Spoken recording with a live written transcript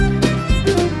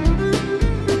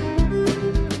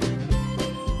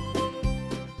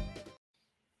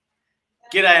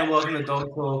G'day and welcome to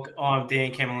Dog Talk. I'm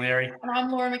Dan Camilleri. And I'm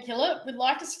Laura McKillop. We'd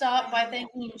like to start by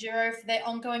thanking Enduro for their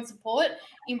ongoing support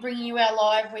in bringing you our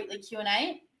live weekly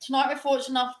Q&A. Tonight we're fortunate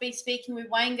enough to be speaking with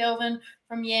Wayne Galvin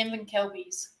from Yanvan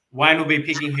Kelpies. Wayne will be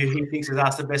picking who he thinks has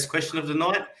asked the best question of the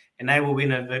night, and they will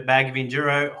win a bag of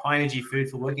Enduro high-energy food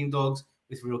for working dogs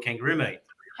with real kangaroo meat.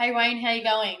 Hey Wayne, how you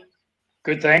going?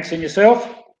 Good, thanks. And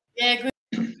yourself? Yeah,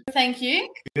 good. Thank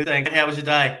you. Good, thanks. How was your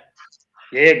day?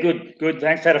 Yeah, good,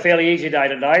 thanks. Had a fairly easy day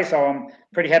today, so I'm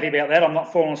pretty happy about that. I'm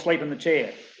not falling asleep in the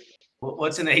chair.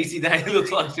 What's an easy day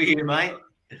look like for you, mate?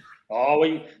 Oh,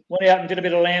 we went out and did a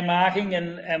bit of land marking,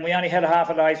 and we only had a half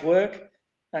a day's work.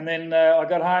 And then I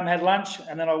got home, had lunch,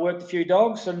 and then I worked a few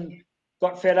dogs and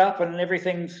got fed up, and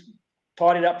everything's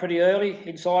tidied up pretty early.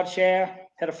 Inside, shower,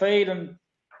 had a feed, and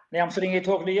now I'm sitting here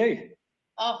talking to you.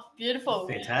 Oh, beautiful.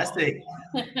 Fantastic.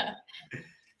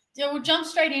 Yeah, we'll jump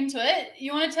straight into it.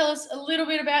 You want to tell us a little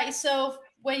bit about yourself,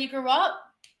 where you grew up?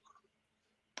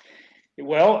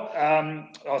 Well, I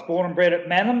was born and bred at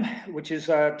Mannum, which is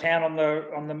a town on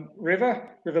the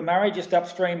River Murray, just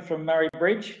upstream from Murray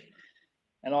Bridge.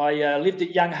 And I lived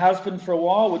at Young Husband for a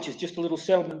while, which is just a little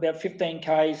settlement about 15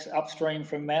 k's upstream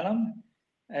from Mannum.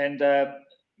 And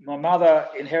my mother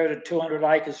inherited 200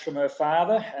 acres from her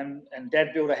father, and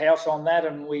Dad built a house on that,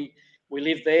 and we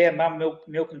lived there. Mum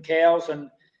milking cows,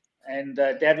 and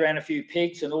Dad ran a few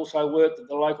pigs and also worked at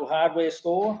the local hardware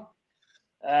store.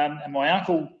 And my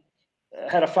uncle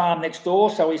had a farm next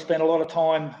door, so we spent a lot of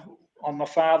time on my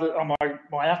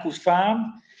uncle's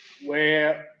farm,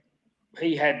 where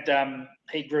he had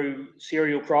he grew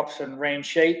cereal crops and ran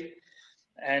sheep,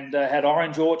 and had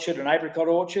orange orchard and apricot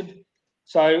orchard.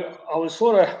 So I was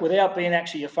sort of, without being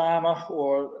actually a farmer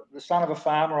or the son of a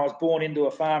farmer, I was born into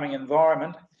a farming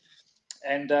environment,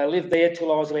 and lived there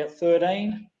till I was about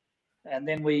 13. And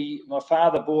then my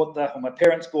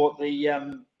parents bought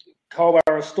the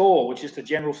Culburra store, which is the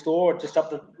general store just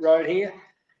up the road here.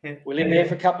 Yeah. We lived there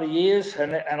for a couple of years,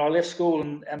 and I left school,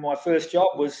 and my first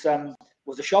job was a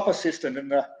shop assistant in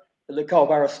the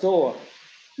Culburra store.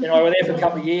 You know, I was there for a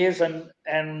couple of years,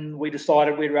 and we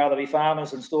decided we'd rather be farmers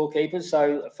than storekeepers.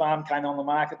 So a farm came on the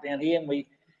market down here, and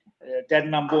Dad and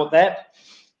Mum bought that.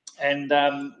 And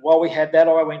while we had that,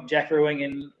 I went jackarooing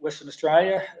in Western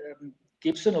Australia,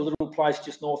 Gibson, a little place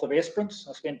just north of Esperance.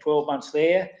 I spent 12 months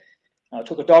there. I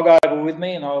took a dog over with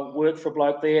me, and I worked for a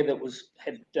bloke there that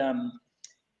had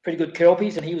pretty good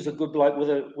kelpies, and he was a good bloke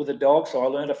with a dog, so I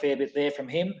learned a fair bit there from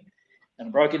him, and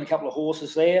I broke in a couple of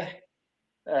horses there,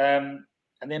 and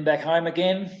then back home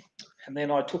again, and then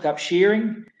I took up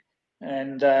shearing,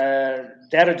 and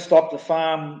Dad had stopped the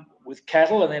farm with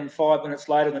cattle, and then 5 minutes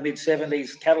later, in the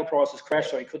mid-70s, cattle prices crashed,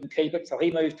 so he couldn't keep it, so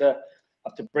he moved up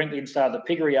to Brinkley and started the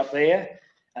piggery up there,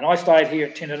 and I stayed here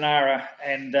at Tindanara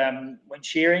and went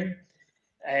shearing,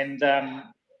 and then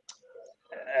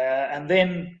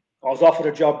I was offered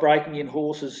a job breaking in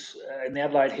horses in the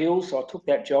Adelaide Hills, so I took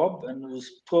that job and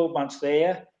was 12 months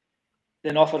there.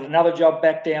 Then offered another job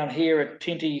back down here at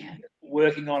Tinty,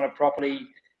 working on a property.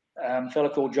 A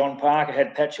fella called John Parker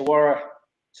had Patchawarra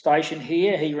station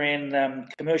here. He ran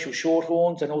commercial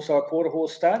shorthorns and also a quarter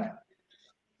horse stud.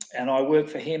 And I worked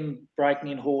for him breaking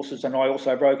in horses, and I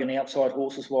also broke in outside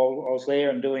horses while I was there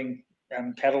and doing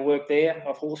cattle work there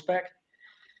off horseback.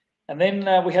 And then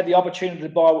we had the opportunity to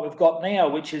buy what we've got now,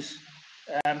 which is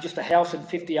just a house in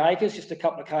 50 acres, just a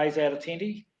couple of k's out of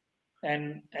Tinty.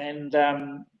 And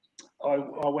I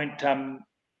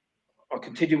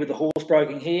continued with the horse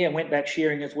broking here and went back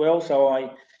shearing as well. So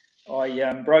I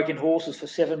broke in horses for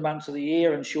 7 months of the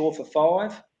year and shore for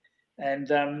 5. And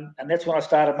that's when I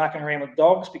started mucking around with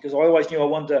dogs, because I always knew I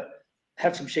wanted to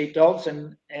have some sheep dogs,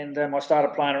 and I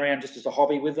started playing around just as a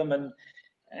hobby with them,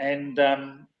 and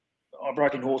I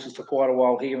broke in horses for quite a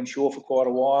while here and shore for quite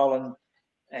a while,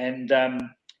 and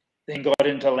then got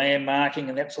into land marking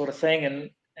and that sort of thing,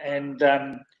 and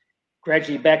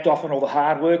gradually backed off on all the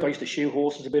hard work. I used to shoe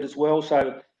horses a bit as well.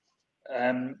 So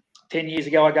 10 years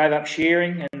ago I gave up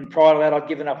shearing, and prior to that I'd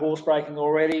given up horse breaking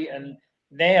already, and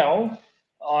now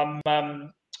I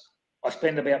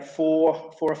spend about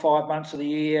 4 or 5 months of the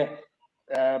year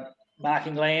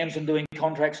marking lambs and doing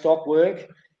contract stock work,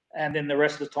 and then the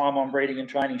rest of the time I'm breeding and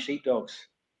training sheepdogs,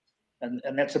 and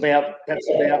that's about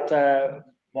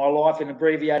my life in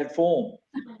abbreviated form.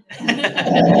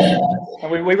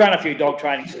 And we run a few dog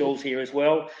training schools here as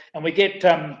well, and we get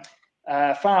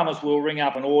farmers will ring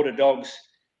up and order dogs,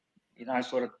 you know,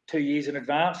 sort of 2 years in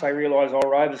advance. They realise our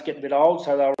Rover's getting a bit old,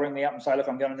 so they'll ring me up and say, look,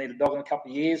 I'm going to need a dog in a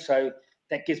couple of years, so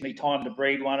that gives me time to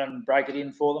breed one and break it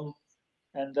in for them,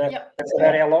 and that's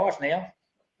about our life now.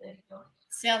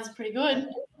 Sounds pretty good.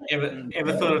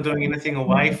 Ever thought of doing anything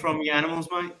away from your animals,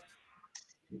 mate?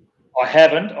 I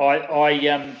haven't.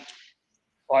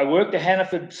 I worked a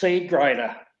Hannaford seed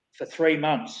grader for 3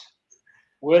 months.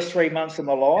 Worst 3 months of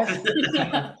my life.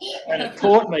 And it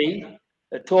taught me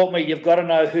you've got to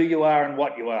know who you are and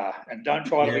what you are, and don't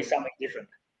try to be something different.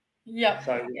 Yeah.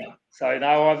 So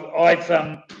no, I've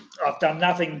done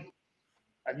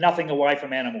nothing away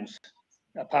from animals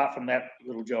apart from that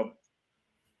little job.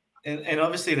 And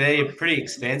obviously they're pretty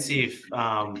extensive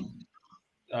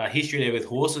history there with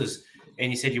horses.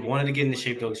 And you said you wanted to get into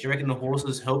sheepdogs. Do you reckon the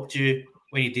horses helped you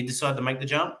when you did decide to make the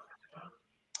jump?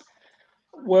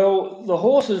 Well, the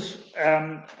horses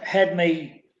had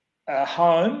me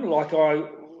home, like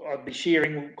I'd be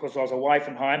shearing because I was away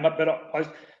from home, but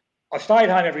I stayed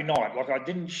home every night. Like I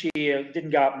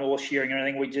didn't go up north shearing or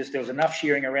anything. There was enough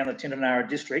shearing around the Tindanara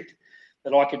district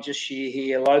that I could just shear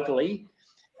here locally,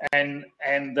 but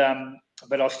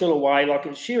I was still away.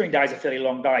 Like shearing days are a fairly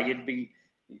long day.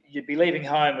 You'd be leaving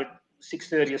home at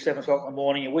 6:30 or 7 o'clock in the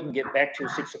morning. You wouldn't get back till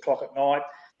 6 o'clock at night.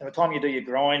 By the time you do your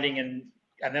grinding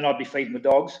and then I'd be feeding the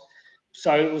dogs.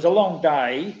 So it was a long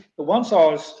day. But once I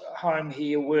was home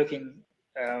here working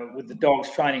with the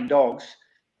dogs, training dogs,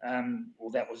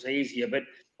 well, that was easier. But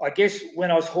I guess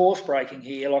when I was horse breaking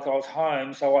here, like I was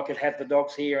home, so I could have the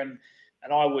dogs here, and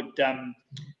I would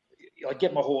I'd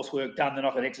get my horse work done, then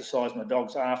I could exercise my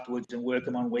dogs afterwards and work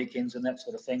them on weekends and that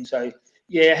sort of thing. So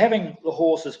yeah, having the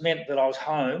horses meant that I was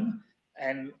home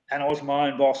and I was my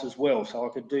own boss as well, so I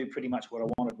could do pretty much what I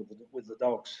wanted with the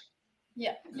dogs.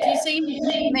 Yeah. Do you see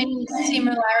many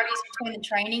similarities between the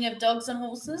training of dogs and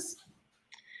horses?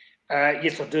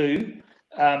 Yes, I do.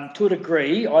 To a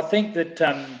degree, I think that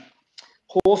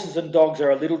horses and dogs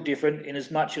are a little different in as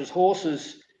much as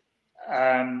horses,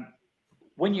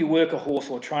 when you work a horse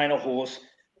or train a horse,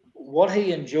 what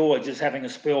he enjoys is having a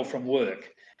spell from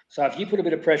work. So if you put a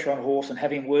bit of pressure on a horse and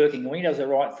have him working, when he does the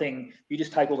right thing, you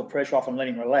just take all the pressure off and let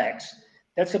him relax.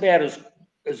 That's about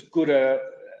as good a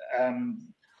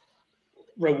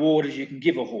reward as you can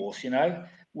give a horse,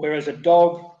 Whereas a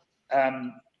dog,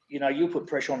 you put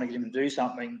pressure on to get him to do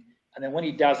something, and then when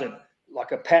he does it,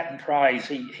 like a pat and praise,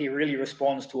 he really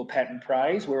responds to a pat and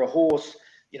praise. Where a horse,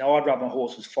 I'd rub my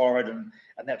horse's forehead and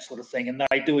that sort of thing, and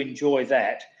they do enjoy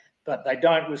that, but they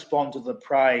don't respond to the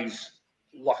praise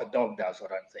like a dog does, I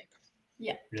don't think.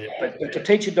 Yeah. But to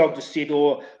teach a dog to sit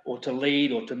or to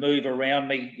lead or to move around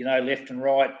me, left and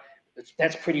right,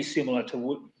 that's pretty similar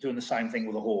to doing the same thing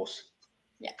with a horse.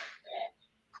 Yeah.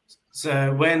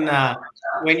 So when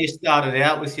you started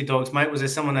out with your dogs, mate, was there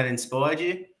someone that inspired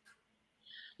you?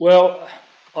 Well,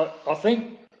 I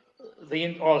think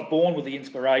I was born with the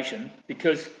inspiration,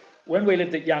 because when we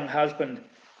lived at Young Husband,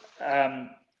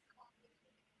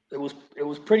 it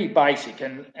was pretty basic,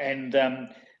 and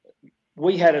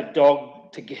we had a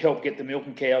dog to help get the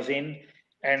milking cows in,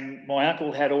 and my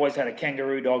uncle had always had a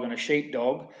kangaroo dog and a sheep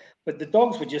dog, but the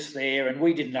dogs were just there, and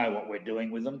we didn't know what we're doing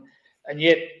with them, and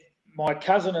yet my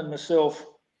cousin and myself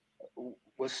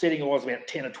was sitting, I was about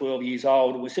 10 or 12 years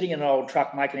old, we're sitting in an old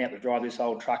truck, making out to drive this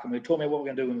old truck, and we were talking about what we're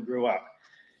going to do when we grew up.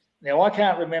 Now, I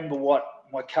can't remember what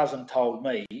my cousin told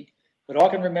me, but I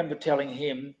can remember telling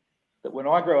him that when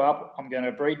I grow up, I'm going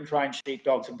to breed and train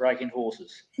sheepdogs and break in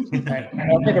horses. And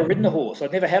I've never ridden a horse.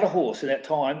 I'd never had a horse at that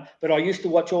time, but I used to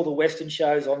watch all the Western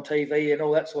shows on TV and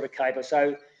all that sort of caper.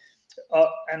 So,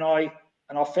 and I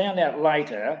found out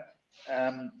later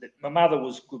that my mother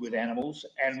was good with animals,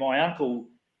 and my uncle,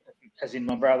 as in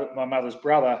my mother's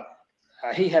brother,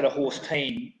 he had a horse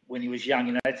team when he was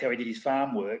young, that's how he did his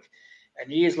farm work.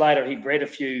 And years later, he bred a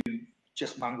few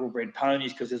just mongrel bred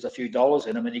ponies because there's a few dollars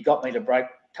in them, and he got me to break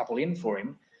a couple in for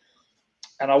him.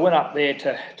 And I went up there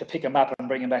to pick them up and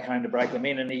bring them back home to break them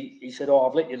in, and he said, "Oh,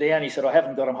 I've let you down." He said, "I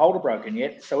haven't got them halter broken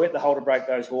yet." So we had to halter break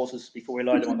those horses before we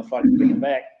load them on the float and bring them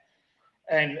back.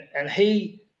 And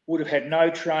he would have had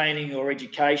no training or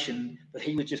education, but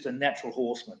he was just a natural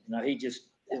horseman.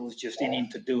 It was just in him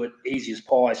to do it easy as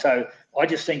pie. So I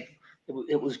just think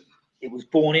it was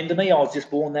born into me. I was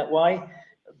just born that way.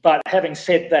 But having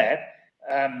said that,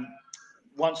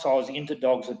 once I was into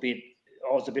dogs a bit,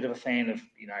 I was a bit of a fan of,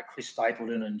 Chris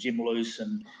Stapleton and Jim Luce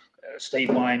and Steve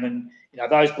Wayman.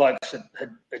 Those blokes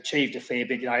had achieved a fair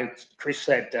bit. Chris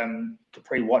had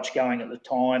Capri Watch going at the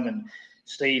time, and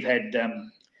Steve had.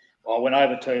 I went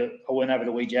over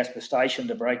to Wee Jasper Station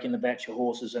to break in the batch of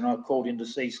horses, and I called in to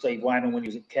see Steve Wayman when he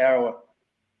was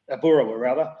at Burrawa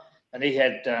rather, and he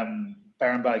had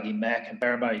Baranbogie Mac and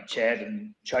Baranbogie Chad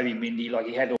and Chobi Mindy. Like,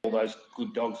 he had all those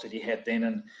good dogs that he had then,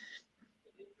 and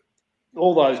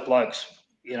all those blokes,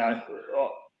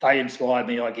 they inspired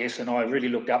me, I guess, and I really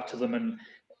looked up to them, and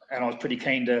I was pretty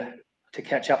keen to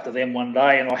catch up to them one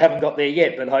day, and I haven't got there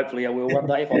yet, but hopefully I will one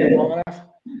day if I live long enough.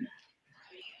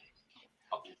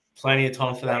 Plenty of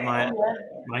time for that, mate.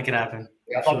 Make it happen.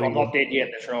 Yeah, I'm not dead yet.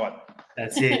 That's right.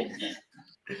 That's it.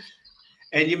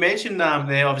 And you mentioned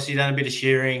there, obviously, you've done a bit of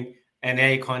shearing and now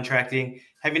you're contracting.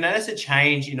 Have you noticed a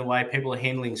change in the way people are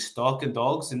handling stock and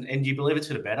dogs? And do you believe it's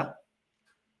for the better?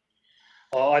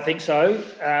 Oh, I think so.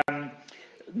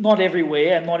 Not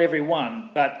everywhere and not everyone,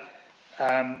 but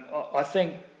I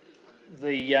think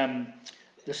the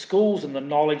schools and the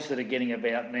knowledge that are getting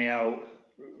about now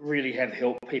really have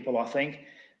helped people, I think.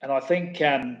 And I think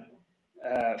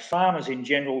farmers in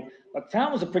general, like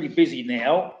farmers are pretty busy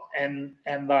now, and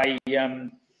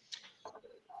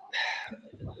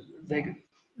they're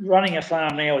running a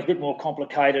farm now is a bit more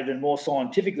complicated and more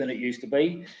scientific than it used to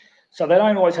be. So they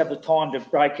don't always have the time to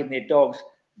break in their dogs.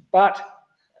 But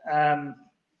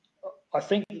I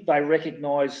think they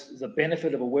recognise the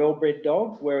benefit of a well-bred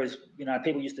dog, whereas, you know,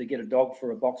 people used to get a dog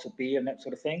for a box of beer and that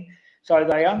sort of thing. So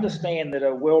they understand that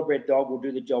a well-bred dog will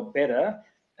do the job better,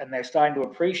 and they're starting to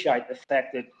appreciate the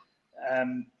fact that,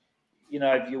 you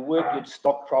know, if you work your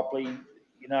stock properly,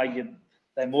 you know,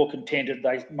 they're more contented,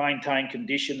 they maintain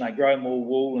condition, they grow more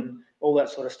wool and all that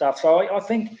sort of stuff. So I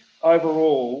think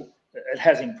overall it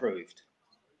has improved.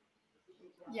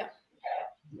 Yeah.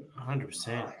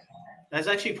 100%. That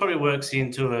actually probably works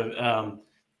into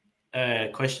a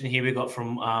question here we got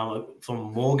from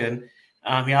Morgan.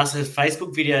 He asked, "Has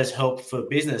Facebook videos helped for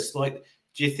business? Like,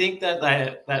 do you think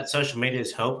that social media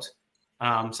has helped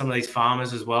some of these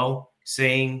farmers as well,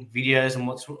 seeing videos and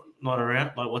what's not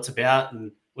around, like what's about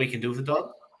and what you can do with the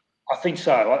dog?" I think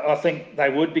so. I think they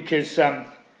would, because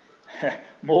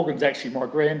Morgan's actually my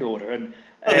granddaughter, and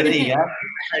there you go.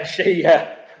 And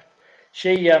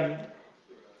she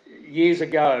years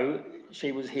ago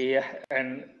she was here,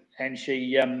 and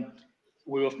she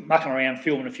we were mucking around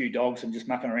filming a few dogs and just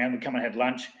mucking around. We'd come and have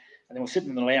lunch, and then we're sitting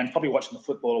in the lounge, probably watching the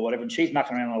football or whatever, and she's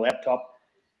mucking around on a laptop.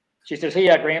 She says,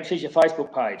 "Here, Gramps, here's your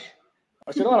Facebook page."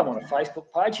 I said, "I don't want a Facebook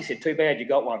page." She said, "Too bad you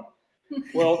got one."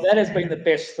 Well, that has been the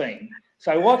best thing.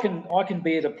 So I can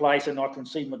be at a place and I can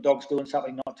see my dog's doing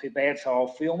something not too bad, so I'll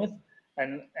film it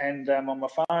and on my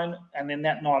phone, and then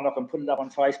that night I can put it up on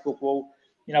Facebook. Well,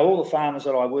 you know, all the farmers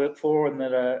that I work for and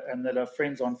that are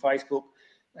friends on Facebook,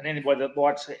 and anybody that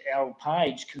likes our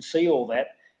page can see all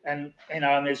that. And you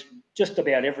know, and there's just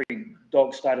about every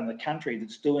dog state in the country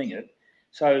that's doing it.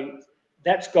 So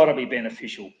that's got to be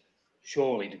beneficial,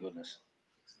 surely, to goodness.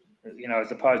 You know,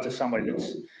 as opposed to somebody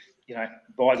that's, you know,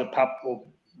 buys a pup or,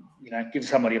 you know, gives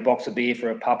somebody a box of beer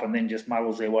for a pup and then just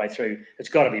muddles their way through. It's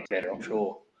got to be better, I'm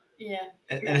sure. Yeah.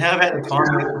 And how about the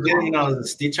time, you know, a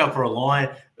stitch up or a line,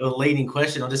 or a leading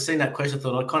question? I just seen that question,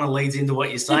 thought it kind of leads into what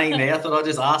you're saying there. I thought I'd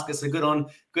just ask. It's a good one,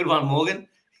 Morgan.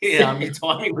 Yeah, your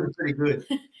timing was pretty good.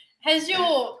 Has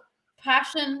your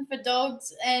passion for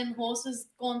dogs and horses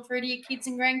gone through to your kids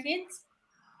and grandkids?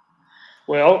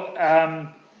 Well,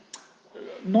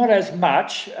 not as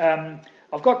much.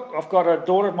 I've got a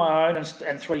daughter of my own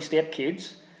and 3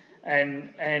 stepkids,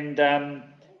 and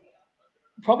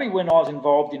probably when I was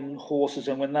involved in horses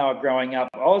and when they were growing up,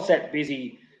 I was that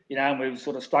busy, you know, and we were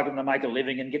sort of struggling to make a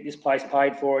living and get this place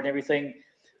paid for and everything,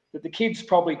 that the kids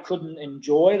probably couldn't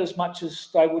enjoy it as much as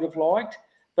they would have liked.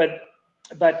 But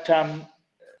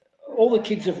all the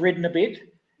kids have ridden a bit,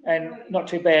 and not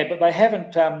too bad, but they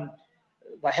haven't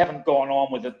gone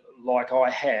on with it like I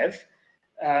have,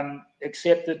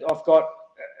 except that I've got,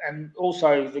 and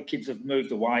also the kids have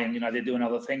moved away and, you know, they're doing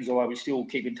other things, although we still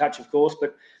keep in touch, of course,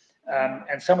 but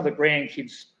and some of the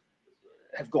grandkids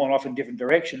have gone off in different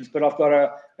directions. But I've got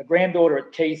a granddaughter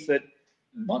at Keith that,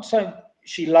 not so,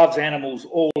 she loves animals,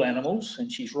 all animals, and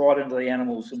she's right into the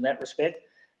animals in that respect,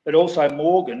 but also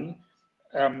Morgan.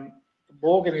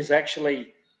 Morgan is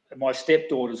actually my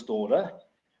stepdaughter's daughter,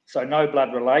 so no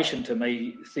blood relation to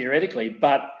me theoretically,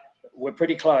 but we're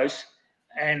pretty close,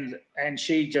 and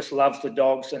she just loves the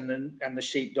dogs and the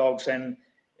sheep dogs, and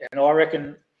I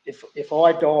reckon if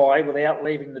I die without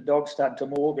leaving the dog stud to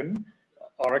Morgan,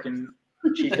 I reckon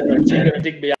she's going to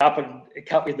dig me up and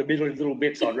cut me in the middle in little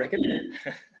bits, I reckon.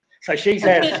 So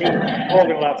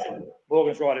Morgan loves them.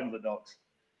 Morgan's right into the dogs.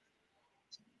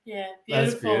 Yeah,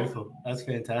 beautiful. That's beautiful. That's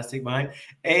fantastic, mate.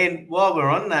 And while we're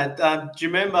on that, do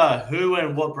you remember who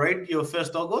and what breed your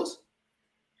first dog was?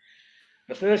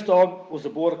 The first dog was a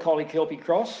Border Collie Kelpie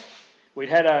cross. We'd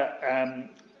had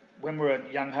when we were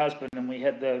a young husband and we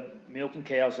had the milking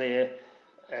cows there,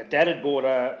 Dad had bought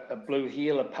a blue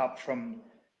heeler pup from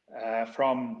a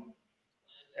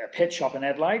pet shop in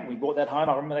Adelaide. We brought that home.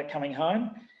 I remember that coming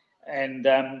home. And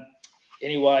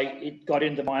anyway, it got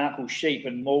into my uncle's sheep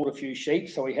and mauled a few sheep,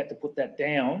 so we had to put that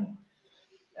down.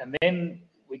 And then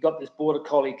we got this Border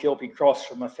Collie Kelpie cross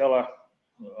from a fella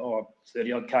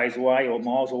 30 odd k's away or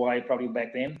miles away probably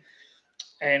back then.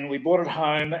 And we brought it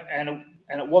home, and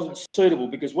it wasn't suitable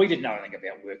because we didn't know anything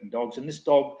about working dogs. And this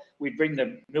dog, we'd bring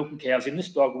the milking cows in, this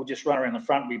dog would just run around the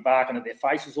front and be barking at their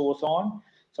faces all the time.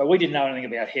 So we didn't know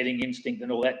anything about heading instinct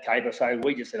and all that caper. So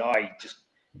we just said,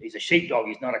 he's a sheep dog,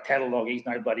 he's not a cattle dog, he's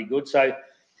no bloody good. So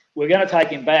we're going to take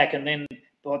him back. And then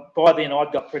by then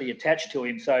I'd got pretty attached to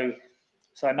him. So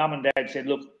Mum and Dad said,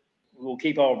 look, we'll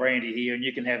keep old Brandy here and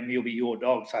you can have him, he'll be your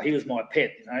dog. So he was my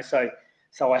pet, you know.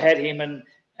 So I had him, and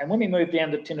when we moved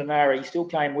down to Tindanara, he still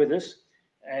came with us.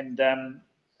 And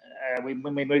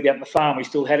when we moved out to the farm, we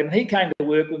still had him. And he came to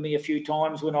work with me a few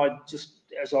times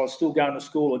as I was still going to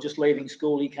school or just leaving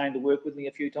school, he came to work with me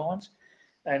a few times.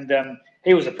 And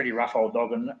he was a pretty rough old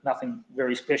dog and nothing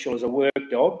very special as a work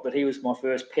dog, but he was my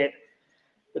first pet.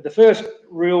 But the first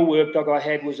real work dog I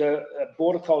had was a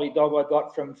border collie dog I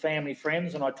got from family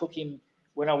friends, and I took him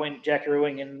when I went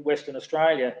jackarooing in Western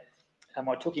Australia.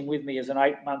 I took him with me as an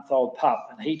 8-month-old pup,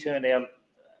 and he turned out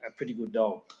a pretty good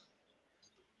dog.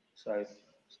 So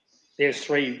there's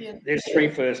three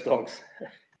first dogs.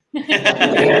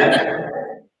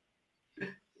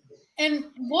 And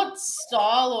what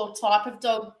style or type of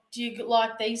dog do you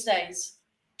like these days?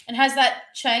 And has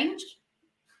that changed?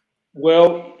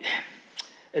 Well,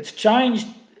 it's changed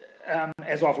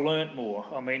as I've learnt more.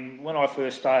 I mean, when I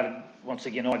first started, once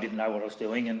again, I didn't know what I was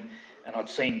doing, and I'd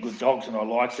seen good dogs and I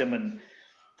liked them, and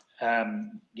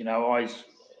you know, I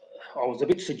was a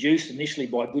bit seduced initially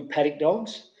by good paddock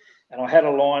dogs, and I had a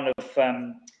line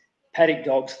of paddock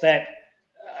dogs that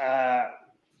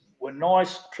were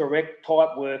nice, correct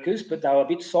type workers, but they were a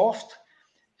bit soft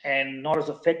and not as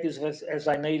effective as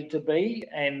they needed to be.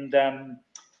 And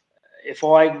if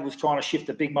I was trying to shift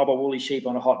a big mob of woolly sheep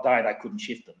on a hot day, they couldn't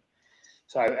shift them.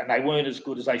 So, and they weren't as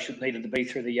good as they needed to be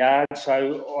through the yard.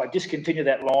 So I discontinued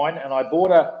that line, and I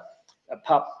bought a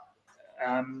pup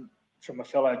from a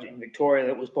fellow in Victoria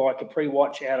that was by a Capri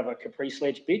Watch out of a Capri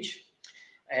Sledge bitch.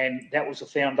 And that was the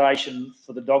foundation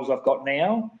for the dogs I've got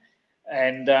now.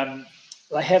 And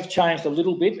they have changed a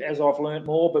little bit as I've learnt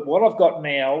more, but what I've got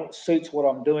now suits what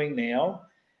I'm doing now.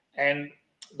 And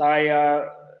they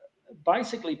are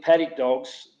basically paddock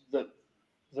dogs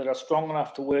that are strong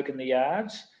enough to work in the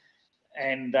yards.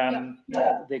 And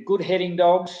they're good heading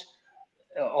dogs.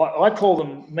 I call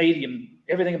them medium.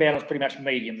 Everything about them is pretty much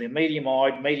medium. They're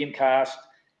medium-eyed, medium cast,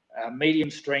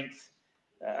 medium strength,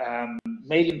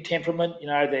 medium temperament. You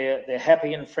know, they're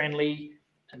happy and friendly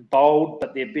and bold,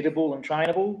 but they're biddable and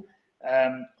trainable.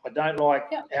 I don't like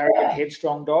arrogant,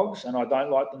 headstrong dogs, and I don't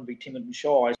like them to be timid and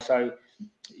shy. So,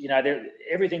 you know,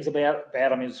 everything's about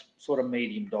them is sort of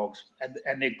medium dogs,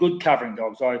 and they're good covering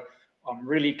dogs. I'm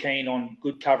really keen on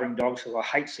good covering dogs because I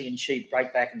hate seeing sheep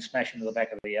break back and smash into the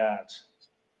back of the yards.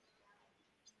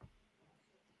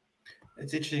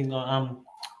 It's interesting.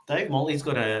 Dave Motley's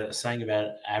got a saying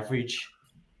about average.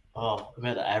 About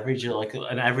the average, like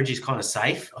an average is kind of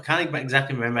safe. I can't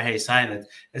exactly remember how you're saying it.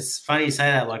 It's funny you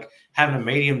say that, like having a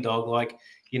medium dog, like,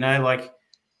 you know, like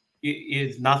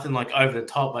it's nothing like over the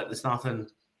top, but there's nothing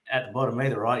at the bottom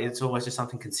either, right? It's always just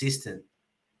something consistent.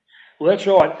 Well, that's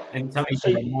right. And something you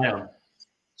can rely on.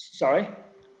 Sorry?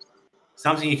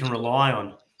 Something you can rely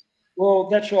on. Well,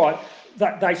 that's right.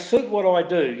 They suit what I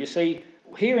do. You see,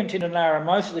 here in Tindanara,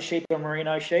 most of the sheep are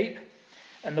merino sheep.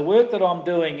 And the work that I'm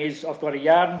doing is I've got a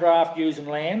yard and draft using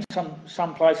lambs.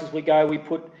 Some places we go,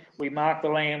 we mark the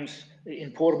lambs in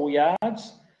portable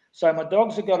yards. So my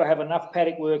dogs have got to have enough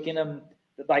paddock work in them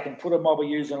that they can put a mob of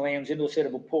using lambs into a set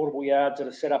of portable yards that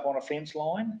are set up on a fence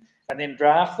line and then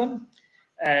draft them.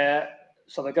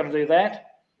 So they've got to do that.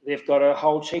 They've got to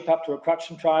hold sheep up to a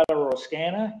cruction trailer or a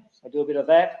scanner. I do a bit of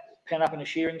that, pen up in a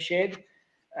shearing shed.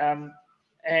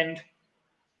 And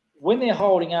when they're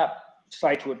holding up,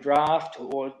 say to a draft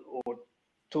or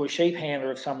to a sheep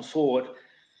handler of some sort,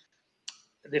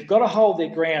 they've got to hold their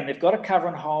ground. They've got to cover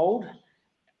and hold,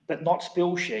 but not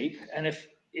spill sheep. And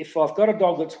if I've got a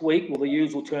dog that's weak, well, the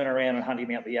ewes will turn around and hunt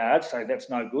him out the yard, so that's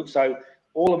no good. So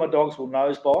all of my dogs will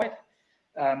nose bite,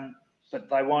 but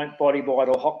they won't body bite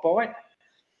or hock bite.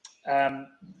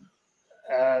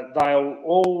 They'll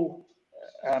all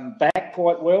back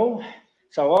quite well.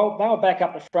 So they'll back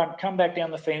up the front, come back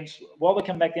down the fence. While they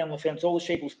come back down the fence, all the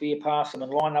sheep will spear past them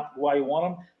and line up the way you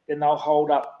want them. Then they'll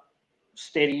hold up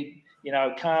steady, you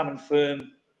know, calm and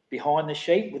firm behind the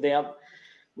sheep without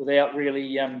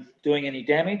really doing any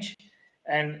damage.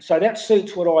 And so that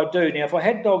suits what I do. Now, if I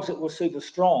had dogs that were super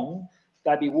strong,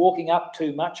 they'd be walking up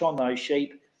too much on those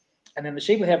sheep, and then the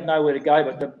sheep would have nowhere to go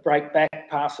but to break back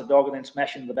past the dog and then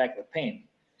smash into the back of the pen.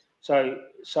 So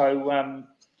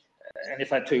and if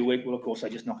they're too weak, well, of course, they're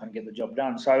just not going to get the job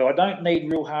done. So I don't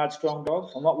need real hard, strong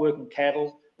dogs. I'm not working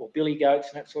cattle or billy goats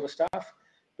and that sort of stuff.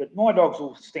 But my dogs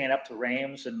will stand up to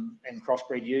rams and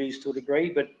crossbred ewes to a degree.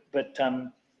 But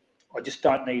I just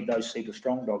don't need those super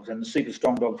strong dogs. And the super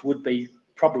strong dogs would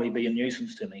probably be a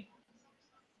nuisance to me.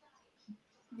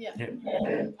 Yeah.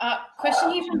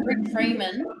 Question here from Rick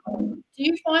Freeman. Do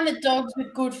you find that dogs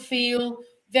with good feel,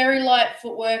 very light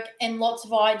footwork, and lots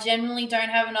of eye generally don't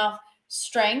have enough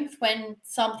strength when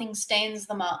something stands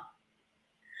them up?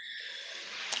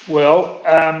 Well,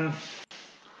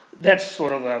 that's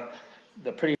sort of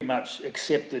the pretty much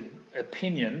accepted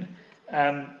opinion.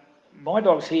 My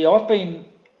dogs here, I've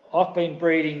been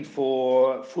breeding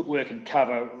for footwork and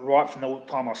cover right from the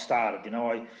time I started. You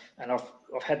know,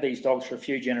 I've had these dogs for a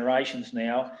few generations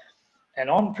now, and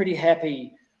I'm pretty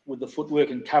happy with the footwork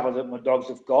and cover that my dogs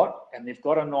have got, and they've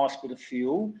got a nice bit of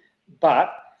fuel.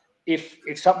 But if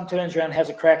something turns around and has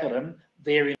a crack at them,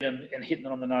 they're in them and hitting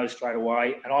them on the nose straight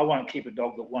away, and I won't keep a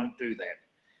dog that won't do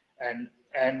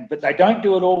that. But they don't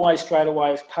do it always straight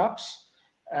away as pups.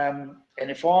 And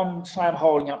if I'm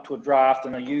holding up to a draft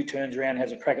and a ewe turns around and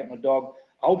has a crack at my dog,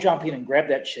 I'll jump in and grab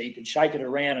that sheep and shake it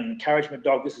around and encourage my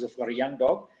dog. This is if I've got a young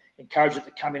dog. Encourage it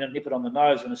to come in and nip it on the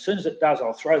nose. And as soon as it does,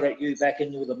 I'll throw that ewe back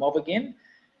into the mob again.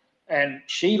 And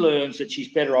she learns that she's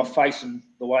better off facing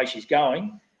the way she's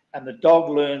going. And the dog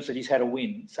learns that he's had a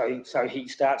win. So he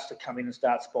starts to come in and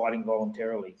starts biting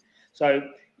voluntarily. So,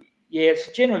 yeah, it's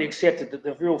generally accepted that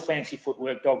the real fancy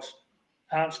footwork dogs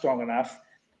aren't strong enough.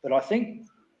 But I think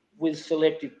with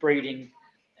selective breeding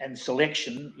and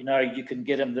selection, you know, you can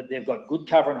get them that they've got good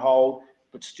cover and hold,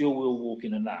 but still will walk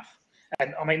in enough.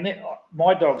 And I mean,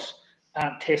 my dogs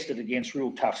aren't tested against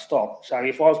real tough stock. So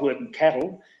if I was working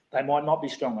cattle, they might not be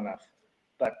strong enough.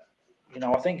 But, you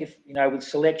know, I think if, you know, with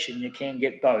selection, you can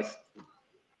get both.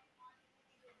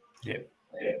 Yeah.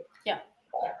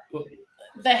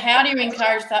 The how do you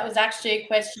encourage that was actually a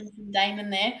question from Damon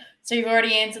there. So you've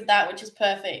already answered that, which is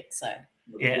perfect. So.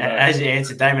 Yeah, as you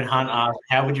answered, Damon Hunt asked,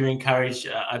 how would you encourage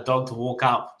a dog to walk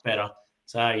up better?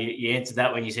 So you answered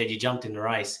that when you said you jumped in the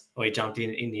race, or you jumped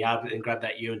in the yard and grabbed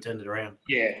that ewe and turned it around.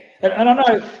 Yeah, and I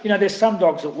know, you know, there's some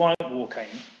dogs that won't walk in.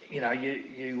 You know,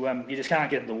 you just can't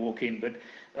get them to walk in. But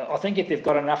I think if they've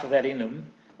got enough of that in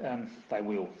them, they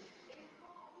will.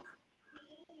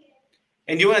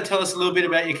 And do you want to tell us a little bit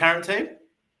about your current team?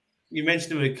 You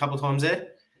mentioned them a couple of times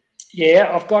there.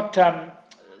 Yeah, I've got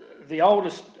the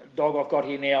oldest dog I've got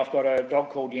here now. I've got a dog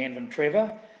called Yanvin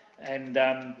Trevor, and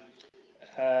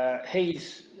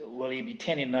he'll be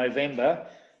 10 in November,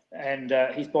 and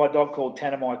he's by a dog called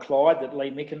Tanami Clyde that Lee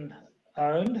Micken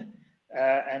owned,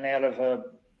 and out of a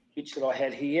bitch that I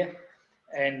had here,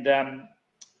 and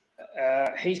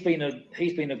he's been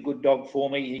a good dog for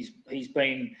me.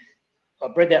 I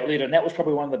bred that litter, and that was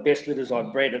probably one of the best litters I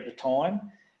bred at the time,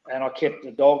 and I kept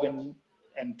a dog and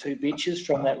two bitches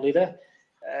from that litter,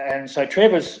 and so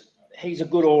he's a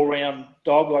good all-round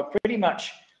dog. Like pretty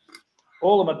much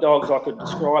all of my dogs, I could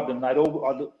describe them. I'd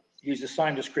use the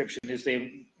same description as they're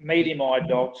medium-eyed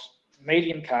dogs,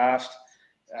 medium cast,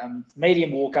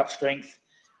 medium walk-up strength.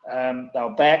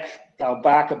 They'll bark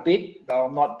a bit. They're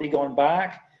not big on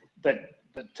bark, but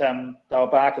they'll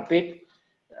bark a bit,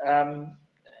 and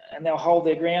they'll hold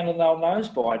their ground and they'll nose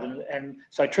bite. And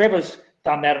so Trevor's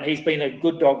done that, and he's been a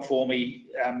good dog for me.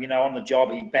 You know, on the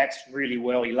job, he backs really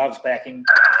well. He loves backing.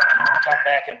 Come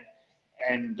back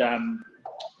and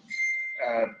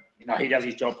you know, he does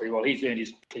his job pretty well. He's earned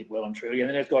his keep well and truly. And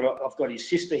then I've got his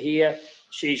sister here.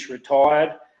 She's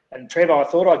retired. And Trevor, I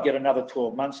thought I'd get another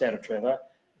 12 months out of Trevor,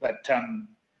 but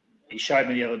he showed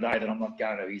me the other day that I'm not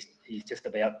going to. He's just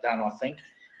about done, I think.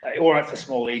 All right for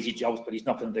small, easy jobs, but he's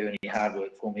not going to do any hard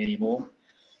work for me anymore.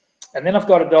 And then I've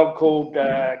got a dog called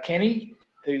Kenny,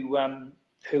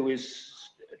 who is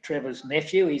Trevor's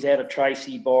nephew. He's out of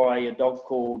Tracy by a dog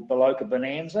called Beloka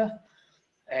Bonanza,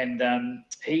 and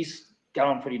he's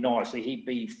going pretty nicely. He'd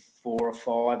be 4 or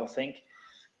 5, I think,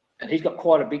 and he's got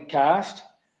quite a big cast,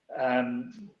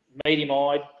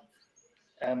 medium-eyed,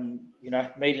 you know,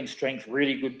 medium strength,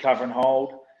 really good cover and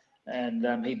hold,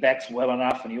 and he backs well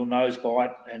enough, and he'll nose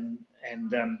bite, and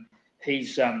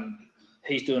he's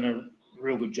doing a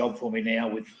real good job for me now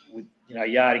with you know,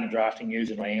 yarding, drafting,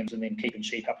 using lambs, and then keeping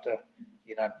sheep up to,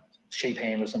 you know, sheep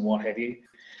handlers and what have you.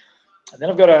 And then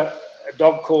I've got a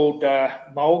dog called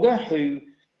Mulga, who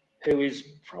is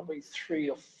probably 3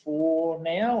 or 4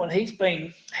 now, and he's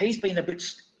been a bit,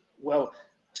 well,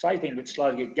 I say he's been a bit slow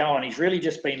to get going. He's really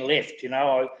just been left. You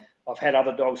know, I've had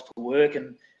other dogs to work,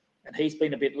 and he's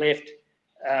been a bit left,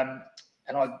 and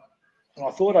and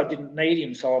I thought I didn't need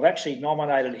him, so I've actually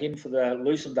nominated him for the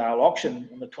Lucendale auction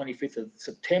on the 25th of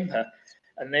September.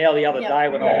 And now the other day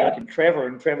when I was working Trevor,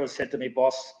 and Trevor said to me,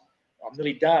 "Boss, I'm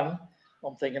nearly done."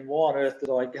 I'm thinking, why on earth did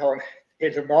I go and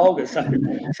head to Mulga? So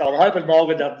I'm hoping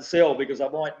Mulga doesn't sell because I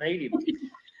might need him.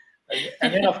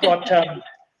 And then I've got, and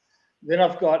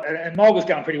Mulga's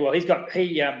going pretty well.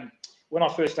 When I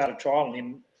first started trialling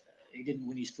him, he didn't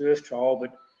win his first trial,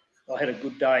 but I had a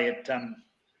good day at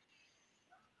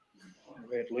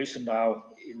Lucendale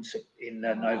in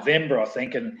November, I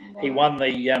think, and he won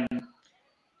the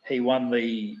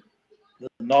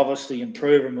novice, the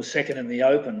improver, and was second in the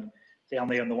open down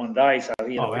there on the one day. So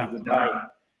he had a pretty good day,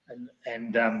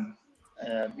 and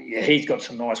he's got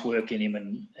some nice work in him,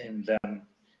 and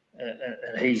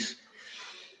he's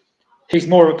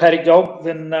more of a paddock dog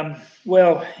than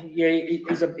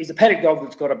he's a paddock dog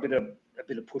that's got a bit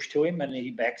of push to him, and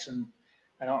he backs and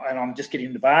I'm just getting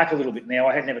him to bark a little bit now.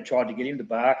 I had never tried to get him to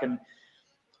bark, and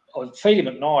I would feed him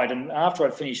at night, and after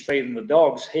I'd finished feeding the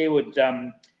dogs, he'd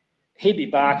be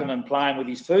barking and playing with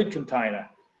his food container.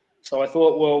 So I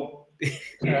thought, well,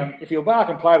 if he'll bark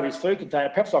and play with his food container,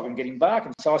 perhaps I can get him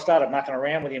barking. So I started mucking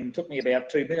around with him. It took me about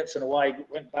 2 minutes, and away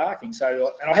went barking.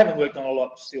 So, and I haven't worked on a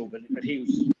lot still, but he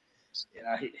was,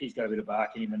 he's got a bit of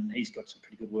bark in him, and he's got some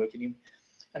pretty good work in him.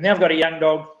 And now I've got a young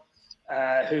dog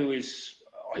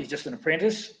he's just an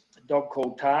apprentice, a dog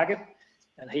called Target,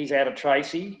 and he's out of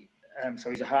Tracy. So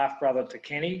he's a half brother to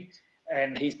Kenny,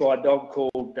 and he's by a dog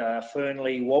called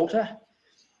Fernley Walter.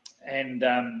 And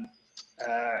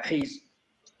he's,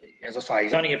 as I say,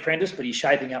 he's only an apprentice, but he's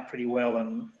shaping up pretty well,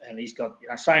 and he's got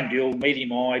same deal,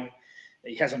 medium-eyed.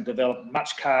 He hasn't developed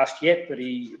much cast yet, but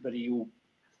he will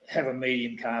have a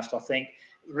medium cast, I think.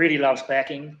 Really loves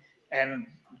backing, and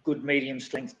good medium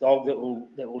strength dog that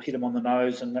will hit him on the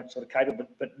nose and that sort of caper,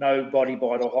 but no body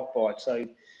bite or hot bite. So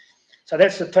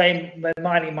that's the team,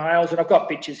 mainly males, and I've got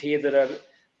bitches here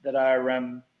that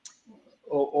are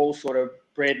all sort of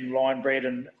bred and line bred,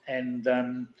 and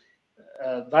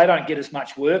they don't get as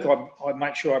much work. I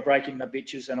make sure I break in the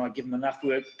bitches and I give them enough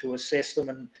work to assess them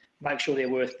and make sure they're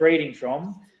worth breeding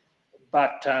from.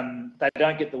 But they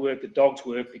don't get the work that dogs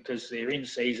work because they're in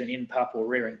season, in pup or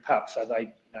rearing pup, so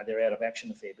they're out of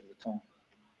action a fair bit of the time.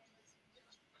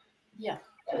 Yeah.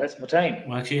 So that's my team.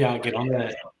 Well, actually, I'll get on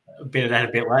that a bit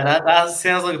later. That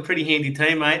sounds like a pretty handy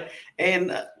team, mate.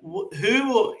 And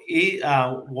who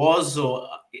was or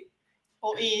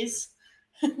is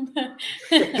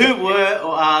who were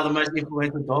or are the most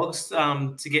influential dogs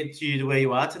to get you to where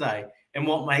you are today, and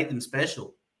what made them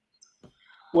special?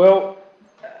 Well,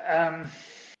 I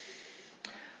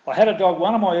had a dog.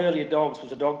 One of my earlier dogs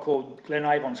was a dog called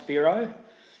Glenavon Spiro,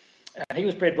 and he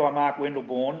was bred by Mark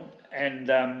Wendelborn, and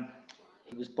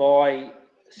he was by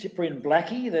Cyprian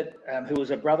Blackie, who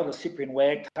was a brother to Cyprian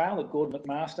Wagtail that Gordon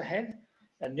McMaster had,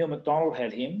 and Neil McDonald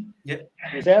had him. Yep.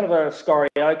 He was out of a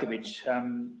Scoriokovich,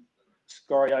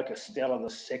 Scorioka Stella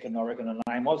II, I reckon the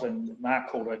name was, and Mark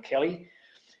called her Kelly.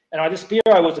 And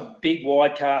Spiro was a big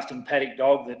wide casting paddock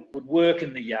dog that would work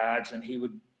in the yards, and he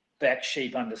would back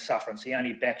sheep under sufferance. He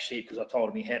only backed sheep because I told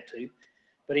him he had to,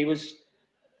 but he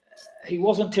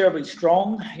wasn't terribly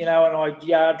strong, and I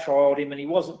yard trialled him, and he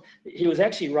was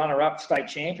actually runner-up state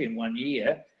champion one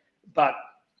year, but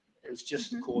it was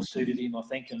just the course suited him, I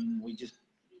think, and we just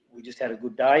had a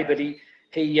good day. But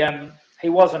he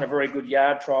wasn't a very good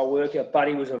yard trial worker, but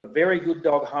he was a very good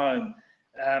dog home,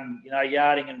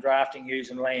 yarding and drafting ewes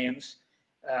and lambs.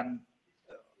 I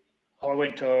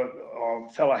went to a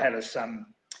fella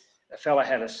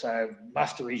had us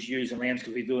muster his ewes and lambs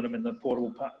because we were doing them in the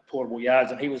portable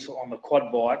yards, and he was on the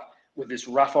quad bike with this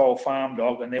rough old farm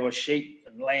dog, and there were sheep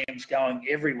and lambs going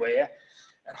everywhere.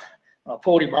 And I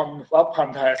pulled him up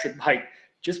one day. I said, "Mate,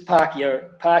 just park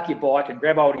your bike and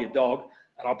grab hold of your dog,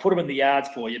 and I'll put them in the yards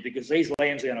for you because these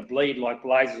lambs are going to bleed like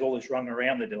blazes, all this running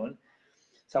around they're doing."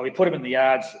 So we put him in the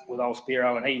yards with old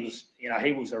Spiro, and he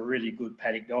was a really good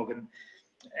paddock dog,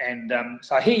 and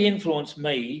so he influenced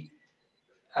me.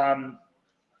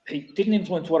 He didn't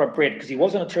influence what I bred because he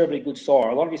wasn't a terribly good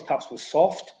sire. A lot of his pups were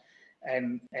soft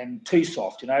and too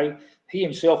soft. He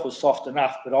himself was soft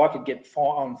enough, but I could get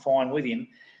on fine with him.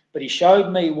 But he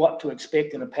showed me what to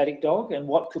expect in a paddock dog and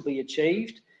what could be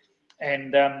achieved.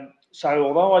 And so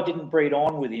although I didn't breed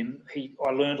on with him, I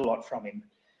learned a lot from him.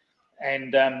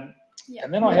 And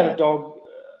then I had a dog.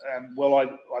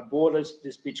 I bought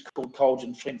this bitch called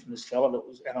Colgan Flint from this fella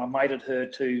and I mated her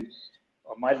to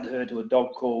a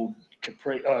dog called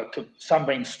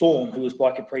Sunbeam Storm, who was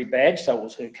by Capri Badge, so it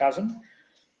was her cousin.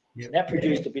 Yep. And that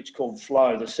produced a bitch called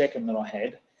Flo, the second that I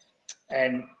had,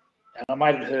 and I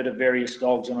mated her to various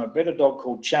dogs, and I bred a dog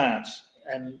called Chance,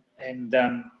 and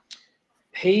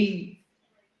he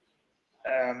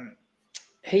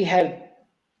had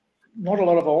not a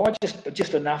lot of eye,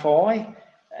 just enough eye,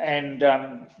 and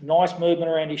nice movement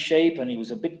around his sheep, and he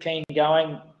was a bit keen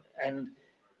going. And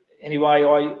anyway,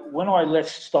 when I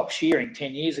stopped shearing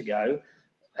 10 years ago,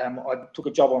 I took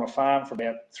a job on a farm for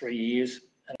about 3 years,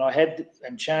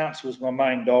 and Chance was my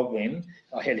main dog then.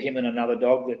 I had him and another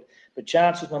dog, but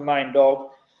Chance was my main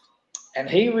dog, and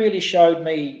he really showed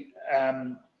me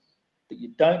that you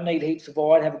don't need heaps of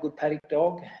eye to have a good paddock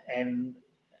dog, and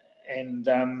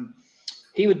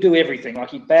he would do everything.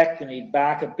 Like he'd back and he'd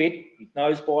bark a bit, he'd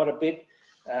nose bite a bit,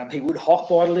 he would hawk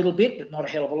bite a little bit, but not a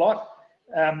hell of a lot.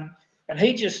 And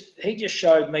he just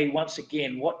showed me once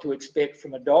again what to expect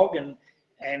from a dog,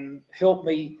 and helped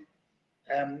me.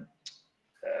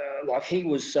 Like he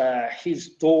was, his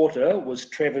daughter was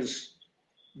Trevor's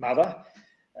mother,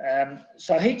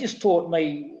 so he just taught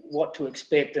me what to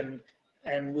expect,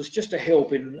 and was just a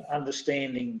help in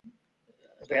understanding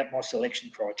about my selection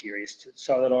criteria,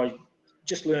 so that I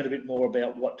just learned a bit more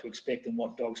about what to expect and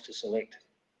what dogs to select.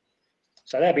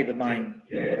 So that'd be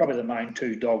probably the main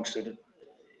two dogs that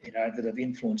have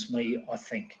influenced me, I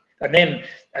think. And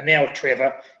now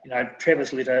Trevor,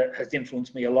 Trevor's litter has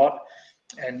influenced me a lot,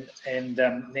 and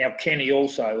now Kenny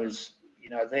also is.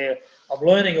 I'm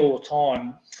learning all the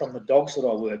time from the dogs that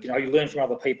I work. You learn from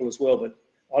other people as well, but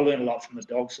I learn a lot from the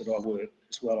dogs that I work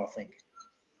as well, I think.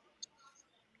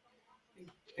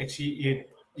 Actually,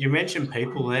 you mentioned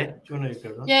people there. Do you want to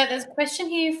go on? Yeah, there's a question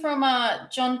here from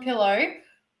John Pillow.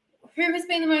 Who has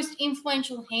been the most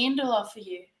influential handler for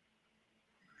you?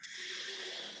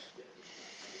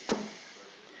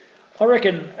 I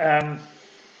reckon,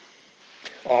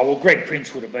 Greg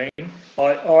Prince would have been.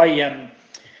 I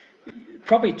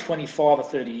probably 25 or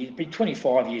 30 years,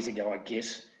 25 years ago, I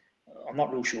guess. I'm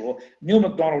not real sure. Neil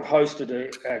McDonald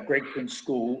hosted a Greg Prince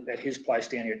school at his place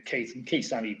down here at Keith, and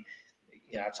Keith's only,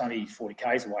 it's only 40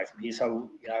 k's away from here. So,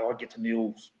 I'd get to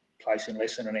Neil's place in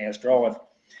less than an hour's drive.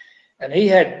 And he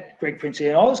had Greg Prince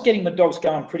here, and I was getting my dogs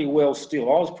going pretty well still.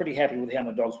 I was pretty happy with how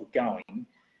my dogs were going.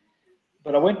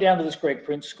 But I went down to this Greg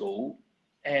Prince school,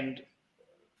 and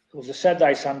it was a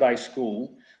Saturday, Sunday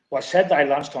school. By Saturday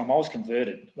lunchtime, I was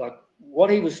converted. Like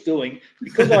what he was doing,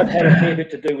 because I'd had a fair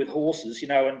bit to do with horses,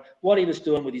 and what he was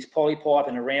doing with his polypipe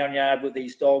and a round yard with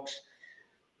these dogs,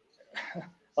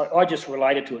 I just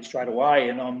related to it straight away.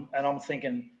 And I'm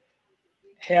thinking,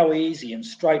 how easy and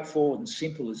straightforward and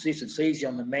simple is this? It's easy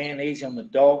on the man, easy on the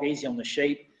dog, easy on the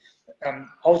sheep. I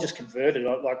was just converted.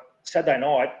 Like Saturday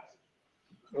night,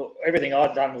 everything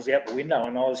I'd done was out the window,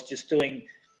 and I was just doing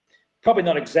probably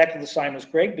not exactly the same as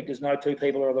Greg, because no two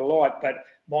people are alike, but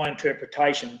my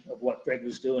interpretation of what Greg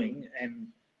was doing, and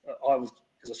I was,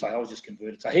 as I say, I was just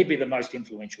converted. So he'd be the most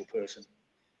influential person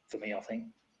for me, I think.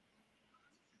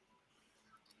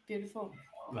 Beautiful.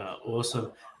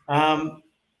 Awesome.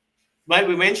 Mate,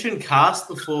 we mentioned cast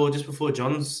just before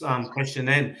John's question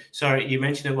then. Sorry, you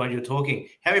mentioned it while you were talking.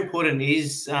 How important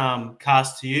is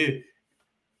cast to you?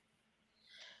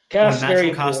 Cast very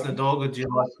important. Cast in a dog, or do you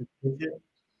like to teach it?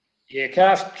 Yeah,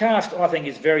 cast I think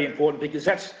is very important, because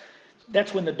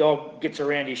that's when the dog gets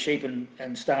around his sheep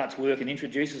and starts work and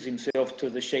introduces himself to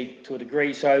the sheep to a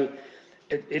degree. So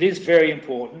it is very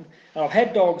important. And I've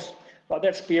had dogs like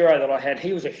that Spiro that I had.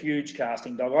 He was a huge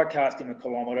casting dog. I cast him 1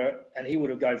 kilometre, and he would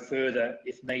have gone further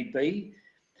if need be.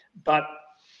 But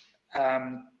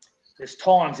there's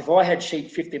times if I had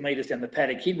sheep 50 metres down the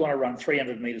paddock, he'd want to run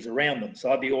 300 metres around them.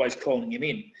 So I'd be always calling him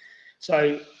in.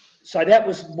 So that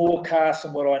was more cast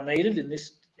than what I needed in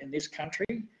this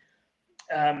country.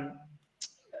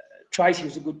 Tracy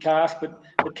was a good cast, but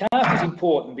the cast is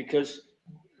important, because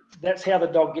that's how the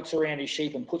dog gets around his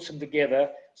sheep and puts them together.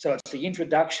 So it's the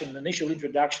initial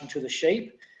introduction to the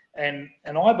sheep. And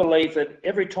I believe that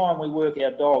every time we work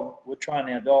our dog, we're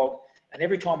training our dog, and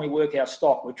every time we work our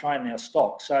stock, we're training our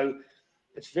stock. So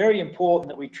it's very important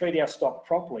that we treat our stock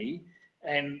properly.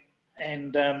 And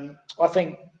I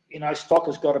think, stock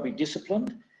has got to be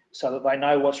disciplined so that they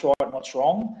know what's right and what's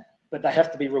wrong, but they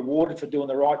have to be rewarded for doing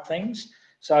the right things.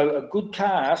 So a good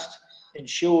cast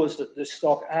ensures that the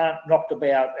stock aren't knocked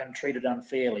about and treated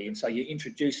unfairly. And so you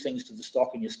introduce things to the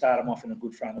stock and you start them off in a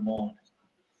good frame of mind.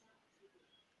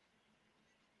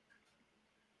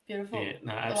 Beautiful. Yeah,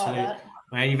 no, absolutely.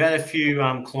 Man, you've had a few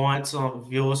clients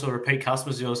of yours or repeat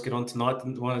customers of yours get on tonight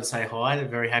and wanted to say hi. They're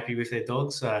very happy with their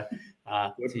dogs. So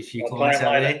a few clients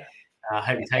out there. I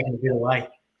hope you're taking a bit away.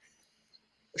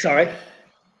 Sorry?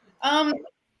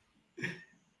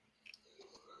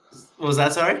 What was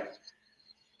that, sorry?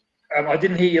 I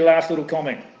didn't hear your last little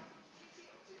comment.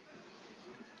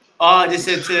 Oh, I just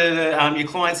said to your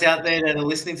clients out there that are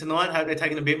listening tonight, hope they're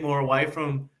taking a bit more away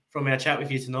from from our chat with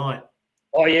you tonight.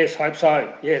 Oh yes, hope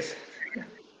so. Yes.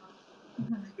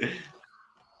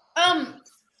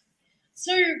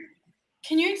 So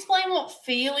can you explain what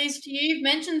feel is to you? You've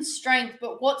mentioned strength,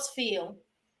 but what's feel?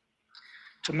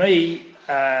 To me,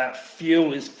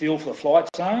 fuel is fuel for the flight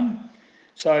zone.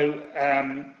 So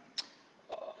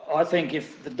I think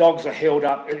if the dogs are held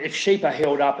up, if sheep are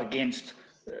held up against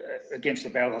a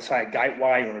battle, say a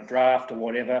gateway or a draft or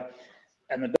whatever,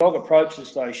 and the dog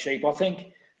approaches those sheep, I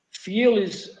think feel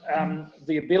is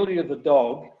the ability of the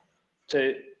dog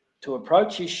to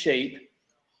approach his sheep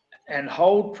and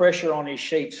hold pressure on his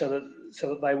sheep so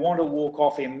that they want to walk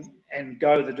off him and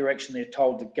go the direction they're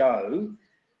told to go,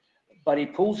 but he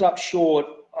pulls up short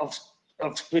of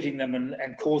splitting them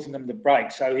and causing them to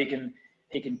break. So he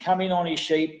can come in on his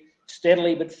sheep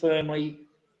steadily but firmly,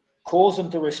 cause them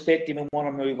to respect him and want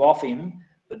to move off him,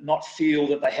 but not feel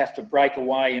that they have to break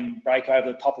away and break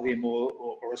over the top of him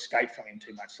or escape from him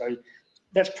too much. So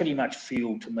that's pretty much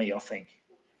feel to me, I think.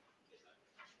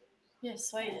 Yeah,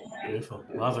 sweet. Beautiful.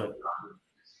 Love it.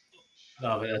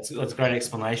 Love it. That's a great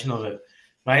explanation of it,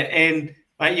 mate. And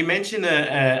mate, you mentioned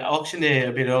an auction there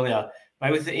a bit earlier.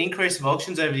 Mate, with the increase of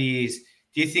auctions over the years,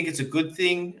 do you think it's a good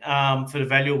thing for the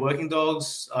value of working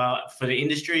dogs, for the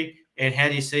industry, and how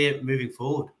do you see it moving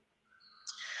forward?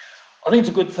 I think it's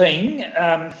a good thing.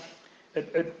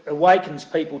 It awakens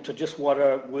people to just what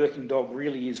a working dog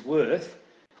really is worth,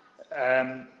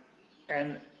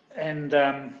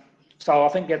 so I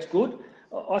think that's good.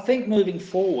 I think moving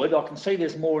forward, I can see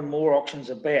there's more and more auctions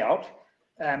about,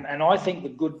 and I think the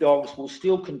good dogs will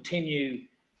still continue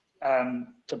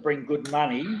to bring good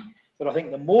money. But I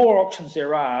think the more auctions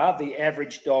there are, the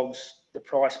average dogs, the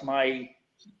price may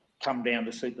come down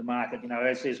to suit the market. You know,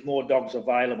 as there's more dogs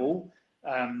available,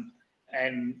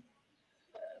 and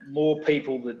more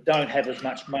people that don't have as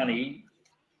much money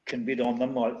can bid on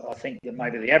them. I think that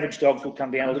maybe the average dogs will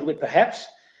come down a little bit, perhaps,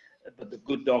 but the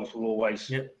good dogs will always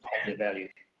hold their value.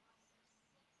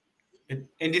 And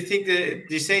do you think do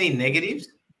you see any negatives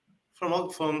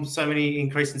from so many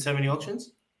increase in so many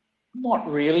auctions? Not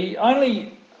really.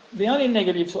 The only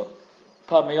negatives,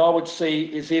 pardon me, I would see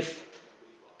is if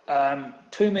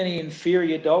too many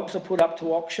inferior dogs are put up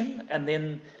to auction and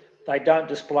then they don't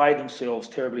display themselves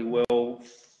terribly well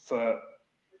for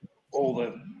all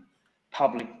the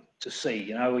public to see.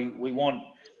 You know, we want,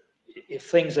 if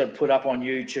things are put up on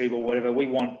YouTube or whatever, we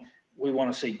want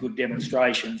to see good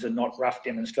demonstrations and not rough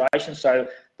demonstrations. So,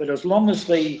 but as long as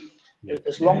the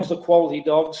quality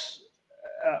dogs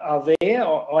are there,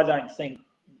 I don't think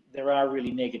there are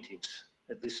really negatives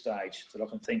at this stage that I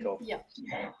can think of. Yeah.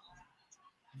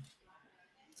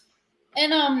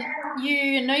 And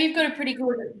you know you've got a pretty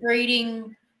good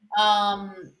breeding I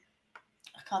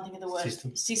can't think of the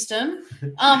word system.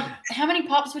 How many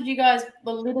pups would you guys,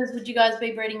 or litters would you guys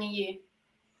be breeding a year?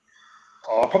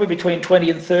 Oh, probably between 20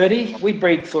 and 30. We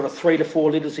breed sort of 3 to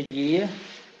 4 litters a year.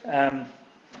 And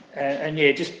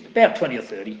yeah, just about 20 or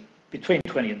 30. Between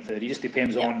 20 and 30. Just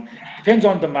depends on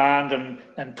demand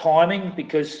and timing,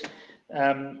 because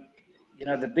you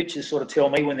know, the bitches sort of tell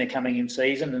me when they're coming in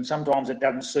season, and sometimes it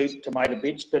doesn't suit to mate a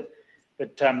bitch, but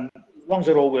as long as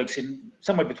it all works in,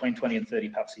 somewhere between 20 and 30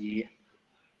 pups a year.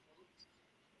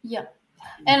 Yeah.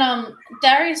 And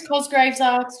Darius Cosgraves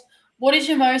asks, what is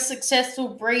your most successful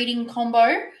breeding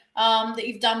combo that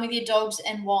you've done with your dogs,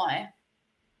 and why?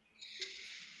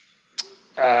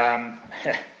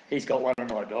 He's got one of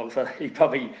my dogs, so he's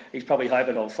probably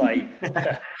hoping I'll say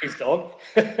his dog.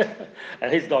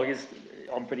 And his dog is,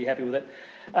 I'm pretty happy with it.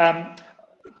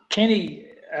 Kenny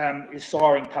is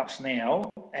siring pups now,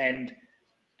 and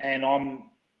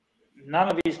none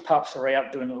of his pups are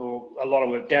out doing a lot of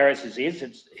work. Darius's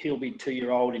is. He'll be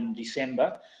 2-year-old in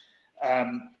December.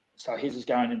 So his is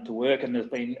going into work, and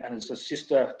there's a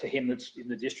sister to him that's in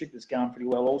the district that's going pretty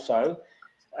well also.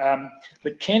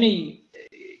 But Kenny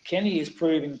is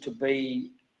proving to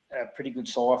be a pretty good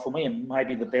sire for me, and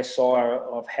maybe the best sire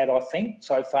I've had, I think,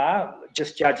 so far,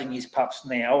 just judging his pups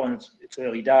now, and it's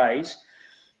early days.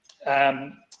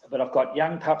 But I've got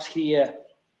young pups here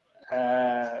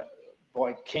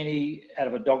by Kenny out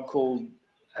of a dog called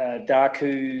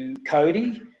Darku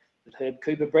Cody that Herb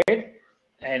Cooper bred,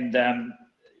 and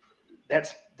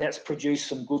that's produced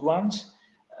some good ones.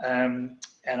 And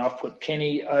I've put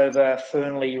Kenny over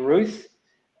Fernley Ruth,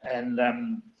 and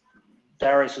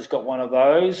Darius has got one of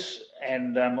those,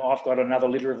 and I've got another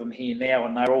litter of them here now,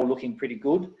 and they're all looking pretty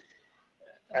good.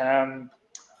 And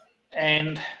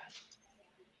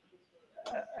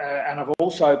I've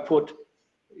also put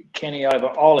Kenny over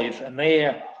Olive, and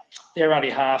they're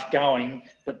only half going,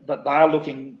 but they are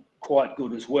looking quite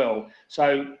good as well.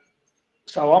 So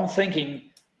I'm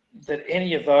thinking that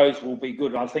any of those will be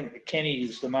good. I think the Kenny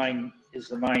is the main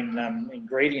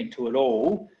ingredient to it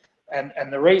all,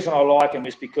 and the reason I like them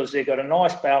is because they've got a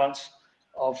nice balance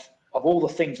of all the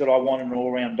things that I want in an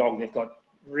all-round dog. They've got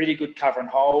really good cover and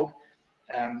hold,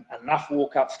 enough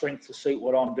walk-up strength to suit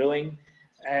what I'm doing,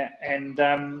 and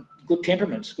good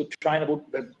temperaments, good trainable.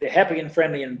 They're happy and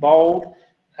friendly and bold,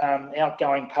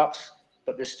 outgoing pups,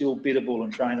 but they're still biddable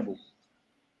and trainable.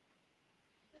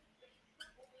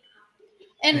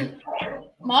 And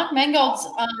Mike Mangold's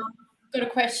got a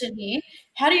question here.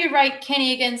 How do you rate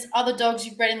Kenny against other dogs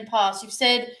you've bred in the past? You've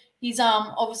said he's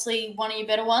obviously one of your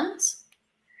better ones.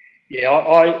 Yeah,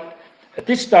 I at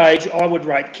this stage I would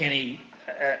rate Kenny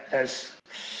as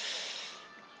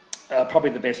probably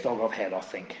the best dog I've had, I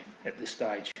think, at this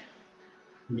stage.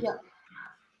 Yeah.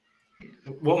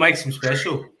 What makes him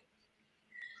special?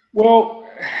 Well,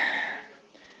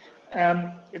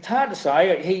 it's hard to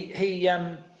say.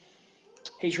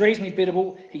 He's reasonably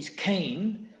biddable. He's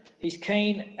keen,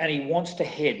 and he wants to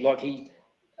head. Like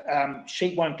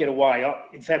sheep won't get away.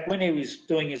 In fact, when he was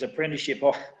doing his apprenticeship,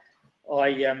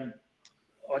 I'd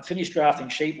finished drafting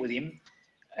sheep with him,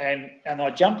 and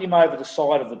I jumped him over the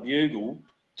side of the bugle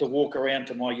to walk around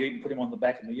to my ute and put him on the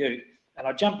back of my ute. And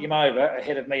I jumped him over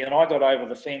ahead of me, and I got over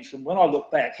the fence. And when I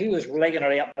looked back, he was legging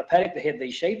it out in the paddock to head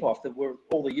these sheep off. That were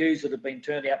all the ewes that had been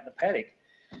turned out in the paddock.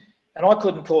 And I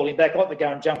couldn't call him back. I had to go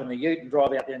and jump in the ute and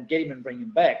drive out there and get him and bring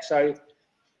him back. So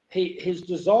his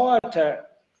desire to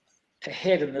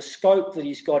head and the scope that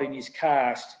he's got in his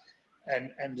cast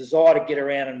and desire to get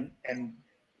around and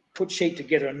put sheep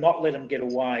together and not let them get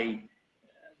away,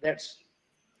 that's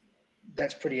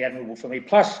pretty admirable for me.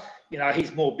 Plus,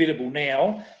 he's more biddable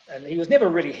now, and he was never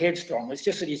really headstrong. It's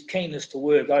just that his keenness to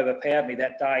work overpowered me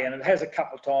that day, and it has a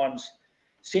couple of times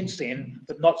since then,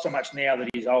 but not so much now that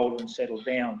he's older and settled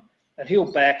down. And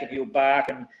he'll back and he'll bark,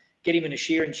 and get him in a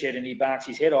shearing shed and he barks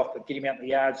his head off, but get him out in the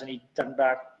yards and he doesn't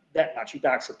bark that much. He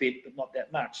barks a bit, but not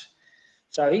that much.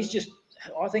 So I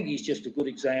think he's just a good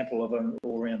example of an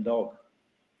all-round dog.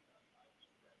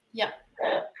 Yeah,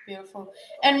 beautiful.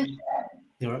 And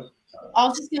Yeah. I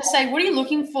was just going to say, what are you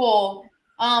looking for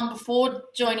before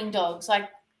joining dogs? Like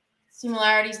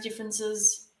similarities,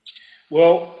 differences?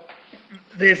 Well,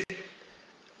 they've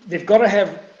got to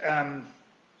have a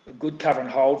good cover and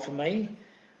hold for me,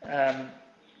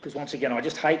 because once again, I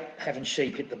just hate having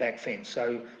sheep hit the back fence.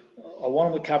 So I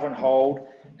want them to cover and hold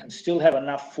and still have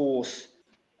enough force,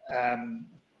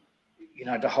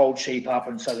 to hold sheep up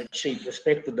and so that sheep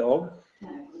respect the dog.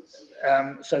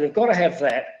 So they've got to have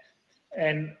that,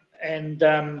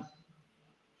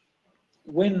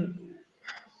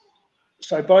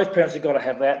 so both parents have got to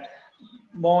have that.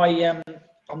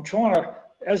 I'm trying to,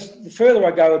 as the further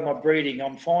I go with my breeding,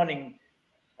 I'm finding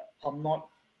I'm not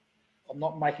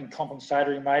making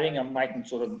compensatory mating. I'm making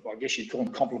sort of, I guess you'd call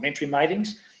them complementary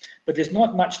matings, but there's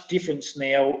not much difference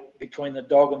now between the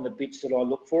dog and the bits that I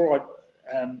look for.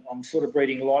 I'm sort of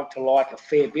breeding like to like a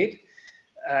fair bit.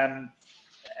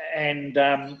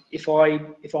 If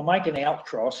I make an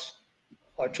outcross,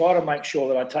 I try to make sure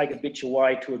that I take a bitch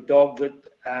away to a dog that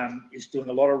is doing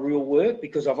a lot of real work,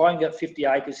 because I've only got 50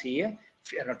 acres here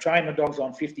and I train my dogs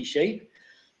on 50 sheep,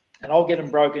 and I'll get them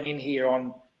broken in here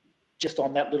just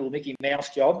on that little Mickey Mouse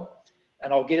job,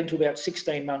 and I'll get them to about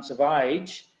 16 months of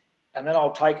age, and then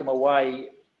I'll take them away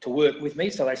to work with me.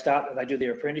 So they do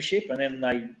their apprenticeship, and then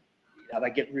they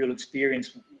get real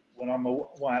experience when I'm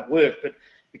away at work. But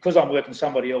because I'm working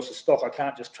somebody else's stock, I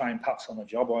can't just train pups on the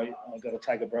job. I've got to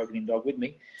take a broken-in dog with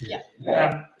me. Yeah.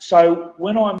 So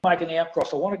when I make an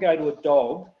outcross, I want to go to a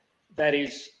dog that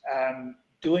is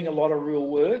doing a lot of real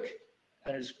work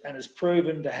and is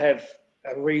proven to have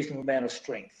a reasonable amount of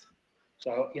strength.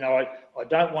 So, I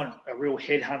don't want a real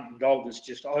head-hunting dog that's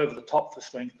just over the top for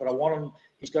strength, but I want him,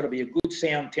 he's got to be a good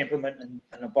sound temperament and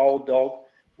a bold dog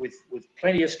with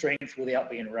plenty of strength without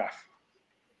being rough.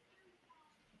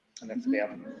 And that's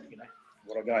about,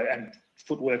 what I go, and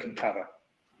footwork and cover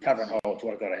and hold is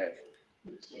what I've got to have.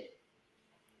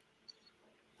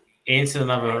 Answer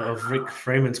another of Rick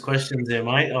Freeman's questions there,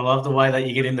 mate. I love the way that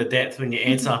you get into depth when you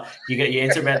answer. You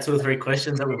answer about 2 or 3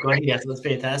 questions that we've got here, so that's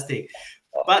fantastic.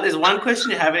 But there's one question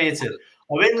you haven't answered.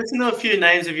 I've been listening to a few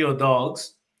names of your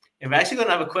dogs, and we've actually got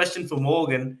another question for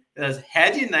Morgan. That is, how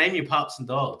do you name your pups and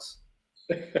dogs?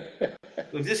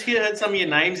 We've just heard some of your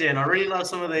names there, and I really love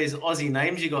some of these Aussie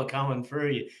names you got coming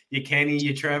through. Your Kenny,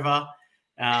 your Trevor.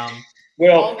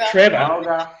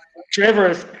 Olga.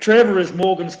 Trevor is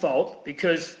Morgan's fault,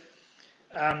 because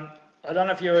I don't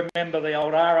know if you remember the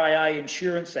old RAA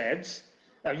insurance ads.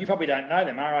 You probably don't know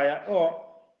them. RAA.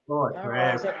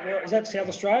 Is that South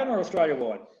Australian or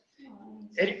Australia-wide?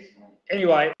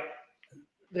 Anyway,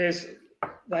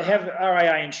 they have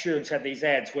RAA Insurance had these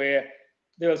ads where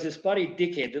there was this bloody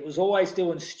dickhead that was always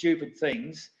doing stupid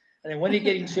things, and then when he'd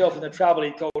get himself into trouble,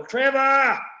 he'd call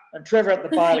Trevor, and Trevor had to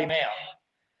bail him out.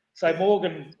 So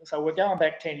Morgan, so we're going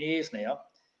back 10 years now,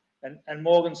 and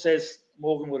Morgan says,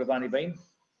 Morgan would have only been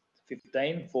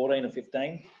 14 or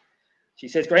 15. She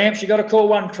says, Gramps, you got to call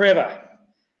one Trevor.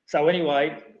 So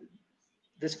anyway,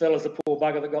 this fella's the poor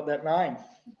bugger that got that name.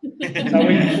 So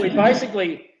we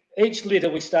basically, each litter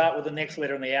we start with the next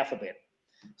letter in the alphabet.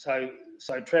 So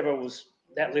Trevor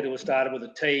that litter was started with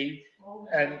a T,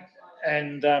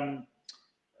 and I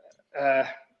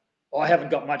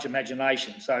haven't got much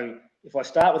imagination. So if I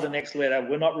start with the next letter,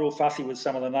 we're not real fussy with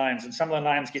some of the names, and some of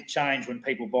the names get changed when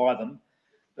people buy them.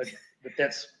 But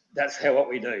that's what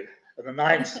we do. And the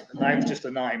name's just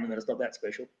a name, and it's not that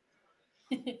special.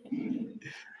 Yeah,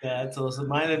 that's awesome,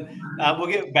 mate. And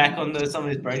we'll get back on some of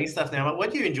this breeding stuff now.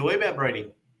 What do you enjoy about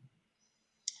breeding?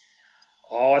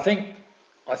 Oh, I think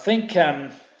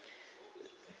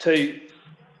to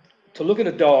look at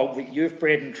a dog that you've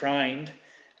bred and trained,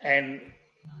 and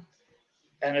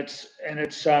it's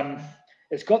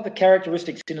got the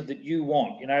characteristics in it that you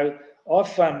want. You know,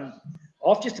 I've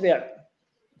just about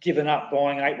given up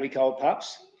buying 8-week-old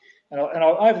pups, and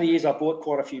over the years I've bought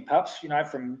quite a few pups. You know,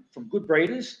 from good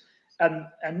breeders, and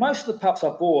most of the pups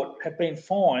I've bought have been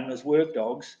fine as work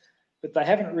dogs, but they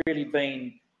haven't really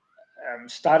been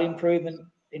stud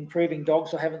improving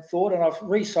dogs, I haven't thought, and I've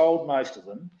resold most of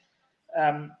them.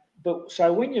 But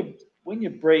so when you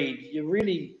breed, you're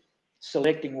really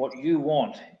selecting what you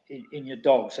want in your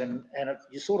dogs, and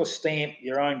you sort of stamp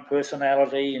your own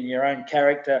personality and your own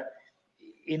character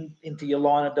into your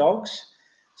line of dogs.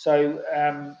 So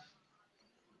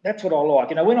that's what I like.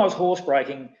 You know, when I was horse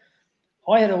breaking,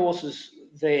 I had horses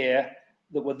there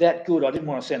that were that good I didn't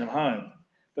want to send them home,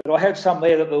 but I had some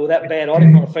there that were that bad I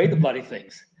didn't want to feed the bloody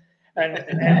things.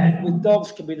 And with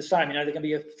dogs can be the same. You know, there can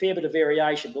be a fair bit of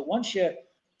variation, but once you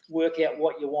work out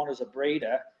what you want as a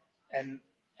breeder and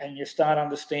you start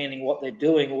understanding what they're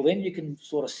doing, well, then you can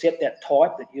sort of set that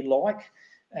type that you like,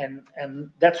 and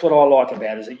that's what I like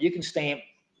about it, is that you can stamp,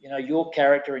 you know, your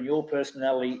character and your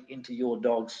personality into your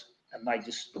dogs, and they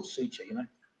just suit you, you know.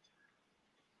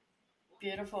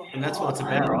 Beautiful. And that's what it's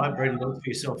about, right? Breeding dogs for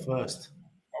yourself first.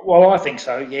 Well, I think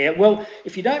so, yeah. Well,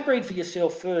 if you don't breed for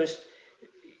yourself first,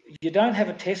 you don't have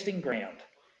a testing ground,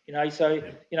 you know. So,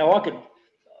 you know,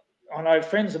 I know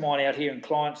friends of mine out here and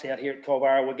clients out here at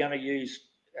Culburra were going to use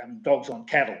dogs on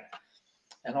cattle.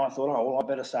 And I thought, oh, well, I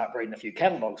better start breeding a few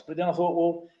cattle dogs. But then I thought,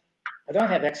 well, I don't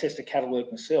have access to cattle work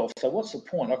myself. So what's the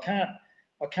point?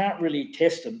 I can't really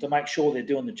test them to make sure they're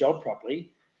doing the job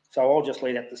properly. So I'll just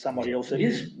leave that to somebody else that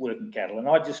is working cattle. And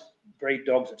I just breed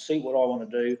dogs that suit what I want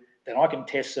to do. Then I can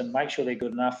test them, make sure they're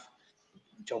good enough.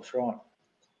 The job's right.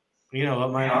 You know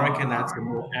what, mate? I reckon that's a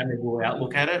more amiable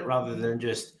outlook at it, rather than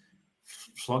just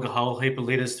flog a whole heap of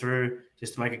litters through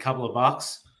just to make a couple of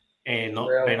bucks and not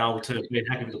being able to be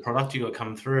happy with the product you got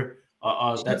coming through.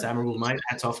 That's admirable, mate.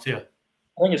 Hats off to you.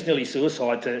 I think it's nearly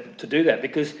suicide to do that,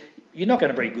 because you're not going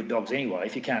to breed good dogs anyway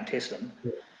if you can't test them.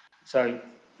 Yeah. So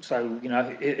you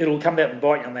know, it'll come out and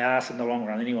bite you on the ass in the long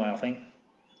run anyway, I think.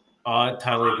 I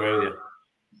totally agree with you.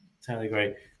 Totally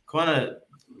agree. Kind of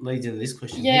leads into this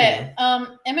question. Yeah.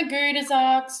 Emma Good has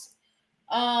asked,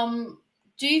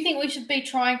 do you think we should be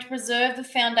trying to preserve the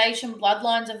foundation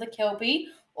bloodlines of the Kelpie,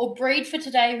 or breed for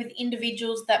today with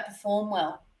individuals that perform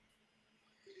well?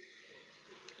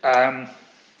 I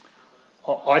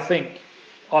think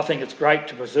it's great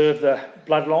to preserve the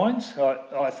bloodlines.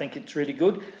 I think it's really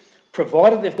good,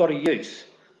 provided they've got a use.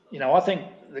 You know, I think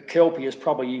the Kelpie has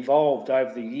probably evolved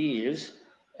over the years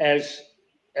as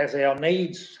our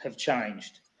needs have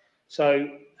changed. So,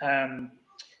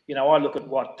 you know, I look at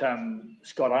what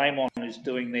Scott Amon is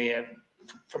doing there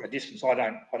from a distance. I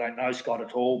don't know Scott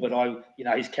at all, but you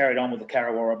know, he's carried on with the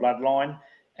Karawara bloodline,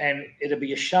 and it'd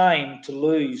be a shame to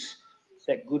lose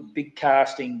that good big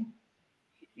casting,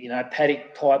 you know,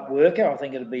 paddock type worker. I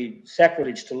think it'd be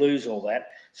sacrilege to lose all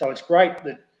that. So it's great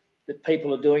that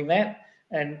people are doing that,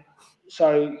 and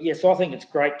so yes, I think it's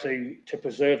great to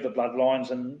preserve the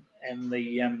bloodlines and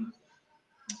the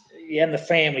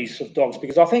families of dogs,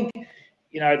 because I think,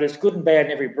 you know, there's good and bad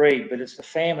in every breed, but it's the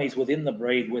families within the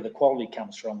breed where the quality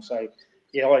comes from. So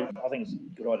yeah, I think it's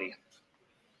a good idea.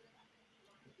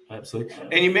 Absolutely.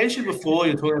 And you mentioned before,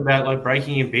 you're talking about like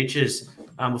breaking in bitches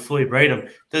before you breed them.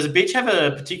 Does a bitch have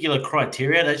a particular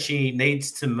criteria that she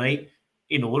needs to meet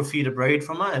in order for you to breed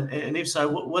from her? And if so,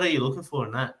 what are you looking for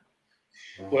in that?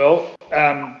 Well,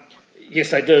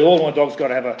 yes, they do. All my dogs got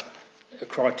to have a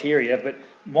criteria, but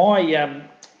my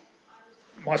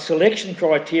selection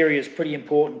criteria is pretty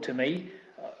important to me.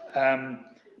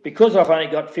 because I've only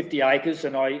got 50 acres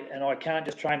and I can't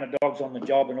just train my dogs on the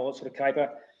job and all that sort of caper,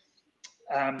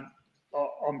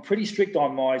 I'm pretty strict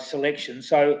on my selection.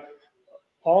 So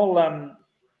I'll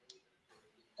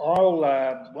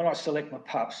when I select my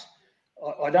pups,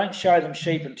 I don't show them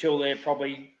sheep until they're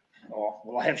probably,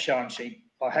 I have shown sheep.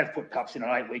 I have put pups in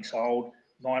at 8 weeks old,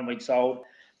 9 weeks old,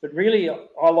 but really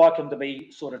I like them to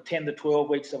be sort of 10 to 12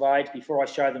 weeks of age before I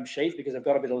show them sheep, because they've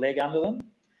got a bit of leg under them.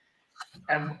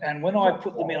 And when I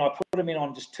put them in, I put them in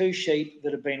on just 2 sheep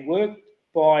that have been worked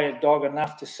by a dog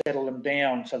enough to settle them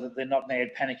down so that they're not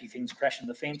mad, panicky things crashing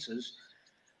the fences.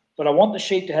 But I want the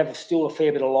sheep to have still a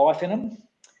fair bit of life in them.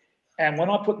 And when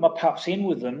I put my pups in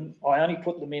with them, I only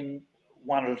put them in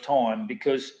one at a time,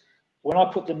 because when I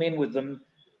put them in with them,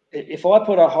 if I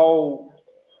put the whole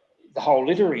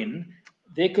litter in,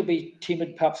 there could be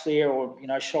timid pups there, or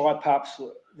shy pups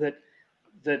that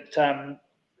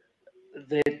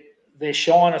their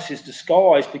shyness is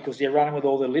disguised because they're running with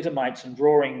all their litter mates and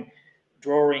drawing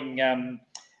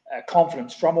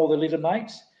confidence from all the litter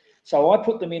mates. So I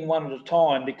put them in one at a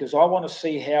time because I want to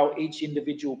see how each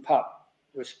individual pup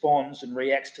responds and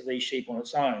reacts to these sheep on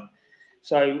its own.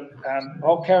 So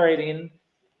I'll carry it in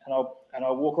and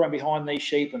I'll walk around behind these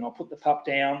sheep and I'll put the pup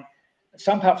down.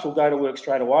 Some pups will go to work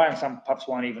straight away and some pups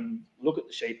won't even look at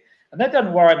the sheep. And that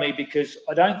doesn't worry me, because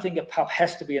I don't think a pup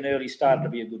has to be an early starter to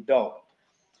be a good dog.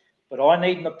 But I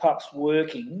need my pups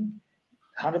working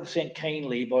 100%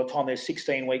 keenly by the time they're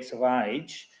 16 weeks of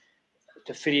age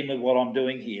to fit in with what I'm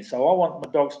doing here. So I want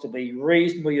my dogs to be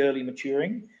reasonably early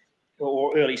maturing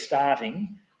or early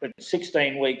starting, but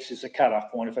 16 weeks is the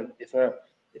cut-off point. If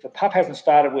a pup hasn't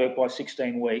started work by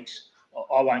 16 weeks,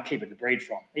 I won't keep it to breed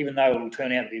from, even though it will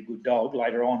turn out to be a good dog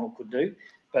later on, or could do.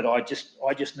 But I just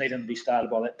need them to be started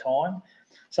by that time.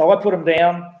 So I put them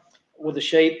down with the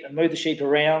sheep and move the sheep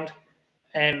around,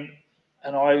 and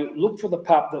I look for the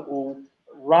pup that will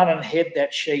run and head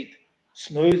that sheep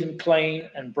smooth and clean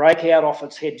and break out off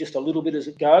its head just a little bit as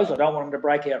it goes. I don't want them to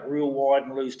break out real wide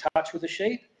and lose touch with the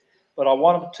sheep, but I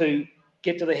want them to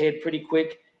get to the head pretty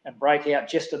quick and break out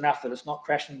just enough that it's not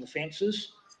crashing the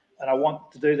fences. And I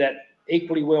want to do that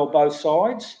equally well both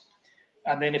sides.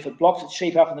 And then if it blocks its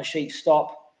sheep up and the sheep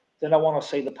stop, then I want to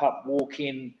see the pup walk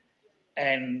in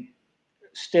and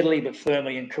steadily but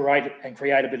firmly and create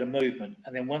a bit of movement.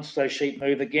 And then once those sheep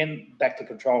move again, back to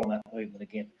controlling that movement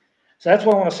again. So that's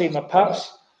what I want to see in my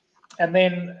pups. And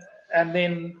then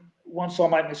once I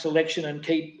make my selection and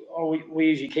we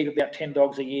usually keep about 10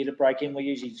 dogs a year to break in. We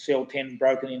usually sell 10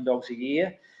 broken in dogs a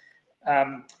year.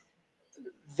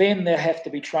 Then they have to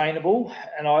be trainable,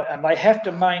 and they have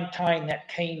to maintain that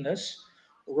keenness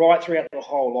right throughout their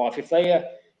whole life. If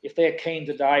they're keen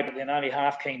today but they're only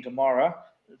half keen tomorrow,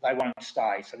 they won't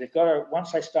stay. So they've got to,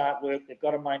 once they start work, they've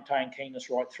got to maintain keenness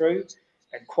right through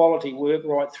and quality work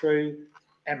right through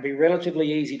and be relatively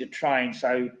easy to train.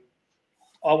 So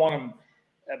I want them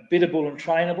biddable and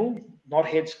trainable, not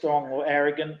headstrong or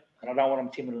arrogant, and I don't want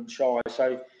them timid and shy.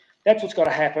 So that's what's got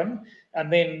to happen.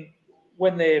 And then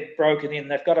when they're broken in,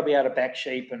 they've got to be able to back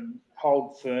sheep and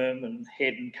hold firm and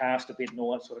head and cast a bit and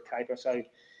all that sort of caper. So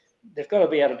they've got to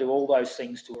be able to do all those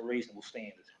things to a reasonable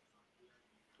standard,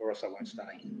 or else they won't stay.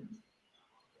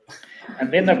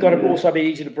 And then they've got to also be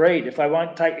easy to breed. If they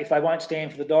won't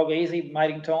stand for the dog easy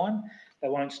mating time, they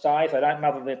won't stay. If they don't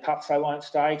mother their pups, they won't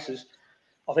stay. Because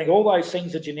I think all those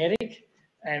things are genetic,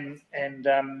 and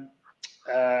I'm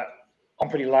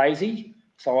pretty lazy,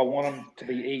 so I want them to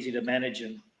be easy to manage,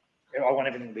 and I want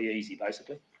everything to be easy,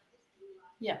 basically.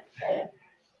 Yeah.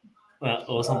 Well,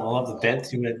 awesome. I love the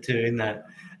depth you went to in that.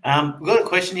 We've got a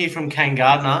question here from Kane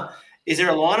Gardner. Is there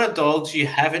a line of dogs you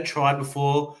haven't tried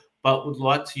before but would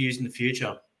like to use in the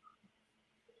future?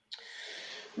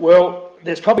 Well,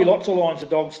 there's probably lots of lines of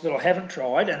dogs that I haven't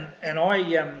tried, and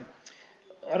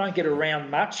I don't get around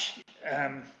much.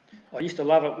 I used to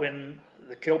love it when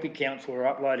the Kelpie Council were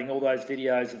uploading all those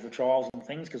videos of the trials and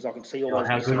things, because I could see all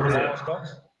those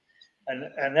dogs,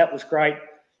 and that was great.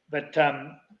 But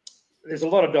there's a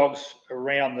lot of dogs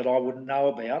around that I wouldn't know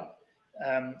about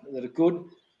that are good.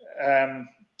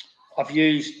 I've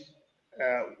used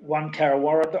one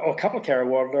Karawara, or a couple of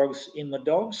Karawara dogs in the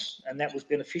dogs, and that was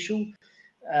beneficial.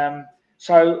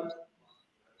 So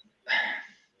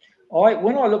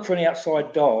when I look for an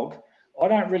outside dog, I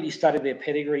don't really study their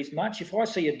pedigrees much. If I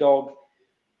see a dog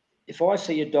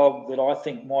that I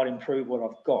think might improve what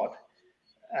I've got,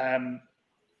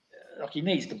 like, he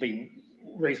needs to be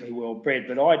reasonably well bred,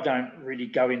 but I don't really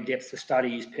go in depth to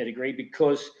study his pedigree,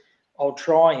 because I'll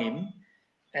try him,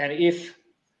 and if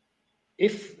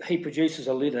he produces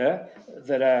a litter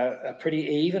that are pretty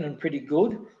even and pretty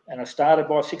good and are started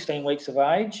by 16 weeks of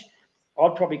age,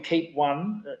 I'd probably keep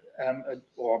one,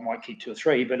 or I might keep 2 or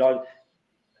 3, but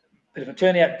if it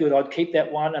turned out good, I'd keep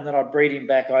that one, and then I'd breed him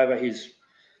back over his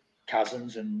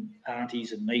cousins and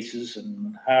aunties and nieces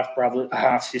and half brothers,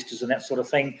 half sisters, and that sort of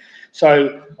thing.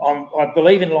 So I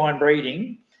believe in line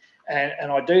breeding,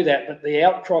 and I do that. But the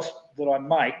outcross that I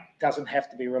make doesn't have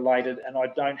to be related, and I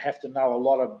don't have to know a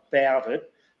lot about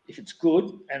it. If it's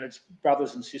good and its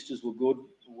brothers and sisters were good,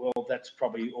 well, that's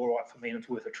probably all right for me, and it's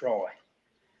worth a try.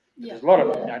 Yeah. There's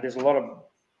a lot of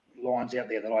lines out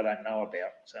there that I don't know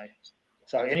about.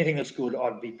 So anything that's good,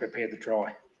 I'd be prepared to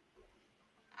try.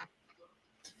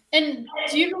 And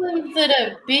do you believe that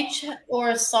a bitch or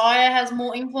a sire has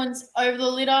more influence over the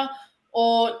litter,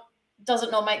 or does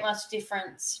it not make much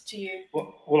difference to you?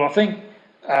 Well, I think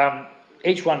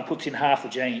each one puts in half the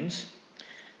genes.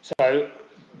 So,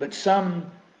 but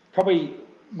probably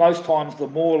most times, the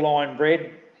more line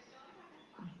bred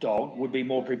dog would be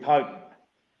more prepotent.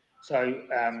 So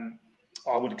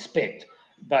I would expect,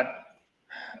 but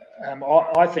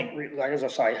I think, like as I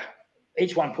say,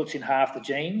 each one puts in half the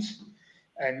genes.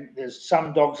 And there's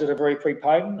some dogs that are very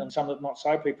prepotent and some that are not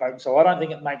so prepotent. So I don't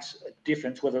think it makes a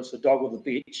difference whether it's the dog or the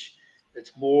bitch.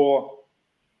 It's more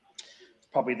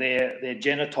probably their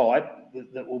genotype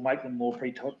that will make them more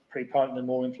prepotent and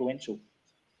more influential.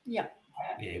 Yeah.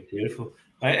 Yeah, beautiful.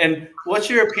 And what's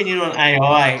your opinion on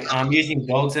AI using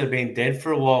dogs that have been dead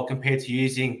for a while compared to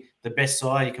using the best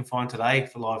sire you can find today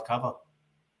for live cover?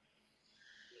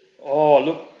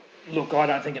 Oh, look, I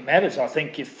don't think it matters. I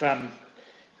think if some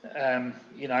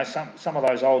of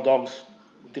those old dogs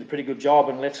did a pretty good job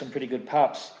and left some pretty good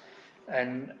pups,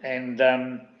 and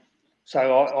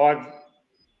so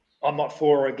I'm not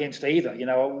for or against either.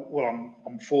 Well,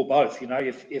 I'm for both.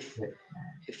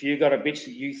 If you got a bitch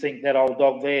that you think that old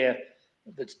dog there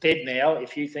that's dead now,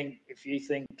 if you think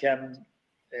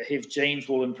his genes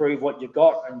will improve what you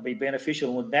got and be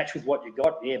beneficial and match with what you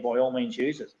got, yeah, by all means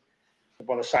use it. But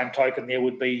by the same token, there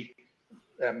would be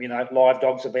live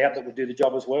dogs about that would do the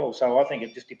job as well. So I think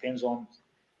it just depends on,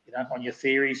 on your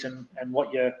theories and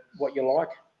what you like.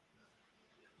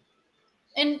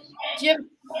 And do you have,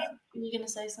 are you going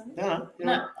to say something? No.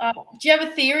 Do you have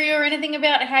a theory or anything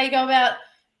about how you go about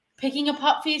picking a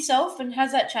pup for yourself, and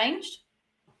has that changed?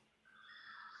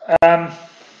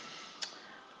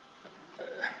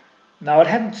 No, it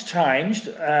hasn't changed.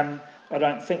 I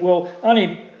don't think. Well,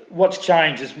 only what's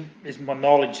changed is my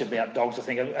knowledge about dogs, I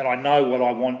think, and I know what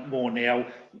I want more now.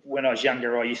 When I was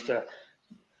younger, I used to,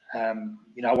 I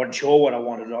wasn't sure what I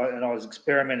wanted, and I was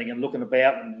experimenting and looking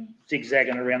about and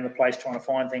zigzagging around the place trying to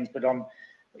find things. But I'm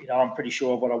pretty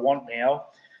sure of what I want now.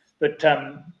 But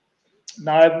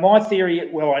no, my theory.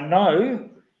 Well, I know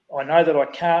that I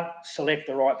can't select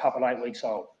the right pup at 8 weeks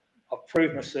old. I've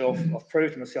proved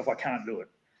to myself I can't do it,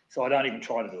 so I don't even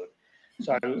try to do it.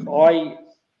 So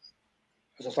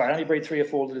as I say, I only breed 3 or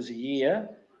 4 litters a year,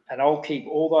 and I'll keep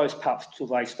all those pups till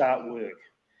they start work,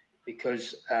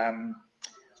 because I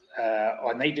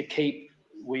need to keep.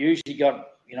 We usually got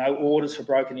orders for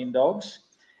broken-in dogs,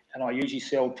 and I usually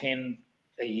sell 10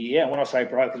 a year. And when I say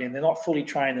broken in, they're not fully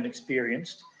trained and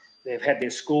experienced. They've had their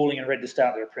schooling and ready to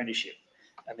start their apprenticeship,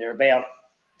 and they're about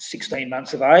 16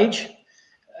 months of age.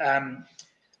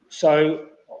 So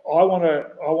I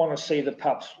want to see the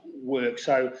pups work.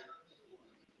 So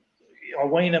I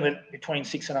wean them at between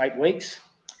 6 and 8 weeks,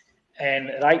 and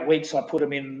at 8 weeks I put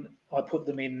them in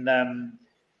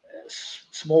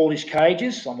smallish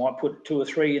cages. I might put 2 or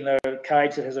 3 in a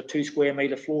cage that has a 2 square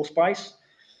metre floor space,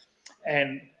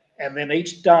 and then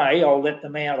each day I'll let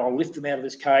them out. I'll lift them out of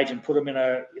this cage and put them in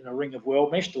a ring of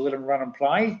world mesh to let them run and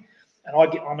play. And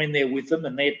I'm in there with them,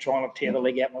 and they're trying to tear the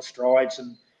leg out my strides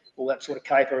and all that sort of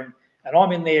caper. And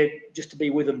I'm in there just to be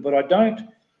with them, but I don't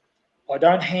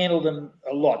handle them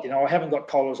a lot. I haven't got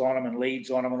collars on them and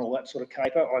leads on them and all that sort of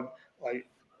caper.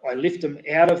 I lift them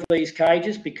out of these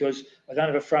cages because I don't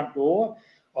have a front door.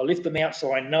 I lift them out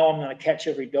so I know I'm going to catch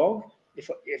every dog,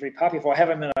 every puppy. If I have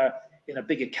them in a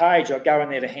bigger cage, I go in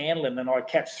there to handle them, and I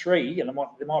catch 3, and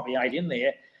there might be 8 in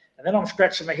there. And then I'm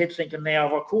scratching my head thinking, now,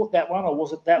 have I caught that one, or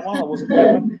was it that one, or was it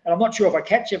that one? And I'm not sure if I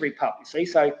catch every pup, you see.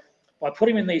 So by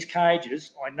putting them in these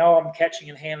cages, I know I'm catching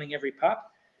and handling every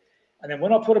pup. And then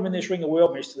when I put them in this ring of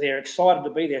world mesh, they're excited to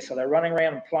be there. So they're running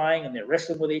around and playing, and they're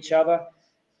wrestling with each other.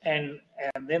 And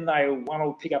then one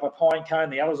will pick up a pine cone,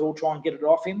 the others all try and get it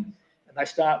off him, and they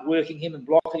start working him and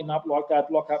blocking him up like they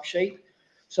block up sheep.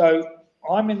 So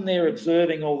I'm in there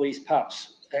observing all these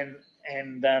pups, and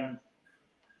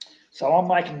so I'm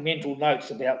making mental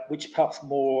notes about which pup's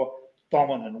more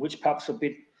dominant, which pup's a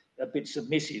bit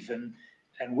submissive,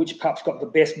 and which pup's got the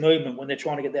best movement when they're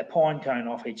trying to get that pine cone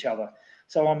off each other.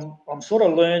 So I'm sort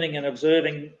of learning and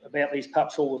observing about these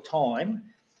pups all the time,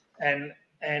 and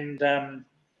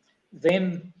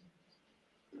then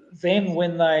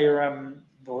when they're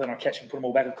well, then I catch them, put them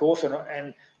all back, of course,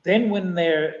 and then when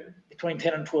they're between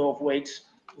 10 and 12 weeks,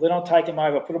 then I'll take them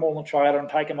over, put them all in the trailer, and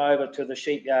take them over to the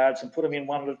sheep yards and put them in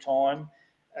one at a time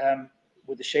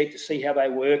with the sheep to see how they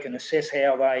work and assess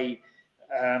how they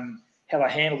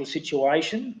handle the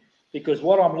situation. Because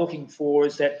what I'm looking for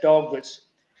is that dog that's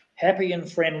happy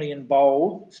and friendly and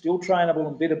bold, still trainable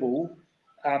and biddable,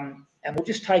 and will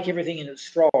just take everything in its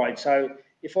stride. So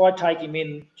if I take him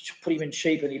in, put him in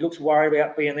sheep, and he looks worried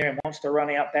about being there and wants to run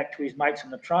out back to his mates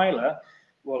in the trailer,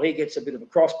 well, he gets a bit of a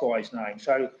cross by his name.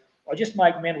 So I just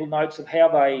make mental notes of how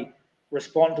they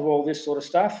respond to all this sort of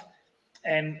stuff.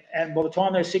 And by the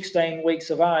time they're 16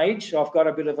 weeks of age, I've got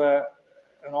a bit of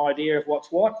an idea of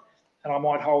what's what, and I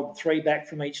might hold 3 back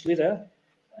from each litter,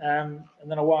 and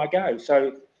then away I go.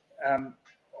 So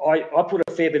I put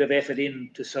a fair bit of effort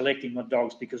into selecting my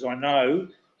dogs, because I know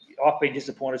I've been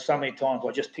disappointed so many times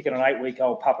by just picking an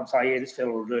 8-week-old pup and say, yeah, this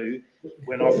fella will do,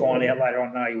 when I find out later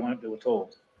on, no, he won't do at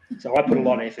all. So I put a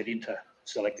lot of effort into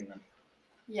selecting them.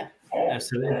 Yeah.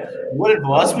 Absolutely. What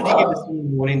advice would you give to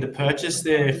someone wanting to purchase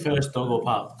their first dog or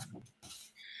pup?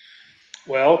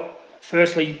 Well,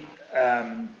 firstly,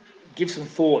 give some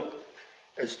thought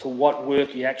as to what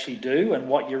work you actually do and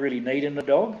what you really need in the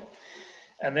dog.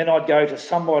 And then I'd go to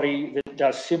somebody that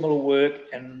does similar work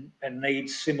and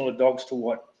needs similar dogs to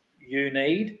what you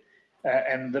need,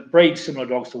 and that breeds similar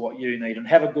dogs to what you need, and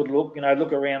have a good look.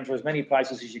 Look around for as many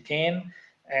places as you can,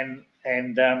 and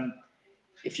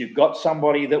if you've got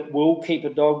somebody that will keep a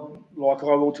dog like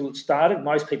I will till it started,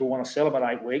 most people want to sell them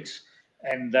at 8 weeks,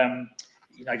 and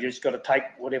you just got to take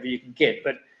whatever you can get.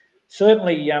 But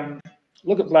certainly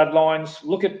look at bloodlines,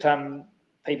 look at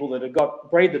people that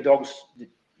have breed the dogs that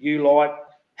you like,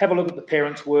 have a look at the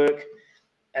parents' work,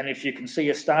 and if you can see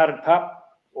a started pup,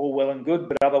 all well and good,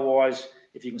 but otherwise,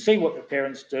 if you can see what the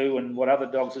parents do and what other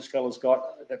dogs this fella's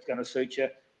got that's going to suit you,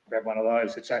 grab one of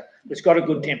those. It's got a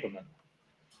good temperament.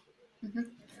 Mm-hmm.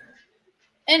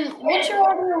 And what's your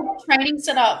overall training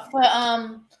setup for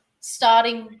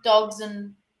starting dogs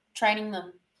and training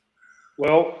them?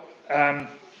 Well,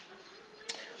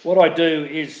 what I do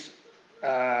is,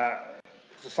 I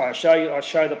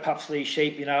show the pups these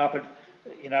sheep,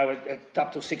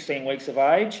 up to 16 weeks of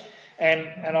age,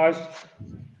 and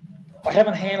I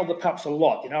haven't handled the pups a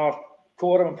lot. I've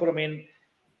caught them and put them in,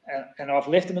 and I've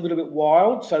left them a little bit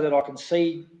wild so that I can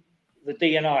see the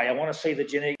DNA. I want to see the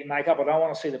genetic makeup. I don't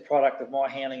want to see the product of my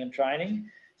handling and training.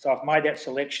 So I've made that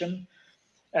selection.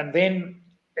 And then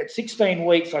at 16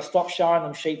 weeks, I stop showing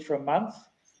them sheep for a month,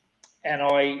 and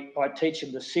I teach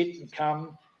them to sit and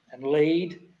come and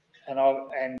lead. And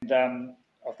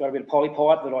I've got a bit of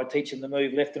polypipe that I teach them to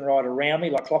move left and right around me,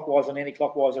 like clockwise and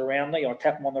anti-clockwise around me. I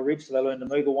tap them on the ribs so they learn to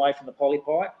move away from the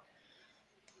polypipe.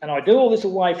 And I do all this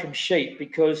away from sheep,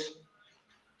 because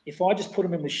if I just put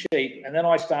them in with sheep and then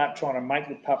I start trying to make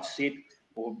the pup sit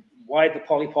or wave the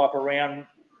polypipe around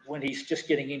when he's just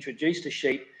getting introduced to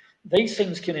sheep, these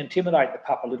things can intimidate the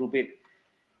pup a little bit.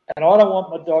 And I don't want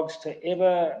my dogs to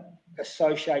ever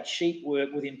associate sheep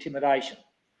work with intimidation.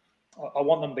 I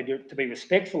want them to be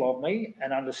respectful of me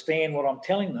and understand what I'm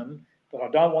telling them, but I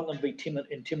don't want them to be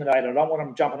intimidated. I don't want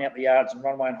them jumping out the yards and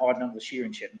run away and hiding under the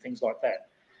shearing shed and things like that.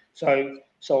 So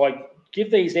I give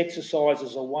these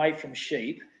exercises away from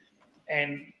sheep,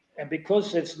 and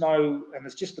because it's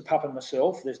just the pup and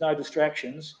myself, there's no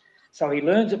distractions, so he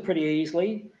learns it pretty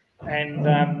easily, and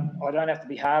I don't have to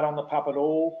be hard on the pup at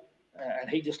all, and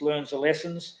he just learns the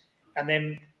lessons. And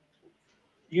then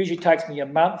usually takes me a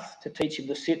month to teach him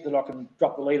to sit, that I can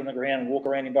drop the lead on the ground and walk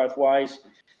around him both ways,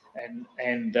 and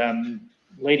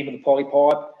lead him with the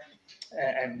polypipe,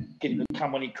 and get him to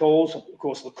come when he calls. Of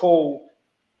course, the call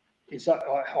is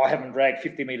I haven't dragged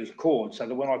 50 metres of cord, so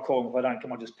that when I call them, if they don't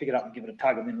come, I just pick it up and give it a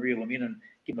tug and then reel them in and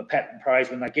give them a pat and praise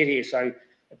when they get here. So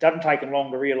it doesn't take them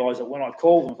long to realise that when I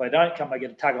call them, if they don't come, they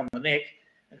get a tug on the neck,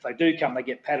 and if they do come, they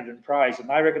get patted and praised. And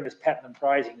they reckon this patting and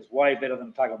praising is way better than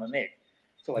a tug on the neck.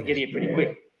 So they get here pretty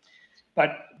quick.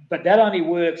 But that only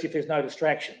works if there's no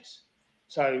distractions.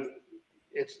 So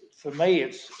for me,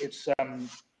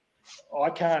 I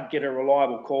can't get a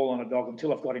reliable call on a dog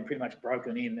until I've got him pretty much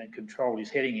broken in and controlled his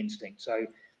heading instinct. So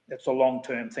that's a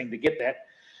long-term thing to get that.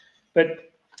 But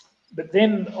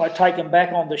then I take them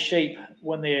back on the sheep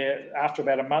when they're after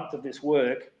about a month of this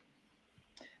work,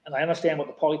 and they understand what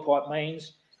the polypipe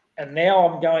means. And now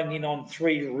I'm going in on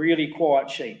 3 really quiet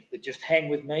sheep that just hang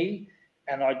with me,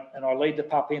 and I lead the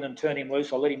pup in and turn him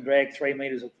loose. I let him drag 3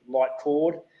 metres of light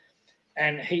cord,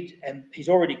 and he's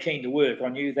already keen to work. I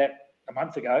knew that a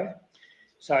month ago.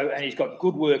 So, and he's got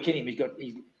good work in him.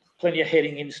 He's plenty of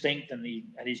heading instinct, and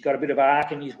he's got a bit of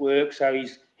arc in his work. So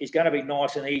he's going to be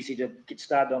nice and easy to get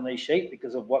started on these sheep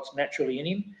because of what's naturally in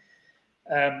him.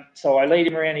 So I lead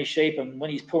him around his sheep, and when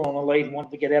he's pulling on the lead and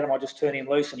wanting to get at him, I just turn him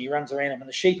loose and he runs around him. And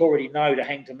the sheep already know to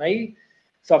hang to me.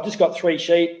 So I've just got 3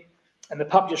 sheep, and the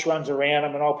pup just runs around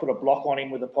him, and I'll put a block on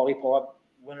him with a polypipe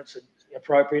when it's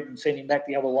appropriate and send him back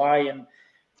the other way. And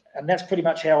that's pretty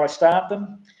much how I start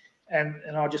them.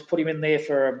 And I'll just put him in there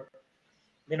for a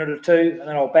minute or two, and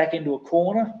then I'll back into a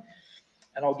corner,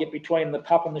 and I'll get between the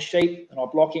pup and the sheep, and I'll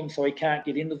block him so he can't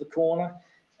get into the corner.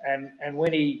 And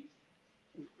when to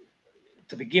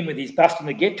begin with, he's busting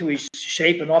to get to his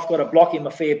sheep, and I've got to block him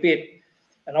a fair bit,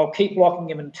 and I'll keep blocking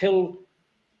him until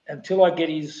I get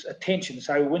his attention.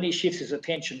 So when he shifts his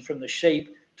attention from the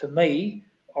sheep to me,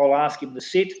 I'll ask him to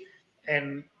sit,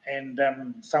 and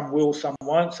some will, some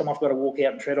won't. Some I've got to walk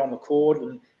out and tread on the cord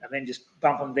and then just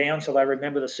bump them down so they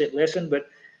remember the set lesson. But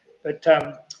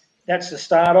that's the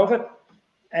start of it.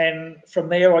 And from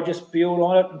there, I just build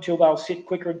on it until they'll sit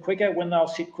quicker and quicker. When they'll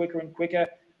sit quicker and quicker,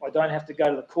 I don't have to go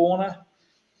to the corner.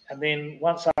 And then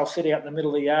once they'll sit out in the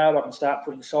middle of the yard, I can start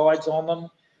putting sides on them.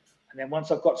 And then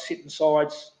once I've got sitting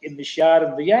sides in this yard,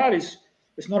 and the yard it's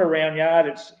not a round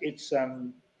yard.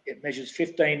 It measures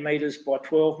 15 metres by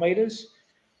 12 metres.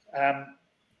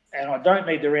 And I don't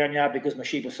need the round yard because my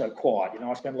sheep are so quiet.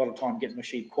 I spend a lot of time getting my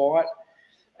sheep quiet.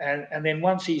 And then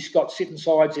once he's got sitting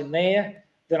sides in there,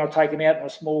 then I'll take him out in a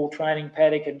small training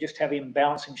paddock and just have him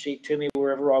bouncing sheep to me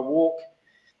wherever I walk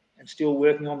and still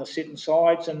working on the sitting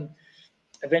sides, and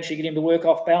eventually get him to work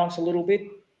off balance a little bit,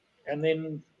 and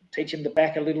then teach him to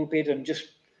back a little bit, and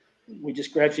we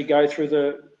just gradually go through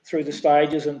the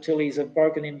stages until he's a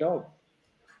broken-in dog.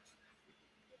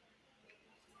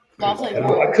 Lovely.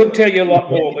 I could tell you a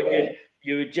lot more, but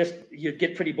you'd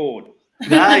get pretty bored.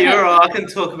 No, you're right. I can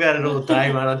talk about it all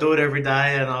day, mate. I do it every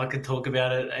day, and I can talk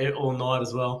about it all night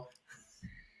as well.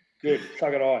 Good.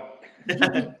 So could I.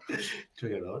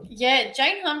 Yeah,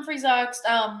 Jane Humphreys asked,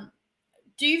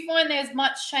 do you find there's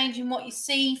much change in what you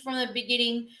see from the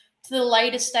beginning to the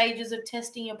later stages of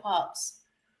testing your pups?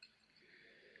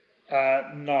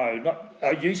 No, not.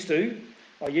 I used to,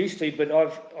 but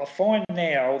I find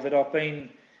now that I've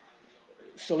been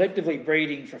selectively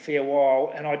breeding for a fair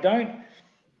while, and I don't,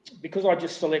 because I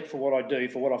just select for what I do,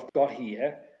 for what I've got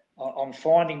here. I'm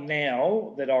finding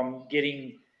now that I'm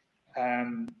getting,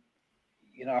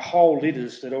 whole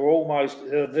litters that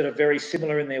are very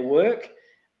similar in their work,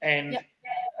 and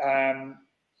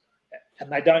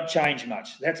and they don't change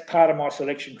much. That's part of my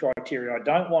selection criteria. I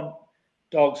don't want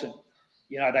dogs that,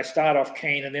 they start off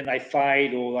keen and then they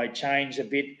fade or they change a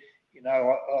bit.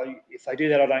 If they do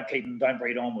that, I don't keep them, don't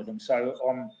breed on with them. So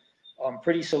I'm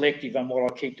pretty selective on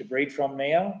what I keep to breed from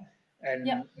now,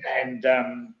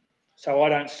 and so I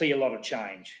don't see a lot of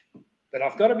change. But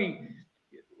I've got to be.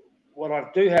 What I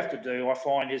do have to do, I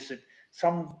find, is that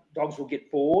some dogs will get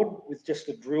bored with just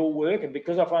the drill work, and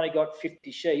because I've only got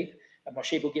 50 sheep and my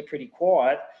sheep will get pretty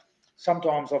quiet,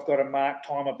 sometimes I've got to mark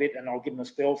time a bit, and I'll give them a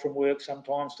spell from work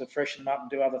sometimes to freshen them up and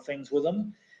do other things with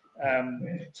them.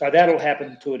 So that'll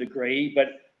happen to a degree, but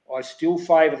I still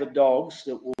favour the dogs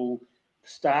that will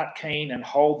start keen and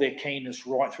hold their keenness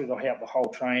right through the whole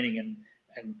training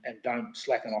and don't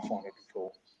slacken off on it at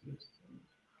all.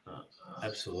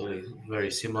 Absolutely,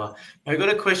 very similar. I've got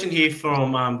a question here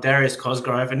from Darius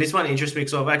Cosgrove, and this one interests me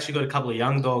because I've actually got a couple of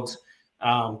young dogs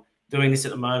doing this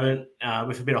at the moment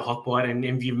with a bit of hot bite,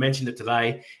 and you mentioned it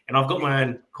today, and I've got my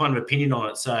own kind of opinion on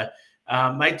it. So,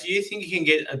 mate, do you think you can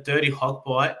get a dirty hot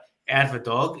bite out of a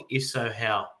dog? If so,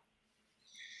 how?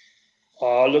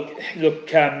 Oh,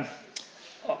 look.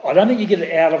 I don't think you get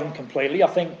it out of them completely. I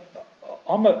think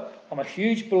I'm a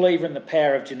huge believer in the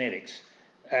power of genetics.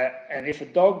 And if a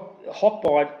hot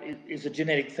bite is a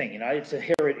genetic thing, it's an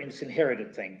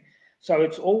inherited thing. So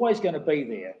it's always going to be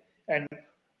there. And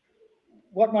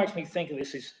what makes me think of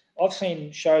this is I've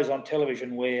seen shows on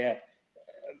television where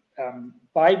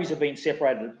babies have been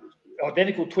separated,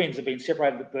 identical twins have been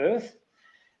separated at birth,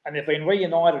 and they've been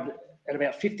reunited at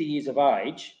about 50 years of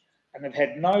age, and they've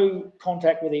had no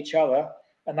contact with each other,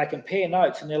 and they compare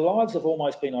notes, and their lives have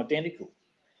almost been identical.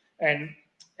 And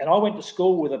I went to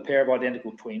school with a pair of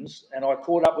identical twins, and I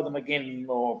caught up with them again 3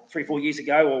 or 4 years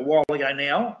ago, or a while ago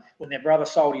now, when their brother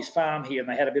sold his farm here and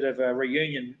they had a bit of a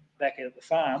reunion back at the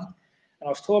farm. And I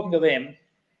was talking to them,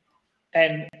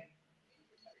 and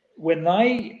when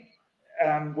they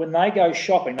go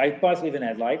shopping, they both live in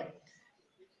Adelaide,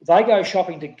 they go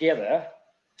shopping together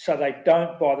so they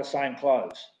don't buy the same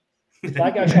clothes. If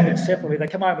they go shopping separately, they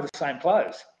come home with the same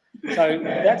clothes. So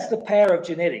that's the power of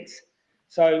genetics.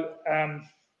 So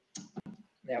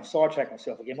Now I've sidetracked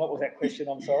myself again. What was that question?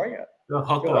 I'm sorry. The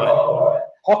hot bite.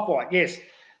 Hot bite, yes.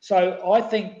 So I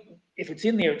think if it's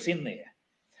in there, it's in there.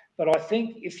 But I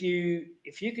think if you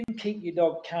can keep your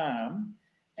dog calm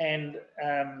and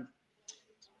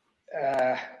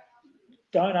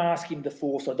don't ask him to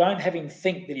force, or don't have him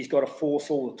think that he's got to force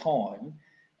all the time,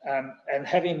 and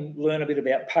have him learn a bit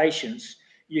about patience,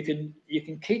 you can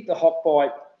keep the hot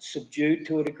bite subdued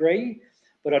to a degree,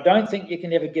 but I don't think you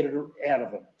can ever get it out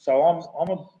of him. So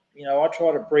I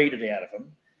try to breed it out of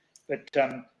him, but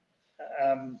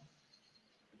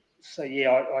so yeah,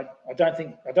 I don't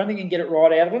think you can get it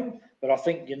right out of him, but I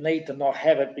think you need to not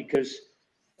have it, because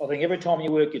I think every time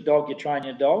you work your dog, you train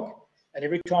your dog, and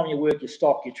every time you work your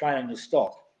stock, you're training your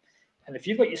stock. And if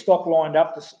you've got your stock lined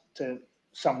up to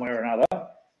somewhere or another,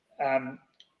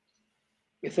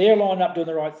 if they're lined up doing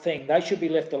the right thing, they should be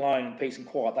left alone in peace and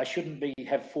quiet. They shouldn't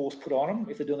have force put on them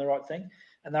if they're doing the right thing.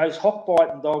 And those hot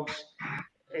biting dogs,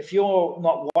 if you're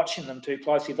not watching them too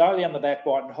closely, they're on the back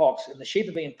biting hocks, and the sheep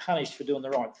are being punished for doing the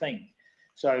right thing.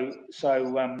 So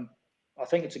I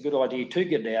think it's a good idea to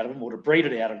get it out of them, or to breed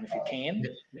it out of them if you can.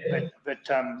 But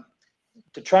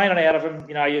to train it out of them,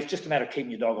 it's just a matter of keeping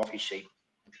your dog off his sheep.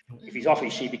 If he's off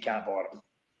his sheep, he can't bite him.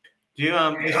 Do you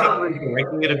think we're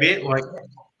correcting it a bit? Like,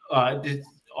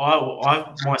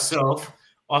 I myself,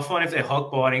 I find if they're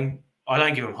hog biting, I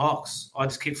don't give them hocks. I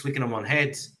just keep flicking them on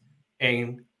heads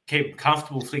and keep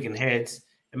comfortable flicking heads,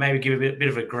 and maybe give a bit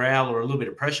of a growl or a little bit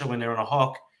of pressure when they're on a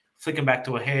hock, flick them back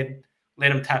to a head,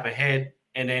 let them tap a head,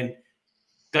 and then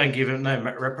don't give them no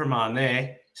reprimand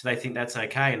there, so they think that's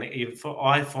okay. And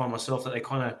I find myself that they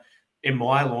kind of, in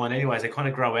my line anyways, they kind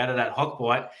of grow out of that hog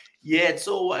bite. Yeah, it's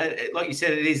all, like you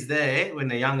said, it is there when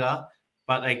they're younger,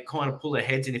 but they kind of pull their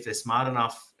heads in if they're smart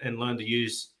enough and learn to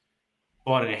use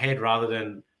biting a head rather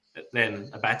than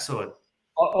a backside.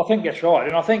 I think that's right.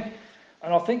 And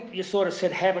I think you sort of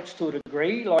said habits to a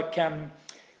degree. Like,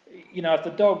 if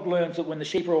the dog learns that when the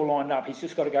sheep are all lined up, he's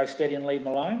just got to go steady and leave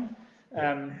them alone,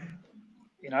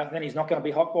 then he's not going to be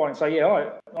hot biting. So,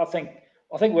 yeah, I think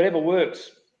whatever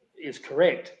works is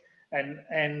correct. And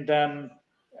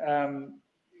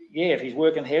if he's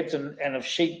working heads and if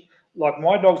sheep, like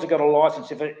my dogs have got a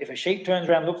license. If a sheep turns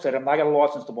around and looks at him, they got a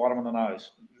license to bite him on the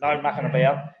nose. No mucking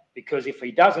about, because if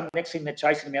he doesn't, next thing they're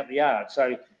chasing him out the yard.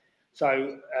 So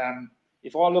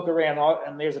if I look around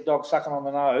and there's a dog sucking on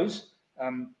the nose,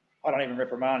 I don't even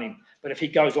reprimand him. But if he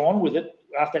goes on with it,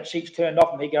 after that sheep's turned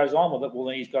off and he goes on with it, well,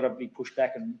 then he's got to be pushed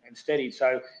back and steadied.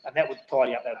 So, and that would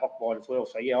tidy up that hot bite as well.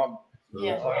 So, yeah,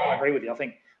 I agree with you. I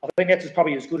think that's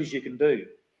probably as good as you can do.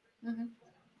 Mm-hmm.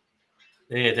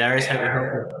 Yeah, Darius, hope we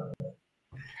helped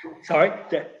you. Sorry?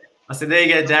 I said, there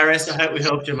you go, Darius. I hope we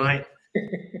helped you, mate.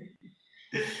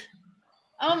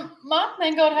 Mark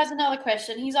Mangold has another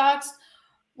question. He's asked,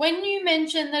 when you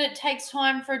mentioned that it takes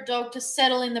time for a dog to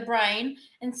settle in the brain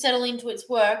and settle into its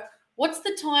work, what's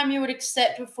the time you would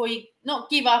accept before you not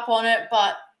give up on it,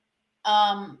 but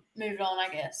move it on, I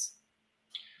guess?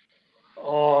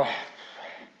 Oh,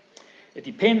 it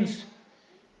depends.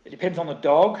 It depends on the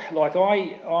dog. Like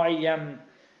I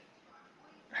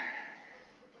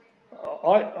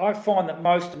find that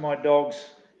most of my dogs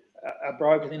are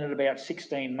broken in at about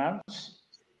 16 months,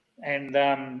 and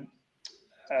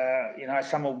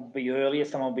some will be earlier,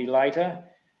 some will be later.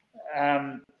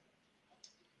 I've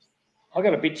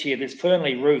got a bitch here. There's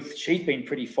Fernley Ruth. She's been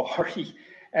pretty fiery,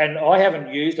 and I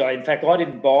haven't used her. In fact, I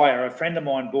didn't buy her. A friend of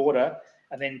mine bought her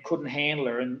and then couldn't handle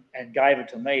her and gave it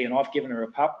to me, and I've given her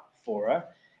a pup for her,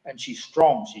 and she's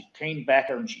strong. She's a keen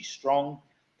backer and she's strong,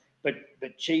 but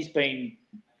she's been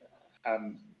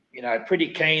pretty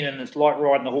keen, and it's like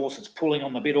riding a horse. It's pulling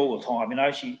on the bit all the time,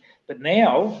 but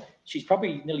now she's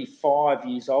probably nearly 5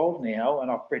 years old now,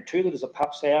 and I've bred 2 litters of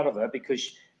pups out of her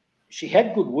because she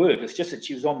had good work. It's just that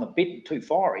she was on the bit and too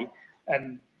fiery.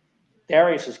 And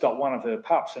Darius has got one of her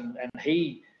pups, and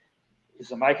he is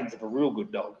the makings of a real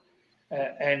good dog.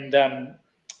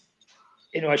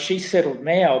 Anyway, she's settled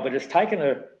now, but it's taken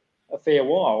her a fair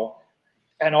while.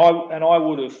 And I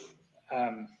would have.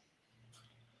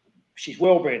 She's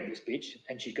well bred, this bitch,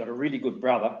 and she's got a really good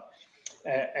brother,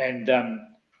 and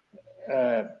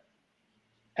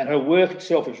her work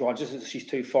itself is right. Just as she's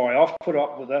too fiery, I've put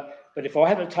up with her. But if I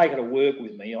had to take her to work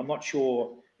with me, I'm not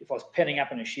sure if I was penning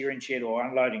up in a shearing shed or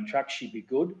unloading trucks, she'd be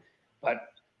good. But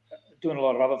doing a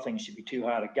lot of other things, she'd be too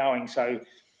hard at going. So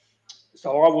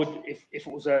I would, if it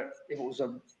was a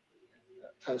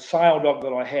sale dog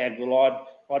that I had, well,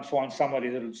 I'd find somebody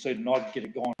that would suit, and I'd get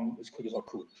it gone as quick as I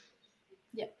could.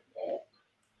 Yeah.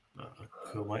 Oh,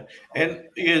 cool, mate. And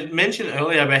you mentioned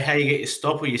earlier about how you get your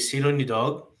stop or you sit on your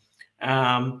dog,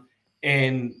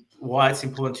 and why it's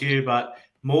important to you. But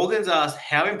Morgan's asked,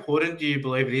 how important do you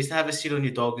believe it is to have a sit on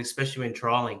your dog, especially when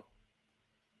trialling?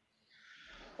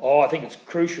 Oh, I think it's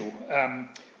crucial.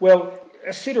 Well,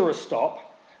 a sit or a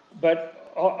stop,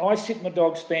 but I sit my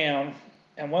dogs down,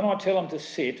 and when I tell them to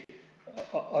sit,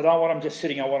 I don't want them just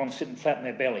sitting, I want them sitting flat in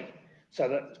their belly. So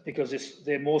that, because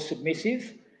they're more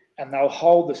submissive and they'll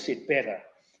hold the sit better.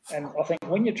 And I think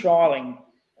when you're trialling,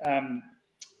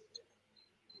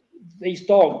 these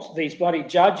dogs, these bloody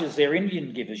judges, they're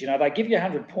Indian givers, you know, they give you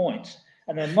 100 points.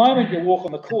 And the moment you walk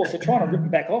on the course, they're trying to rip them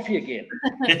back off you again.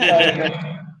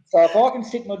 So if I can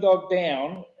sit my dog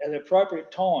down at the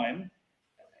appropriate time,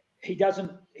 he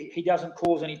doesn't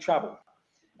cause any trouble.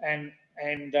 And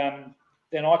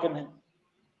then I can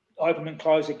open and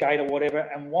close the gate or whatever.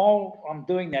 And while I'm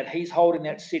doing that, he's holding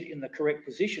that sit in the correct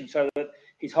position so that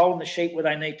he's holding the sheep where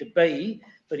they need to be,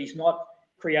 but he's not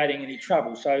creating any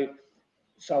trouble. So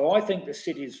I think the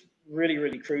sit is really,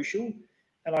 really crucial.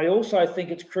 And I also think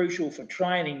it's crucial for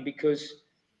training because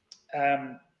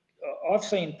I've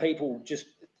seen people just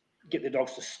get their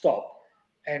dogs to stop.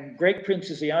 And Greg Prince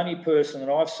is the only person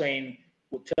that I've seen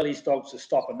will tell his dogs to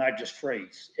stop and they just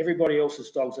freeze. Everybody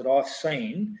else's dogs that I've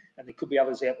seen, and there could be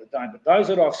others out that don't, but those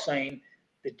that I've seen,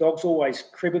 their dogs always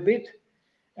crib a bit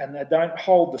and they don't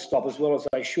hold the stop as well as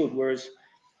they should. Whereas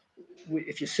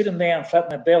if you sit them down flat in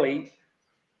their belly,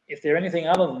 if they're anything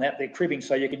other than that, they're cribbing,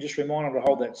 so you can just remind them to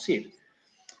hold that sit.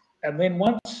 And then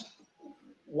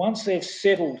once they've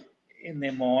settled in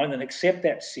their mind and accept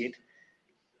that sit,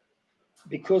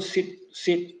 because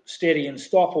sit, steady and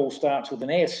stop all starts with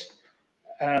an S,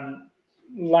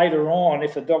 later on,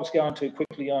 if the dog's going too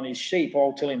quickly on his sheep,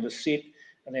 I'll tell him to sit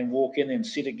and then walk in and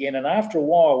sit again. And after a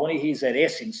while, when he hears that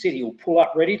S in sit, he'll pull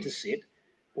up ready to sit.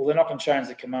 Well, then I can change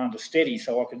the command to steady,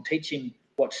 so I can teach him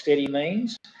what steady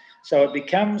means. So it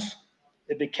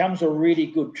becomes a really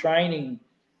good training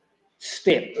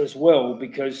step as well,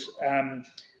 because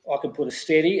I can put a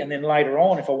steady, and then later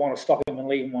on, if I want to stop him and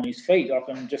leave him on his feet, I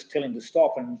can just tell him to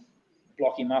stop and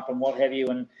block him up and what have you,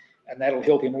 and that'll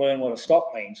help him learn what a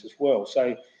stop means as well.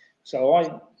 So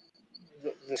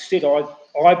the sit,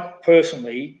 I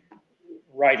personally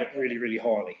rate it really, really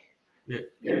highly.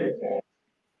 Yeah.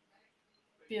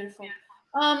 Beautiful.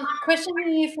 Question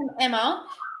here from Emma.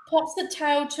 Pops the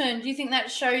tail turn. Do you think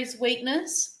that shows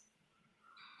weakness?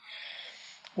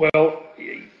 Well,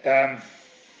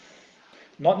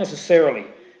 not necessarily.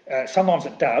 Sometimes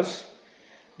it does,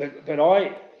 but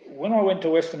when I went to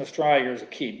Western Australia as a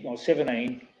kid, I was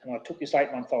 17, and I took this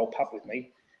 8-month-old pup with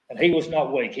me, and he was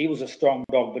not weak. He was a strong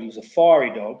dog, but he was a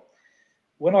fiery dog.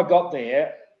 When I got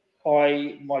there,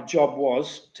 my job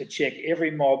was to check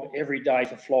every mob every day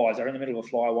for flies. They were in the middle of a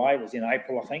flyaway. It was in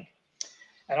April, I think.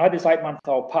 And I had this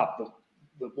 8-month-old pup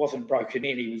that wasn't broken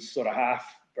in. He was sort of half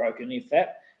broken, if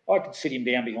that. I could sit him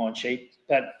down behind sheep,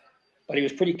 but he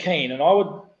was pretty keen. And I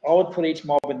would put each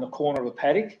mob in the corner of the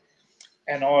paddock,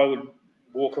 and I would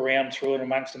walk around through it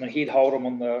amongst them, and he'd hold them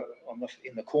in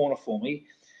the corner for me.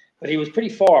 But he was pretty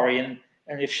fiery, and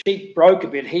if sheep broke a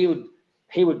bit, he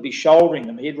would be shouldering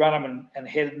them. He'd run them and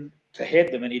head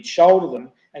them, and he'd shoulder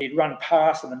them, and he'd run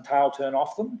past them and tail turn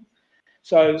off them.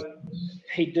 So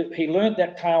he learned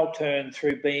that tail turn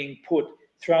through being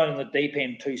thrown in the deep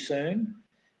end too soon,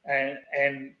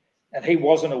 and he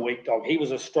wasn't a weak dog. He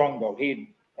was a strong dog.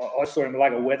 I saw him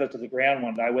like a weather to the ground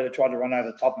one day. Weather tried to run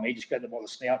over the top of me. He just grabbed him by the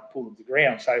snout and pulled him to the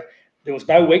ground. So there was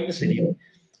no weakness in him,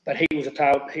 but he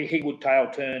would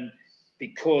tail turn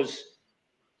because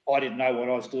I didn't know what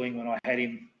I was doing when I had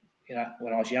him,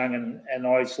 when I was young, and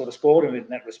I sort of spoiled him in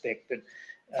that respect. But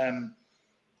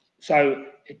so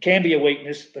it can be a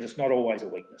weakness, but it's not always a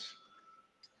weakness.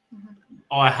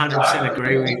 I 100%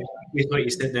 agree with what you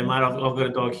said there, mate. I've got a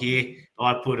dog here.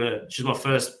 She's my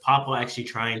first pup I actually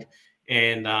trained,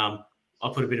 and I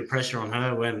put a bit of pressure on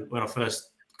her when I first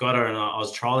got her, and I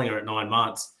was trialing her at 9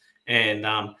 months. And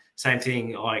same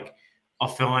thing, like I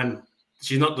find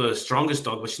she's not the strongest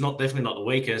dog, but she's definitely not the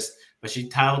weakest. But she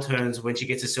tail turns when she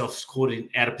gets herself caught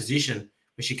out of position,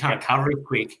 when she can't cover it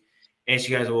quick. And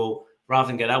she goes, well, rather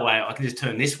than go that way, I can just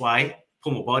turn this way,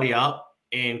 pull my body up,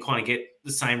 and kind of get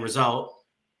the same result.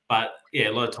 But yeah,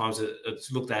 a lot of times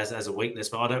it's looked at as a weakness,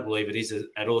 but I don't believe it is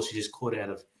at all. She just caught out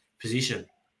of position.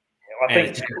 Yeah, I think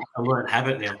it's a learned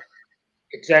habit now.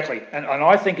 Exactly, and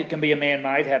I think it can be a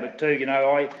man-made habit too.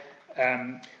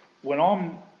 When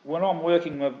I'm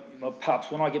working my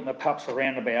pups, when I get my pups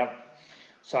around about,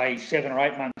 say, 7 or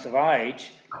 8 months of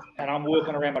age, and I'm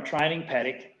working around my training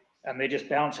paddock, and they're just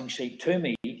bouncing sheep to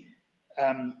me,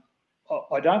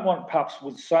 I don't want pups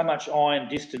with so much eye and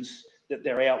distance that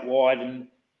they're out wide, and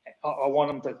I want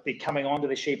them to be coming onto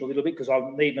the sheep a little bit, because I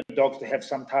need my dogs to have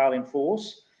some tail in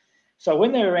force. So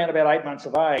when they're around about 8 months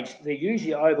of age, they're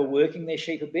usually overworking their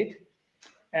sheep a bit.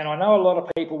 And I know a lot of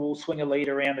people will swing a lead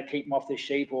around to keep them off their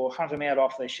sheep or hunt them out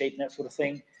off their sheep and that sort of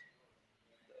thing.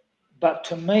 But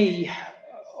to me,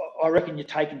 I reckon you're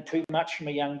taking too much from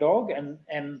a young dog,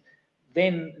 and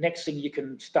then next thing you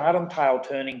can start them tail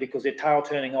turning because they're tail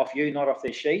turning off you, not off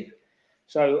their sheep.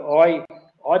 So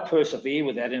I persevere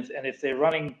with that, and if they're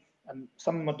running, and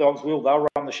some of my dogs they'll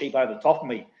run the sheep over the top of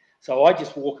me. So I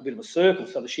just walk a bit of a circle,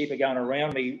 so the sheep are going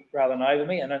around me rather than over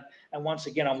me. And once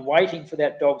again, I'm waiting for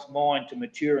that dog's mind to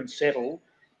mature and settle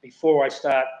before I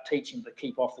start teaching to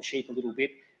keep off the sheep a little bit.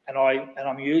 And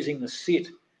I'm using the sit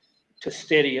to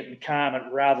steady it and calm it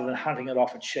rather than hunting it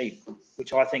off its sheep,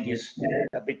 which I think is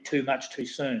a bit too much too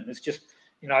soon. It's just,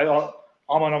 I'm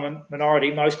on a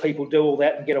minority. Most people do all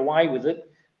that and get away with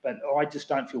it, but I just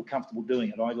don't feel comfortable doing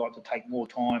it. I like to take more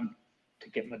time to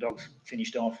get my dogs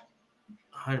finished off.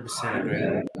 100%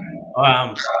 agree.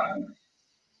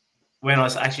 When I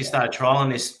actually started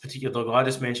trialing this particular dog I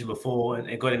just mentioned before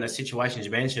and got in that situation as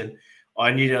you mentioned, I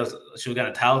knew she was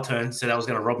going to tail turn, so that was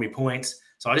going to rob me points.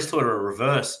 So I just taught her a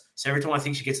reverse. So every time I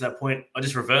think she gets to that point, I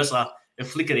just reverse her and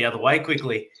flick her the other way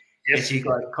quickly. Yes. And she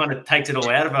kind of takes it all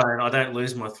out of her, and I don't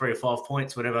lose my 3 or 5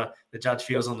 points, whatever the judge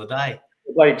feels on the day.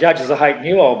 The bloody judges are hating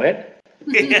you, I'll bet.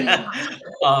 Yeah.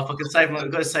 If I can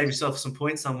I've got to save yourself some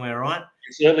points somewhere, right?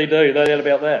 You certainly do. No doubt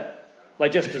about that. They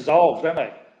just dissolve, don't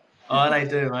they? Oh, they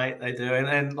do, mate. They do.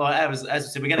 And like, as I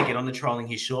said, we're going to get on the trialing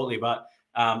here shortly, but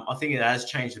I think it has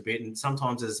changed a bit. And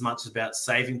sometimes it's as much about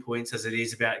saving points as it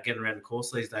is about getting around the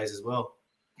course these days as well.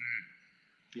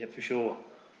 Yeah, for sure.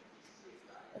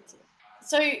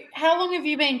 So how long have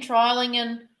you been trialing,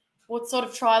 and what sort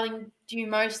of trialing do you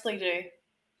mostly do?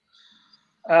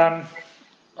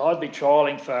 I'd be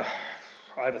trialing for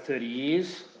over 30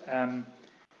 years. I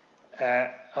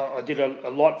did a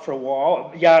lot for a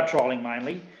while, yard trialing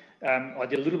mainly. I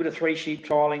did a little bit of 3 sheep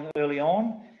trialing early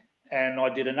on, and I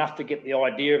did enough to get the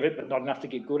idea of it, but not enough to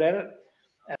get good at it.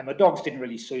 And my dogs didn't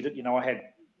really suit it. I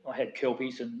had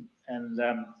kelpies, and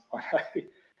I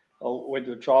went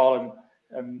to a trial,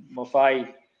 and my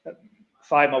Faye,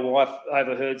 my wife,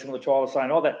 overheard some of the trials saying,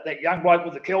 "Oh, that young bloke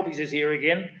with the kelpies is here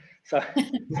again." So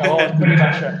I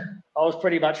was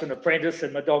pretty much an apprentice,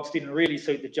 and my dogs didn't really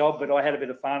suit the job, but I had a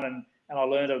bit of fun and I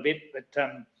learned a bit. But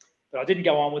I didn't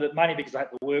go on with it mainly because I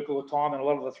had to work all the time, and a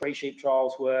lot of the 3 sheep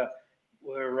trials were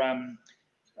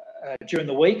during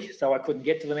the week, so I couldn't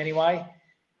get to them anyway.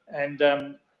 And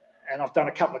I've done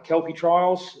a couple of kelpie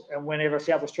trials, and whenever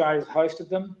South Australia's hosted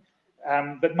them,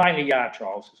 but mainly yard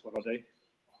trials is what I do.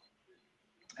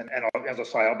 And as I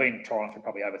say, I've been trialing for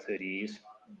probably over 30 years.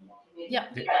 Yeah.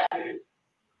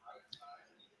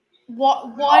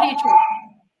 Why do you try?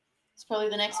 It's probably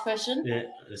the next question. Yeah,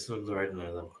 this looks right in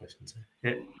another question.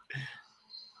 Yeah.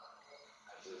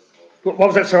 What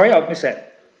was that? Sorry, I missed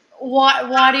that.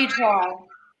 Why do you try?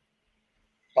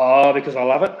 Oh, because I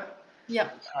love it. Yeah.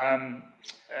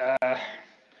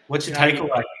 What's your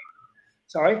takeaway?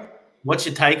 Sorry? What's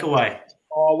your takeaway?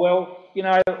 Oh, well,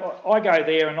 I go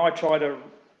there and I try to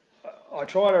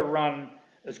run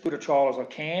as good a trial as I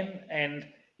can, and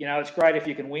it's great if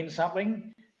you can win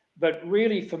something, but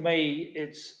really for me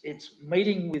it's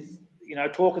meeting with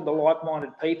talking to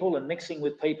like-minded people and mixing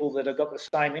with people that have got the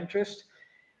same interest,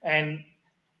 and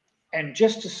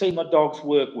just to see my dogs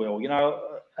work well.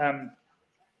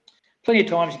 Plenty of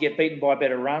times you get beaten by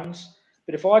better runs,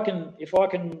 but if I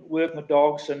can work my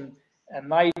dogs and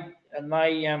they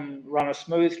run a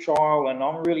smooth trial and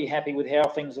I'm really happy with how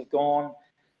things have gone,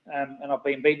 and I've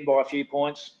been beaten by a few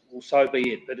points, well, so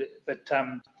be it. But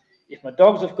if my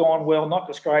dogs have gone well, not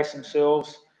disgrace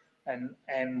themselves, and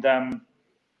I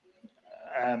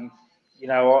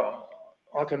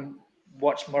can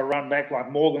watch my run back. Like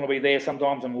Morgan will be there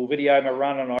sometimes and we'll video my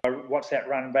run, and I watch that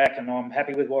run back, and I'm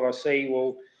happy with what I see.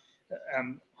 Well,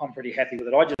 I'm pretty happy with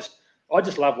it. I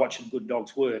just love watching good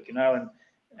dogs work,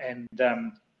 and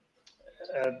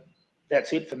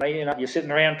that's it for me. You're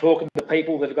sitting around talking to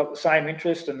people that have got the same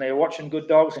interest, and they're watching good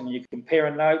dogs, and you're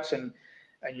comparing notes, and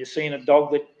you're seeing a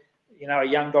dog that, a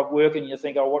young dog working, you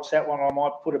think, oh, what's that one? I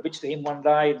might put a bitch to him one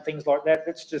day, and things like that.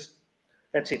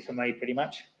 That's it for me, pretty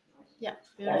much. Yeah,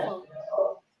 beautiful.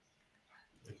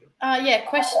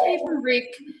 Question here from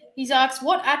Rick. He's asked,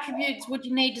 what attributes would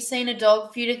you need to see in a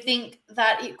dog for you to think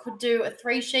that it could do a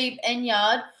 3 sheep and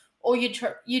yard or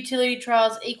utility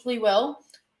trials equally well,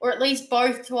 or at least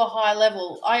both to a high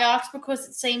level? I ask because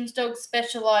it seems dogs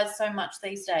specialise so much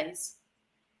these days.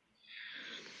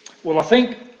 Well, I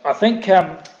think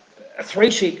a 3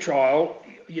 sheep trial,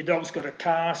 your dog's got to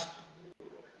cast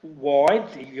wide.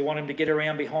 You want him to get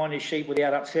around behind his sheep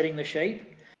without upsetting the sheep.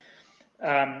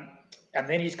 and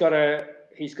then he's got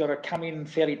to come in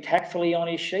fairly tactfully on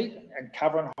his sheep and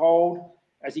cover and hold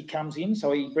as he comes in.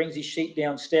 So he brings his sheep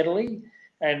down steadily.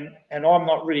 And I'm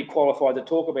not really qualified to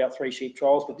talk about 3 sheep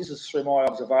trials, but this is through my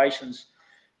observations.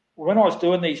 When I was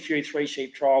doing these few 3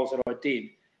 sheep trials that I did,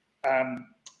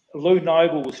 Lou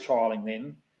Noble was trialling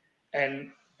then,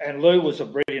 and Lou was a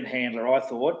brilliant handler, I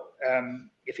thought.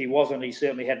 If he wasn't, he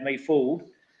certainly had me fooled.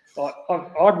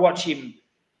 I'd watch him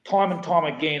time and time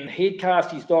again. He'd cast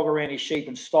his dog around his sheep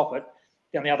and stop it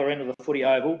down the other end of the footy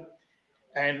oval,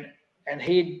 and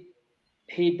he'd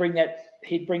bring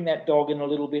that dog in a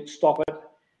little bit, stop it,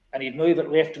 and he'd move it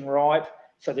left and right,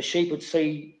 so the sheep would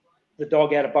see the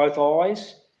dog out of both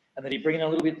eyes, and then he'd bring in a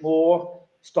little bit more,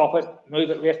 stop it, move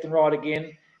it left and right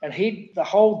again, and the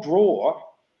whole draw,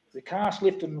 the cast,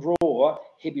 lift and draw,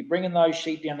 he'd be bringing those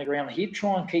sheep down the ground. He'd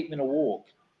try and keep them in a walk.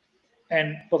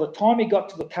 And by the time he got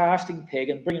to the casting peg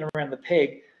and bringing around the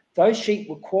peg, those sheep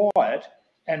were quiet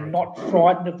and not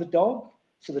frightened of the dog.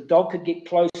 So the dog could get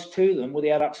close to them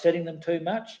without upsetting them too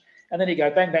much. And then he'd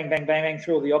go bang, bang, bang, bang, bang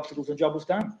through all the obstacles and the job was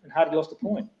done and hardly lost a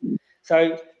point.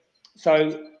 So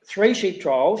 3 sheep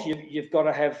trials, you've got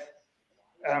to have,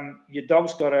 your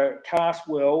dog's got to cast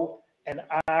well and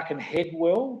arc and head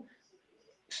well,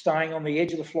 staying on the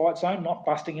edge of the flight zone, not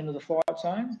busting into the flight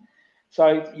zone.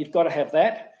 So you've got to have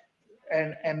that.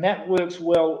 And that works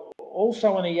well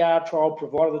also in a yard trial,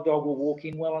 provided the dog will walk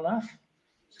in well enough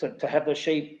to have the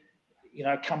sheep,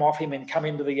 come off him and come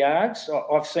into the yards.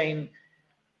 I've seen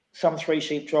some 3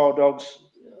 sheep trial dogs.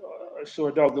 I saw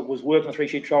a dog that was working a 3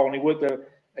 sheep trial, and he worked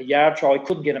a yard trial. He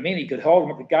couldn't get him in. He could hold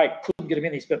him at the gate, couldn't get him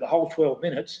in. He spent the whole 12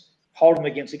 minutes holding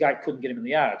him against the gate, couldn't get him in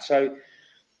the yard. So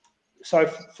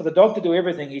for the dog to do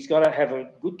everything, he's got to have a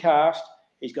good cast.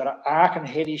 He's got to arc and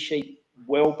head his sheep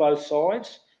well both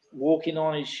sides, walk in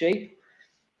on his sheep,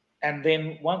 and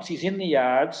then once he's in the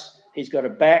yards, he's got to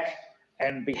back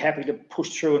and be happy to push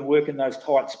through and work in those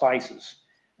tight spaces.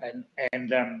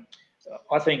 And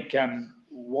I think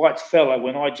White's fella,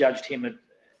 when I judged him at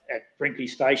Brinkley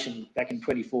Station back in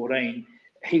 2014,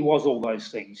 he was all those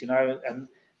things, and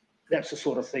that's the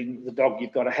sort of thing, the dog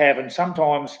you've got to have. And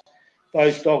sometimes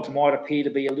those dogs might appear to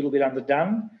be a little bit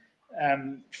underdone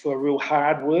for real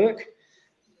hard work,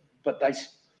 but they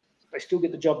still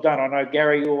get the job done. I know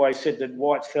Gary always said that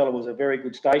White's fella was a very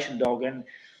good station dog, and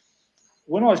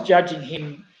when I was judging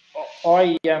him,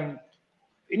 in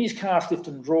his cast, lift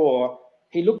and draw,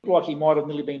 he looked like he might have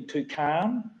nearly been too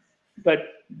calm, but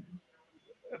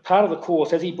part of the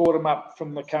course, as he brought him up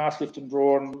from the cast, lift and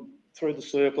draw and through the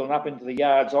circle and up into the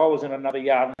yards, I was in another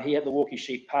yard and he had to walk his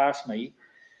sheep past me,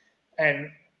 and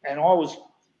I was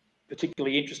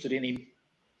particularly interested in him.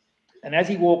 And as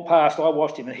he walked past, I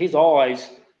watched him, and his eyes,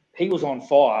 he was on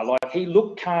fire. Like, he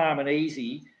looked calm and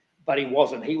easy, but he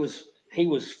wasn't. He was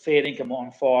fair dinkum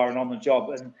on fire and on the job.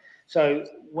 And so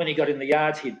when he got in the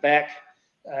yards, he'd back.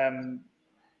 I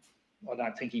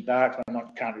don't think he barked.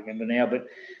 Can't remember now. But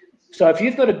so if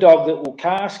you've got a dog that will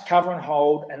cast, cover and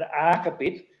hold and arc a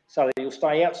bit, so that he'll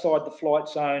stay outside the flight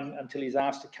zone until he's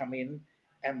asked to come in,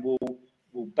 and will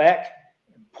back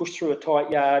and push through a tight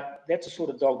yard, that's the sort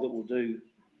of dog that will do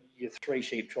your 3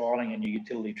 sheep trialling and your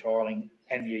utility trialling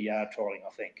and your yard trialling,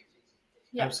 I think.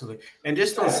 Yeah. Absolutely. And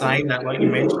just on saying that, like you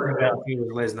mentioned about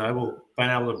with Les Noble being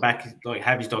able to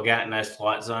have his dog out in those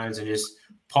flight zones and just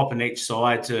pop in each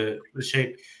side to the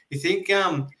sheep. You think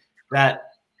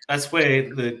that's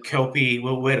where the Kelpie,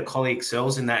 where the collie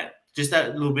excels in that, just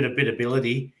that little bit of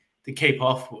ability to keep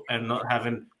off and not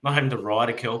having to ride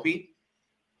a Kelpie?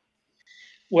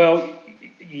 Well,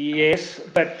 yes,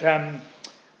 but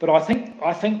I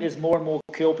think there's more and more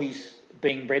Kelpies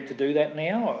being bred to do that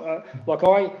now.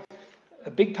 A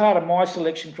big part of my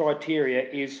selection criteria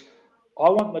is I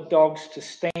want my dogs to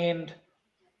stand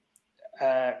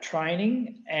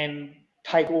training and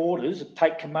take orders,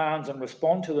 take commands and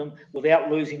respond to them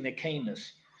without losing their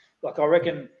keenness. Like, I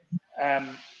reckon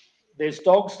there's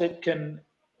dogs that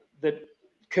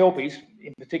Kelpies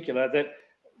in particular,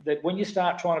 that when you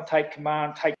start trying to take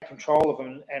command, take control of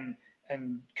them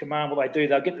and command what they do,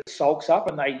 they'll get the sulks up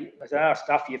and they say,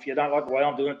 stuff you if you don't like the way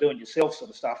I'm doing it, do it yourself, sort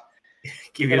of stuff.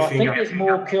 But I think there's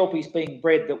more Kelpies being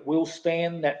bred that will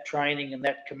stand that training and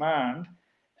that command,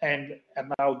 and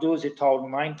they'll do as they're told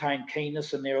and maintain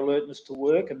keenness and their alertness to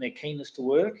work and their keenness to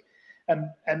work. And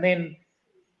then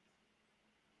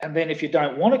if you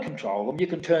don't want to control them, you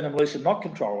can turn them loose and not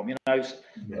control them. I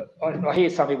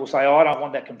hear some people say, I don't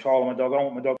want that control of my dog. I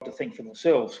want my dog to think for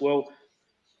themselves. Well,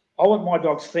 I want my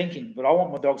dogs thinking, but I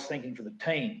want my dogs thinking for the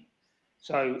team.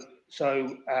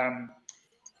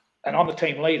 And I'm the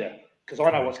team leader because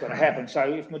I know what's going to happen. So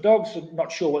if my dog's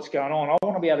not sure what's going on, I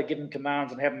want to be able to give them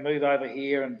commands and have them move over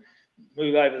here and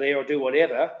move over there or do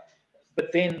whatever.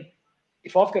 But then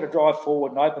if I've got to drive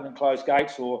forward and open and close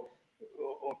gates or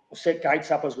set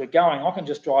gates up as we're going, I can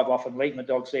just drive off and leave my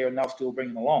dogs there and they'll still bring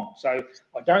them along. So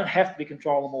I don't have to be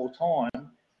controlling them all the time,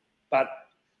 but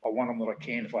I want them that I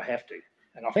can if I have to.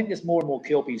 And I think there's more and more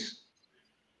Kelpies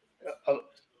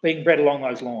being bred along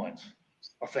those lines,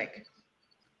 I think.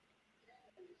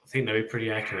 I think that'd be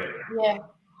pretty accurate. Yeah.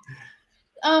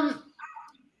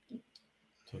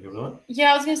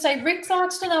 Yeah, I was going to say, Rick's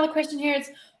asked another question here. It's,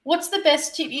 what's the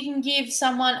best tip you can give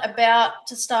someone about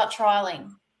to start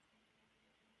trialling?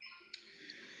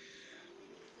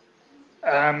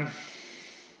 We'll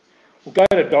go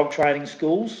to dog training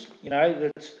schools, you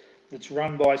know, that's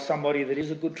run by somebody that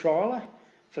is a good trialer.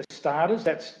 For starters,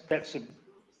 that's a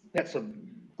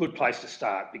good place to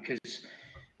start, because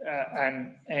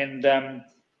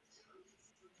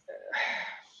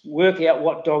work out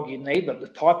what dog you need, but the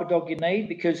type of dog you need,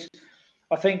 because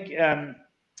I think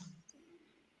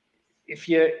if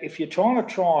you're trying to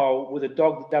trial with a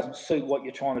dog that doesn't suit what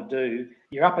you're trying to do,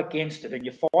 you're up against it and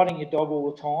you're fighting your dog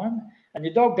all the time, and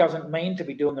your dog doesn't mean to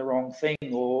be doing the wrong thing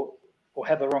or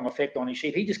have the wrong effect on his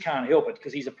sheep. He just can't help it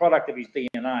because he's a product of his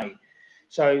DNA.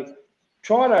 So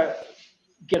try to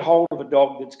get hold of a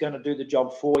dog that's going to do the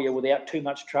job for you without too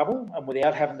much trouble and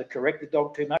without having to correct the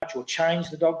dog too much or change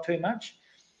the dog too much.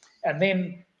 And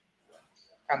then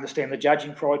understand the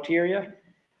judging criteria.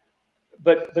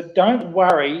 But don't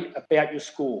worry about your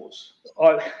scores.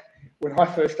 When I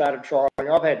first started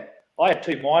trialing, I had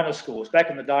 2 minor scores back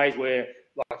in the days where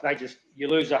you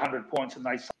lose 100 points and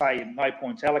they say no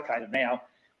points allocated. Now,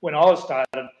 when I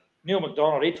started, Neil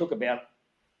McDonald, he took about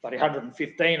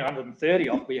 115, 130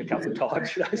 off me a couple of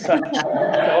times. You know? So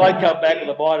I'd come back with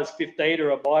a -15 or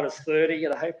a -30, you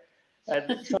know.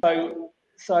 And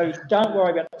so don't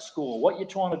worry about the score. What you're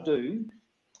trying to do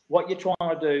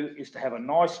is to have a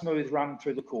nice, smooth run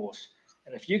through the course.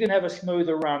 And if you can have a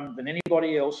smoother run than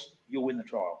anybody else, you'll win the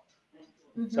trial.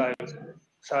 Mm-hmm.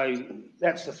 So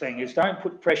that's the thing, is don't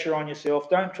put pressure on yourself.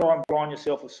 Don't try and blind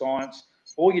yourself with science.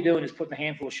 All you're doing is putting a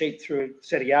handful of sheep through a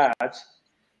set of yards.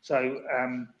 So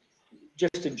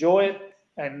just enjoy it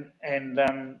and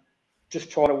just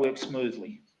try to work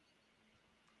smoothly.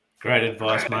 Great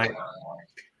advice, mate.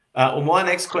 Well, my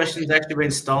next question has actually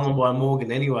been stolen by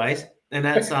Morgan anyways, and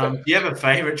that's, do you have a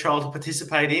favourite trial to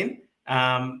participate in,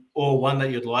 or one that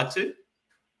you'd like to?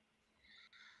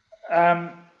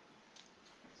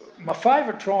 My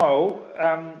favourite trial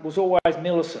was always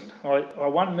Millicent. I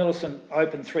won Millicent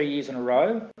Open 3 years in a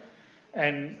row,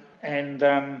 and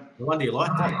no wonder you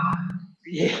liked it.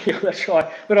 Yeah, that's right.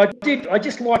 But I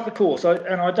just liked the course,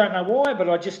 and I don't know why, but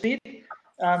I just did.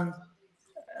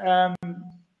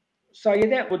 So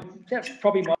yeah, that's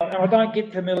probably my. And I don't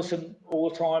get to Millicent all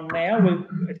the time now.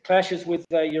 It clashes with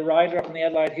Urada up in the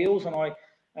Adelaide Hills, and I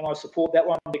support that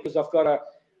one because I've got a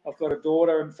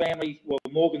daughter and family. Well,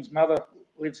 Morgan's mother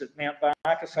lives at Mount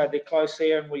Barker, so they're close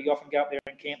there, and we often go up there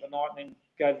and camp the night and then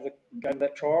go to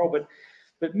that trial.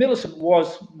 But Millicent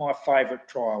was my favourite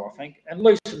trial, I think, and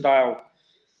Lucendale.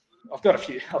 I've got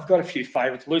a few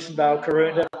favourites. Lucendale,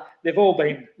 Karoonda. They've all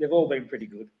been pretty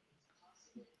good.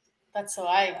 That's the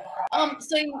way.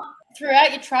 So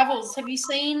throughout your travels, have you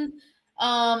seen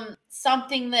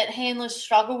something that handlers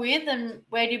struggle with, and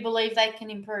where do you believe they can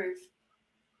improve?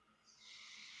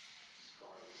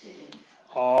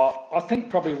 I think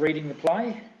probably reading the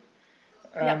play.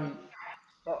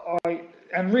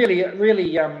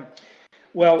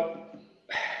 Well,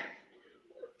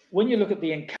 when you look at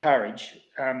the encourage,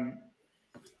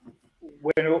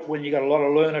 when you got a lot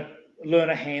of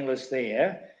learner handlers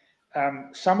there,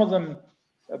 some of them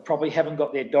probably haven't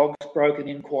got their dogs broken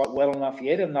in quite well enough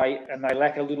yet, and they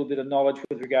lack a little bit of knowledge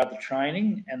with regard to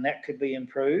training, and that could be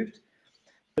improved.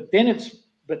 But then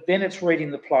it's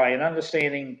reading the play and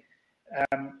understanding.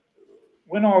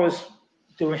 When I was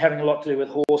having a lot to do with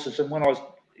horses, and when I was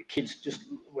kids,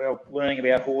 learning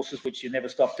about horses, which you never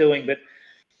stop doing. But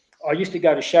I used to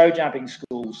go to show jumping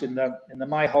schools in the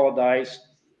May holidays.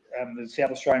 The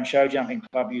South Australian Show Jumping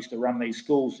Club used to run these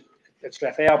schools at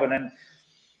Strathalbyn,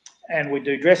 and we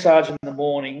do dressage in the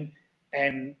morning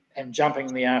and jumping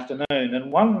in the afternoon.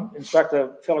 And one instructor,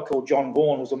 a fellow called John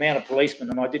Vaughan, was a mounted policeman,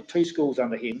 and I did 2 schools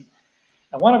under him.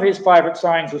 And one of his favourite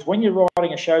sayings was, when you're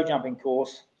riding a show jumping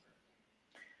course,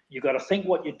 you've got to think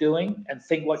what you're doing and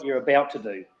think what you're about to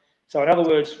do. So in other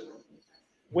words,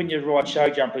 when you ride show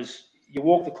jumpers, you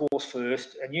walk the course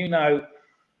first, and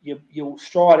you'll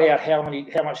stride out how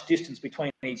much distance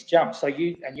between each jump. So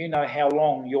you know how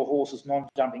long your horse's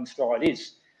non-jumping stride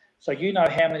is. So you know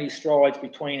how many strides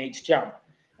between each jump.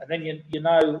 And then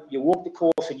you walk the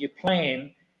course and you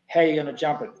plan how you're going to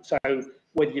jump it. So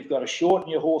whether you've got to shorten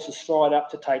your horse's stride up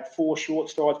to take 4 short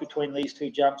strides between these 2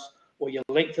 jumps, or you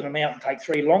lengthen them out and take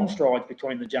 3 long strides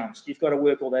between the jumps. You've got to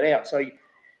work all that out.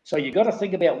 So you've got to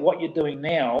think about what you're doing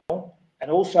now,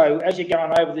 and also as you're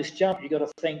going over this jump, you've got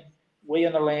to think where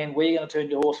you're going to land, where you're going to turn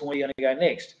your horse, and where you're going to go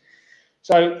next.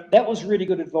 So that was really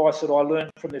good advice that I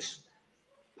learned from this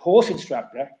horse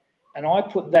instructor, and I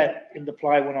put that into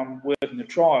play when I'm working the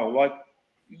trial. Like,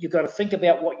 you've got to think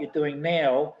about what you're doing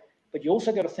now, but you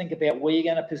also got to think about where you're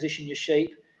going to position your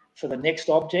sheep for the next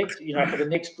object, you know, for the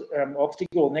next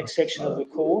obstacle or next section of the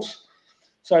course.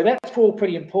 So that's all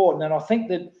pretty important, and I think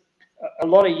that a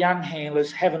lot of young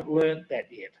handlers haven't learnt that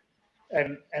yet,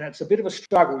 and it's a bit of a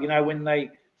struggle, you know, when they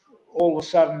all of a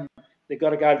sudden they've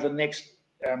got to go to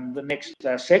the next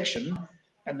section,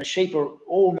 and the sheep are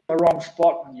all in the wrong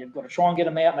spot, and you've got to try and get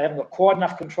them out, and they haven't got quite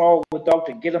enough control with the dog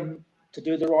to get them to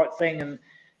do the right thing, and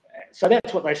so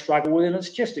that's what they struggle with, and it's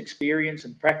just experience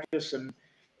and practice and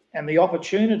the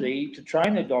opportunity to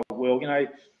train their dog well. You know,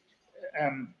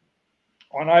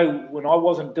 I know when I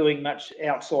wasn't doing much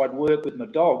outside work with my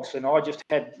dogs, and I just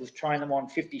was training them on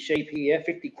 50 sheep here,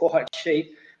 50 quiet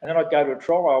sheep, and then I'd go to a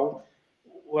trial.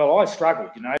 Well, I struggled,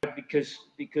 you know, because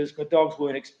my dogs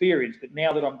weren't experienced. But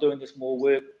now that I'm doing this more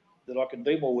work, that I can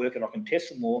do more work and I can test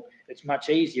them more, it's much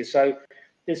easier. So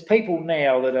there's people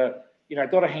now that are, you know,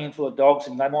 got a handful of dogs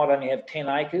and they might only have 10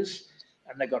 acres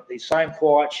and they've got these same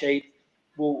quiet sheep.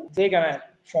 Well, they're going to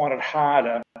find it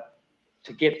harder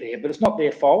to get there, but it's not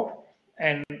their fault.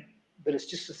 But it's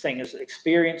just the thing, is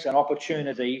experience and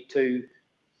opportunity to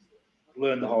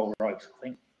learn the whole ropes, I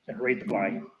think, and read the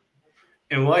play.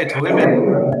 And while you're talking about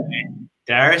it,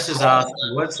 Darius has asked,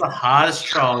 what's the hardest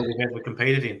trial you've ever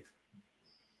competed in?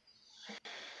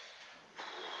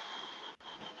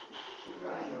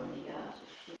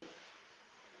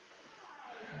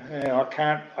 Yeah,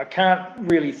 I can't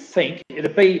really think.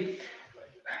 It'd be,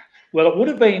 well, it would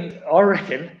have been, I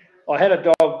reckon, I had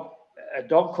a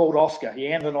dog called Oscar. He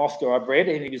ended an Oscar I bred,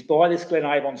 and he was by this Glen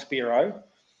Avon Spiro.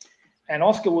 And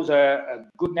Oscar was a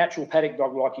good natural paddock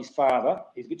dog like his father.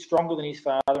 He's a bit stronger than his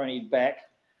father in his back,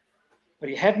 but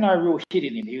he had no real hit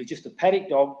in him. He was just a paddock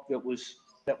dog that was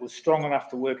strong enough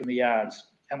to work in the yards.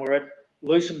 And we're at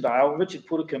Lucendale. Richard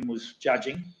Puddicombe was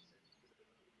judging,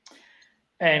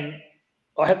 and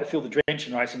I had to fill the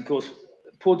drenching race. And of course,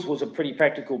 Puds was a pretty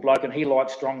practical bloke, and he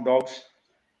liked strong dogs.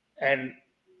 And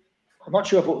I'm not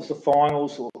sure if it was the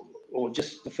finals or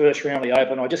just the first round of the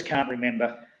Open. I just can't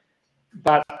remember.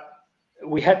 But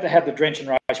we had to have the drenching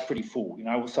race pretty full, you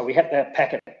know, so we had to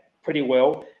pack it pretty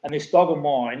well. And this dog of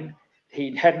mine,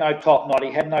 he had no top knot,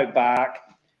 he had no bark,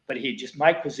 but he'd just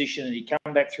make position and he'd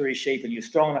come back through his sheep, and he was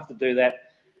strong enough to do that.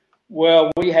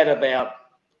 Well, we had about,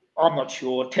 I'm not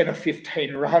sure, 10 or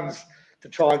 15 runs to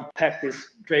try and pack this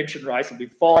drenching race, and we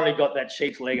finally got that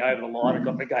sheep's leg over the line and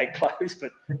got the gate closed.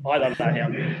 But I don't know how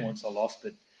many points I lost,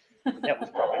 but that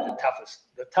was probably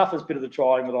the toughest bit of the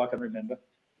trying that I can remember.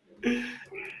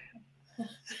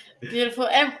 Beautiful.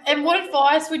 And what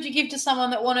advice would you give to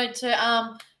someone that wanted to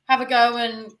have a go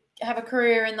and have a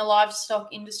career in the livestock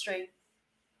industry?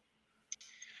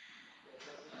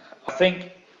 I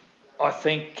think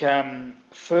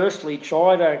firstly,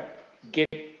 try to get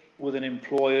with an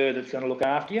employer that's going to look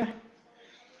after you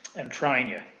and train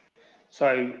you.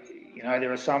 So, you know,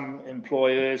 there are some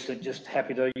employers that are just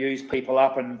happy to use people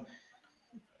up and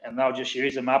they'll just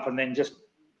use them up and then just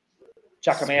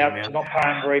chuck them out, not pay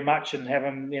them very much, and have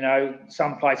them, you know,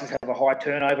 some places have a high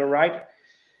turnover rate.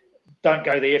 Don't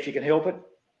go there if you can help it.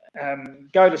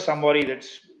 Go to somebody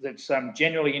that's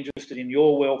genuinely interested in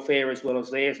your welfare as well as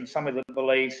theirs, and somebody that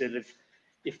believes that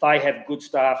if they have good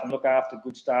staff and look after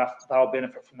good staff, they'll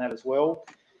benefit from that as well.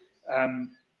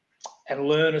 And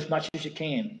learn as much as you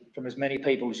can from as many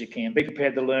people as you can. Be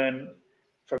prepared to learn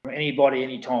from anybody,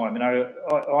 anytime. You know,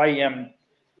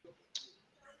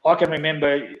 I can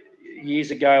remember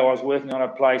years ago I was working on a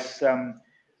place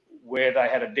where they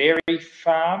had a dairy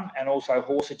farm and also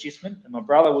horse adjustment, and my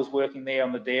brother was working there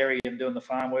on the dairy and doing the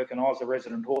farm work, and I was a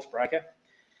resident horse breaker.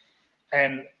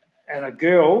 And a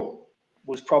girl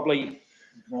was probably,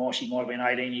 she might have been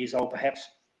 18 years old perhaps,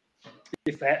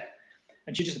 if that.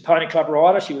 And she's just a pony club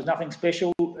rider. She was nothing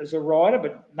special as a rider,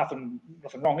 but nothing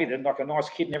wrong either, like a nice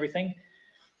kid and everything.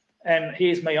 And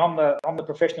here's me, I'm the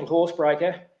professional horse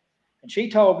breaker. And she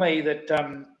told me that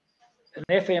an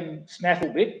FM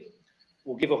snaffle bit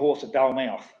will give a horse a dull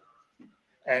mouth.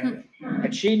 And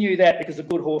she knew that because a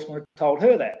good horseman had told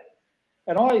her that.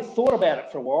 And I thought about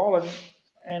it for a while,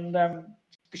 and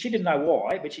she didn't know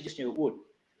why, but she just knew it would.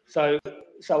 So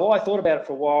I thought about it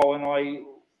for a while, and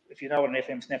if you know what an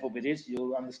FM snaffle bit is,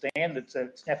 you'll understand it's a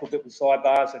snaffle bit with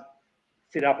sidebars that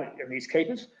fit up in these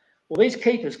keepers. Well, these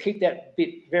keepers keep that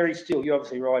bit very still. You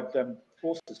obviously ride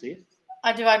horses there.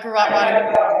 I do. I grew up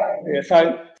riding. Yeah.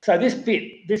 So this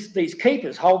bit, these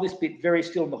keepers hold this bit very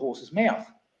still in the horse's mouth.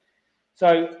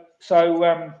 So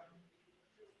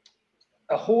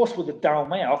a horse with a dull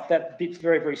mouth, that bit's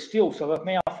very, very still. So the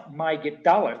mouth may get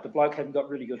duller if the bloke hasn't got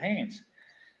really good hands.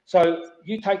 So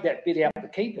you take that bit out of the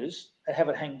keepers and have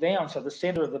it hang down. So the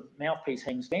centre of the mouthpiece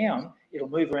hangs down. It'll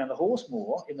move around the horse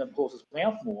more, in the horse's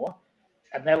mouth more,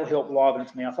 and that'll help liven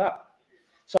its mouth up.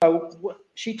 So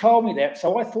she told me that.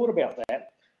 So I thought about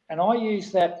that, and I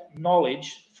used that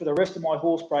knowledge for the rest of my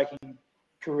horse breaking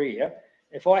career.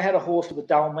 If I had a horse with a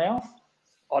dull mouth,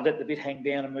 I'd let the bit hang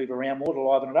down and move around more to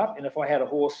liven it up. And if I had a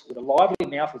horse with a lively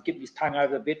mouth, with getting his tongue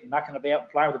over the bit and mucking about and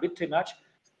playing with the bit too much,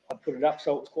 I'd put it up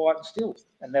so it's quiet and still,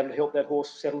 and that'll help that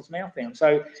horse settle its mouth down.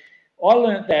 So I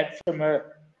learned that from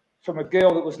a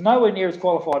girl that was nowhere near as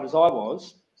qualified as I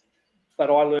was, but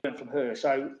I learned from her.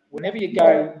 So whenever you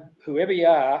go, whoever you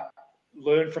are,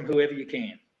 learn from whoever you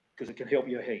can, because it can help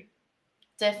you a heap.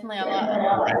 Definitely, I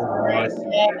like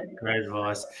that. Great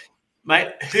advice.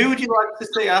 Mate, who would you like to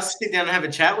see us sit down and have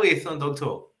a chat with on Dog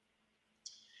Talk?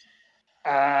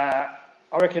 I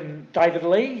reckon David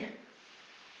Lee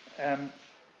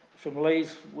from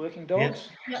Lee's Working Dogs.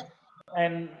 Yep.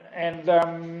 And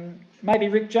maybe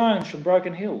Rick Jones from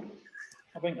Broken Hill.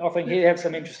 I think he'd have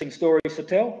some interesting stories to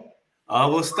tell.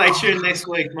 Oh, we'll stay tuned next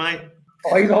week, mate.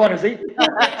 Oh, he's on, is he?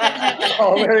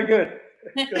 Oh, very good.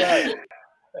 Good.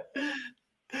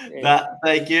 Yeah.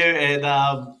 Thank you. And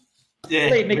yeah,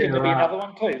 Lee Mickens would be another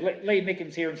one too. Lee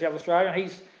Mickens here in South Australia.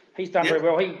 He's done very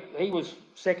well. He was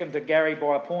second to Gary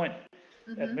by a point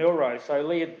at Melrose. So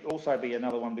Lee would also be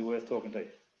another one be worth talking to.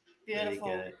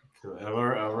 Beautiful. Cool.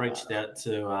 I reached out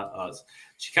to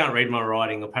she can't read my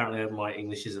writing. Apparently my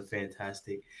English isn't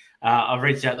fantastic. I've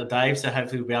reached out to Dave, so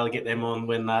hopefully we'll be able to get them on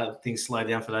when things slow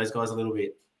down for those guys a little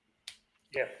bit.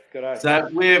 Yeah, good. So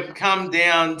we've come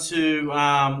down to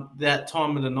that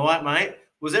time of the night, mate.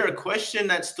 Was there a question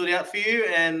that stood out for you?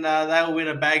 And they'll win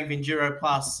a bag of Enduro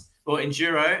Plus or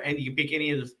Enduro, and you can pick any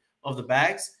of the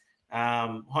bags.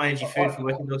 High energy food for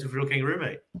Working Dogs with Real Kangaroo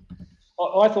Meat.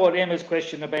 I thought Emma's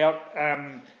question about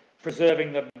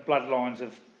preserving the bloodlines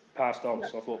of past dogs,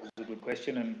 I thought was a good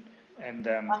question and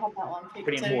I had that one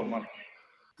pretty important one.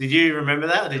 Did you remember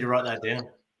that, or did you write that down?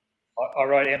 I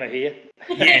wrote Emma here.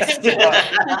 Yes.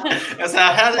 So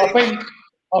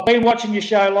I've been watching your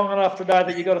show long enough to know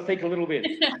that you've got to think a little bit.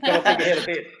 Got to think ahead a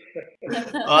bit.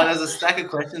 Oh, there's a stack of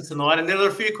questions tonight, and there were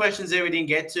a few questions there we didn't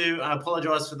get to. I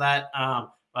apologise for that.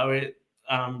 But we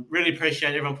really appreciate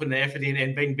everyone putting the effort in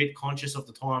and being a bit conscious of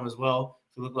the time as well.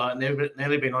 To look like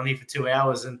nearly been on here for 2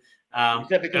 hours, and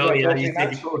earlier you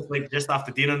said you fall asleep just after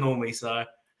dinner normally. So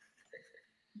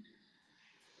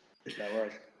no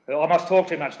worries. I must talk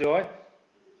too much, do I?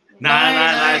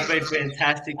 No, it's been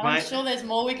fantastic, mate. I'm sure there's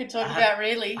more we could talk about,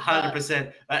 really.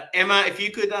 100%. Emma, if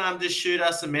you could just shoot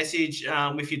us a message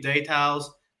with your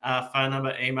details, phone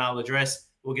number, email address,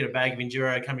 we'll get a bag of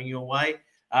Enduro coming your way.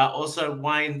 Also,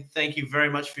 Wayne, thank you very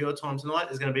much for your time tonight.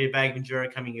 There's going to be a bag of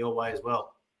Enduro coming your way as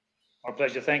well. My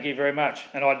pleasure. Thank you very much.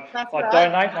 And I'd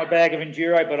donate my bag of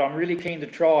Enduro, but I'm really keen to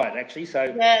try it, actually.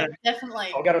 So yeah,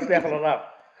 definitely. I've got to snaffle it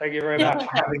up. Thank you very much.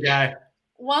 Have a go.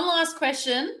 One last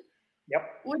question.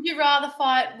 Yep. Would you rather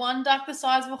fight one duck the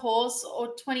size of a horse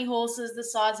or 20 horses the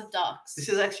size of ducks? This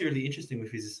is actually really interesting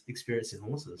with his experience in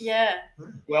horses. Yeah.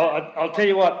 Well, I'll tell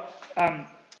you what. I'm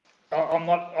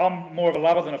more of a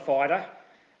lover than a fighter,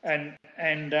 and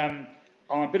I'm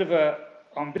a bit of a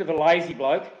lazy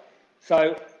bloke.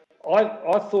 So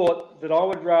I thought that I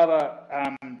would rather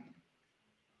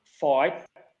fight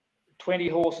 20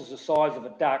 horses the size of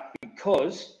a duck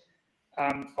because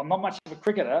I'm not much of a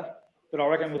cricketer. But I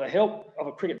reckon with the help of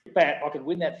a cricket bat, I could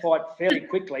win that fight fairly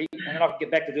quickly, and then I could get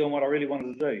back to doing what I really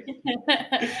wanted to do.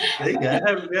 There you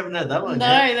go. We haven't had that one No,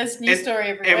 yet. that's a new story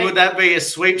every week. And would that be a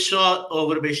sweep shot, or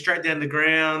would it be straight down the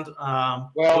ground?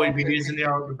 Or would you be using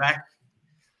the back?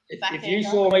 If you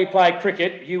saw me play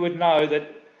cricket, you would know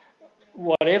that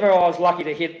whatever I was lucky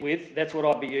to hit with, that's what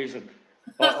I'd be using.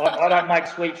 I don't make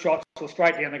sweep shots or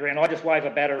straight down the ground. I just wave a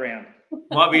bat around.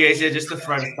 Might be easier just to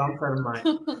throw the stump at him, mate.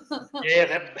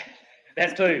 Yeah,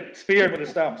 that too. Spear him with the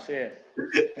stumps, yeah.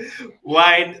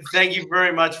 Wayne, thank you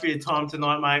very much for your time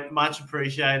tonight, mate. Much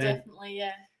appreciated. Definitely,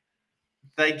 yeah.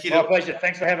 Thank you. My pleasure.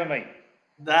 Thanks for having me.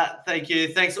 Thank you.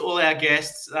 Thanks to all our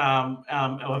guests,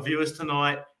 our viewers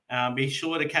tonight. Be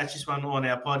sure to catch this one on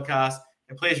our podcast.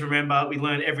 And please remember, we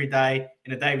learn every day,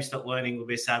 and the day we stop learning will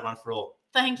be a sad one for all.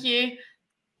 Thank you.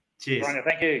 Cheers.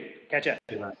 Thank you. Catch ya.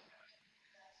 Good night.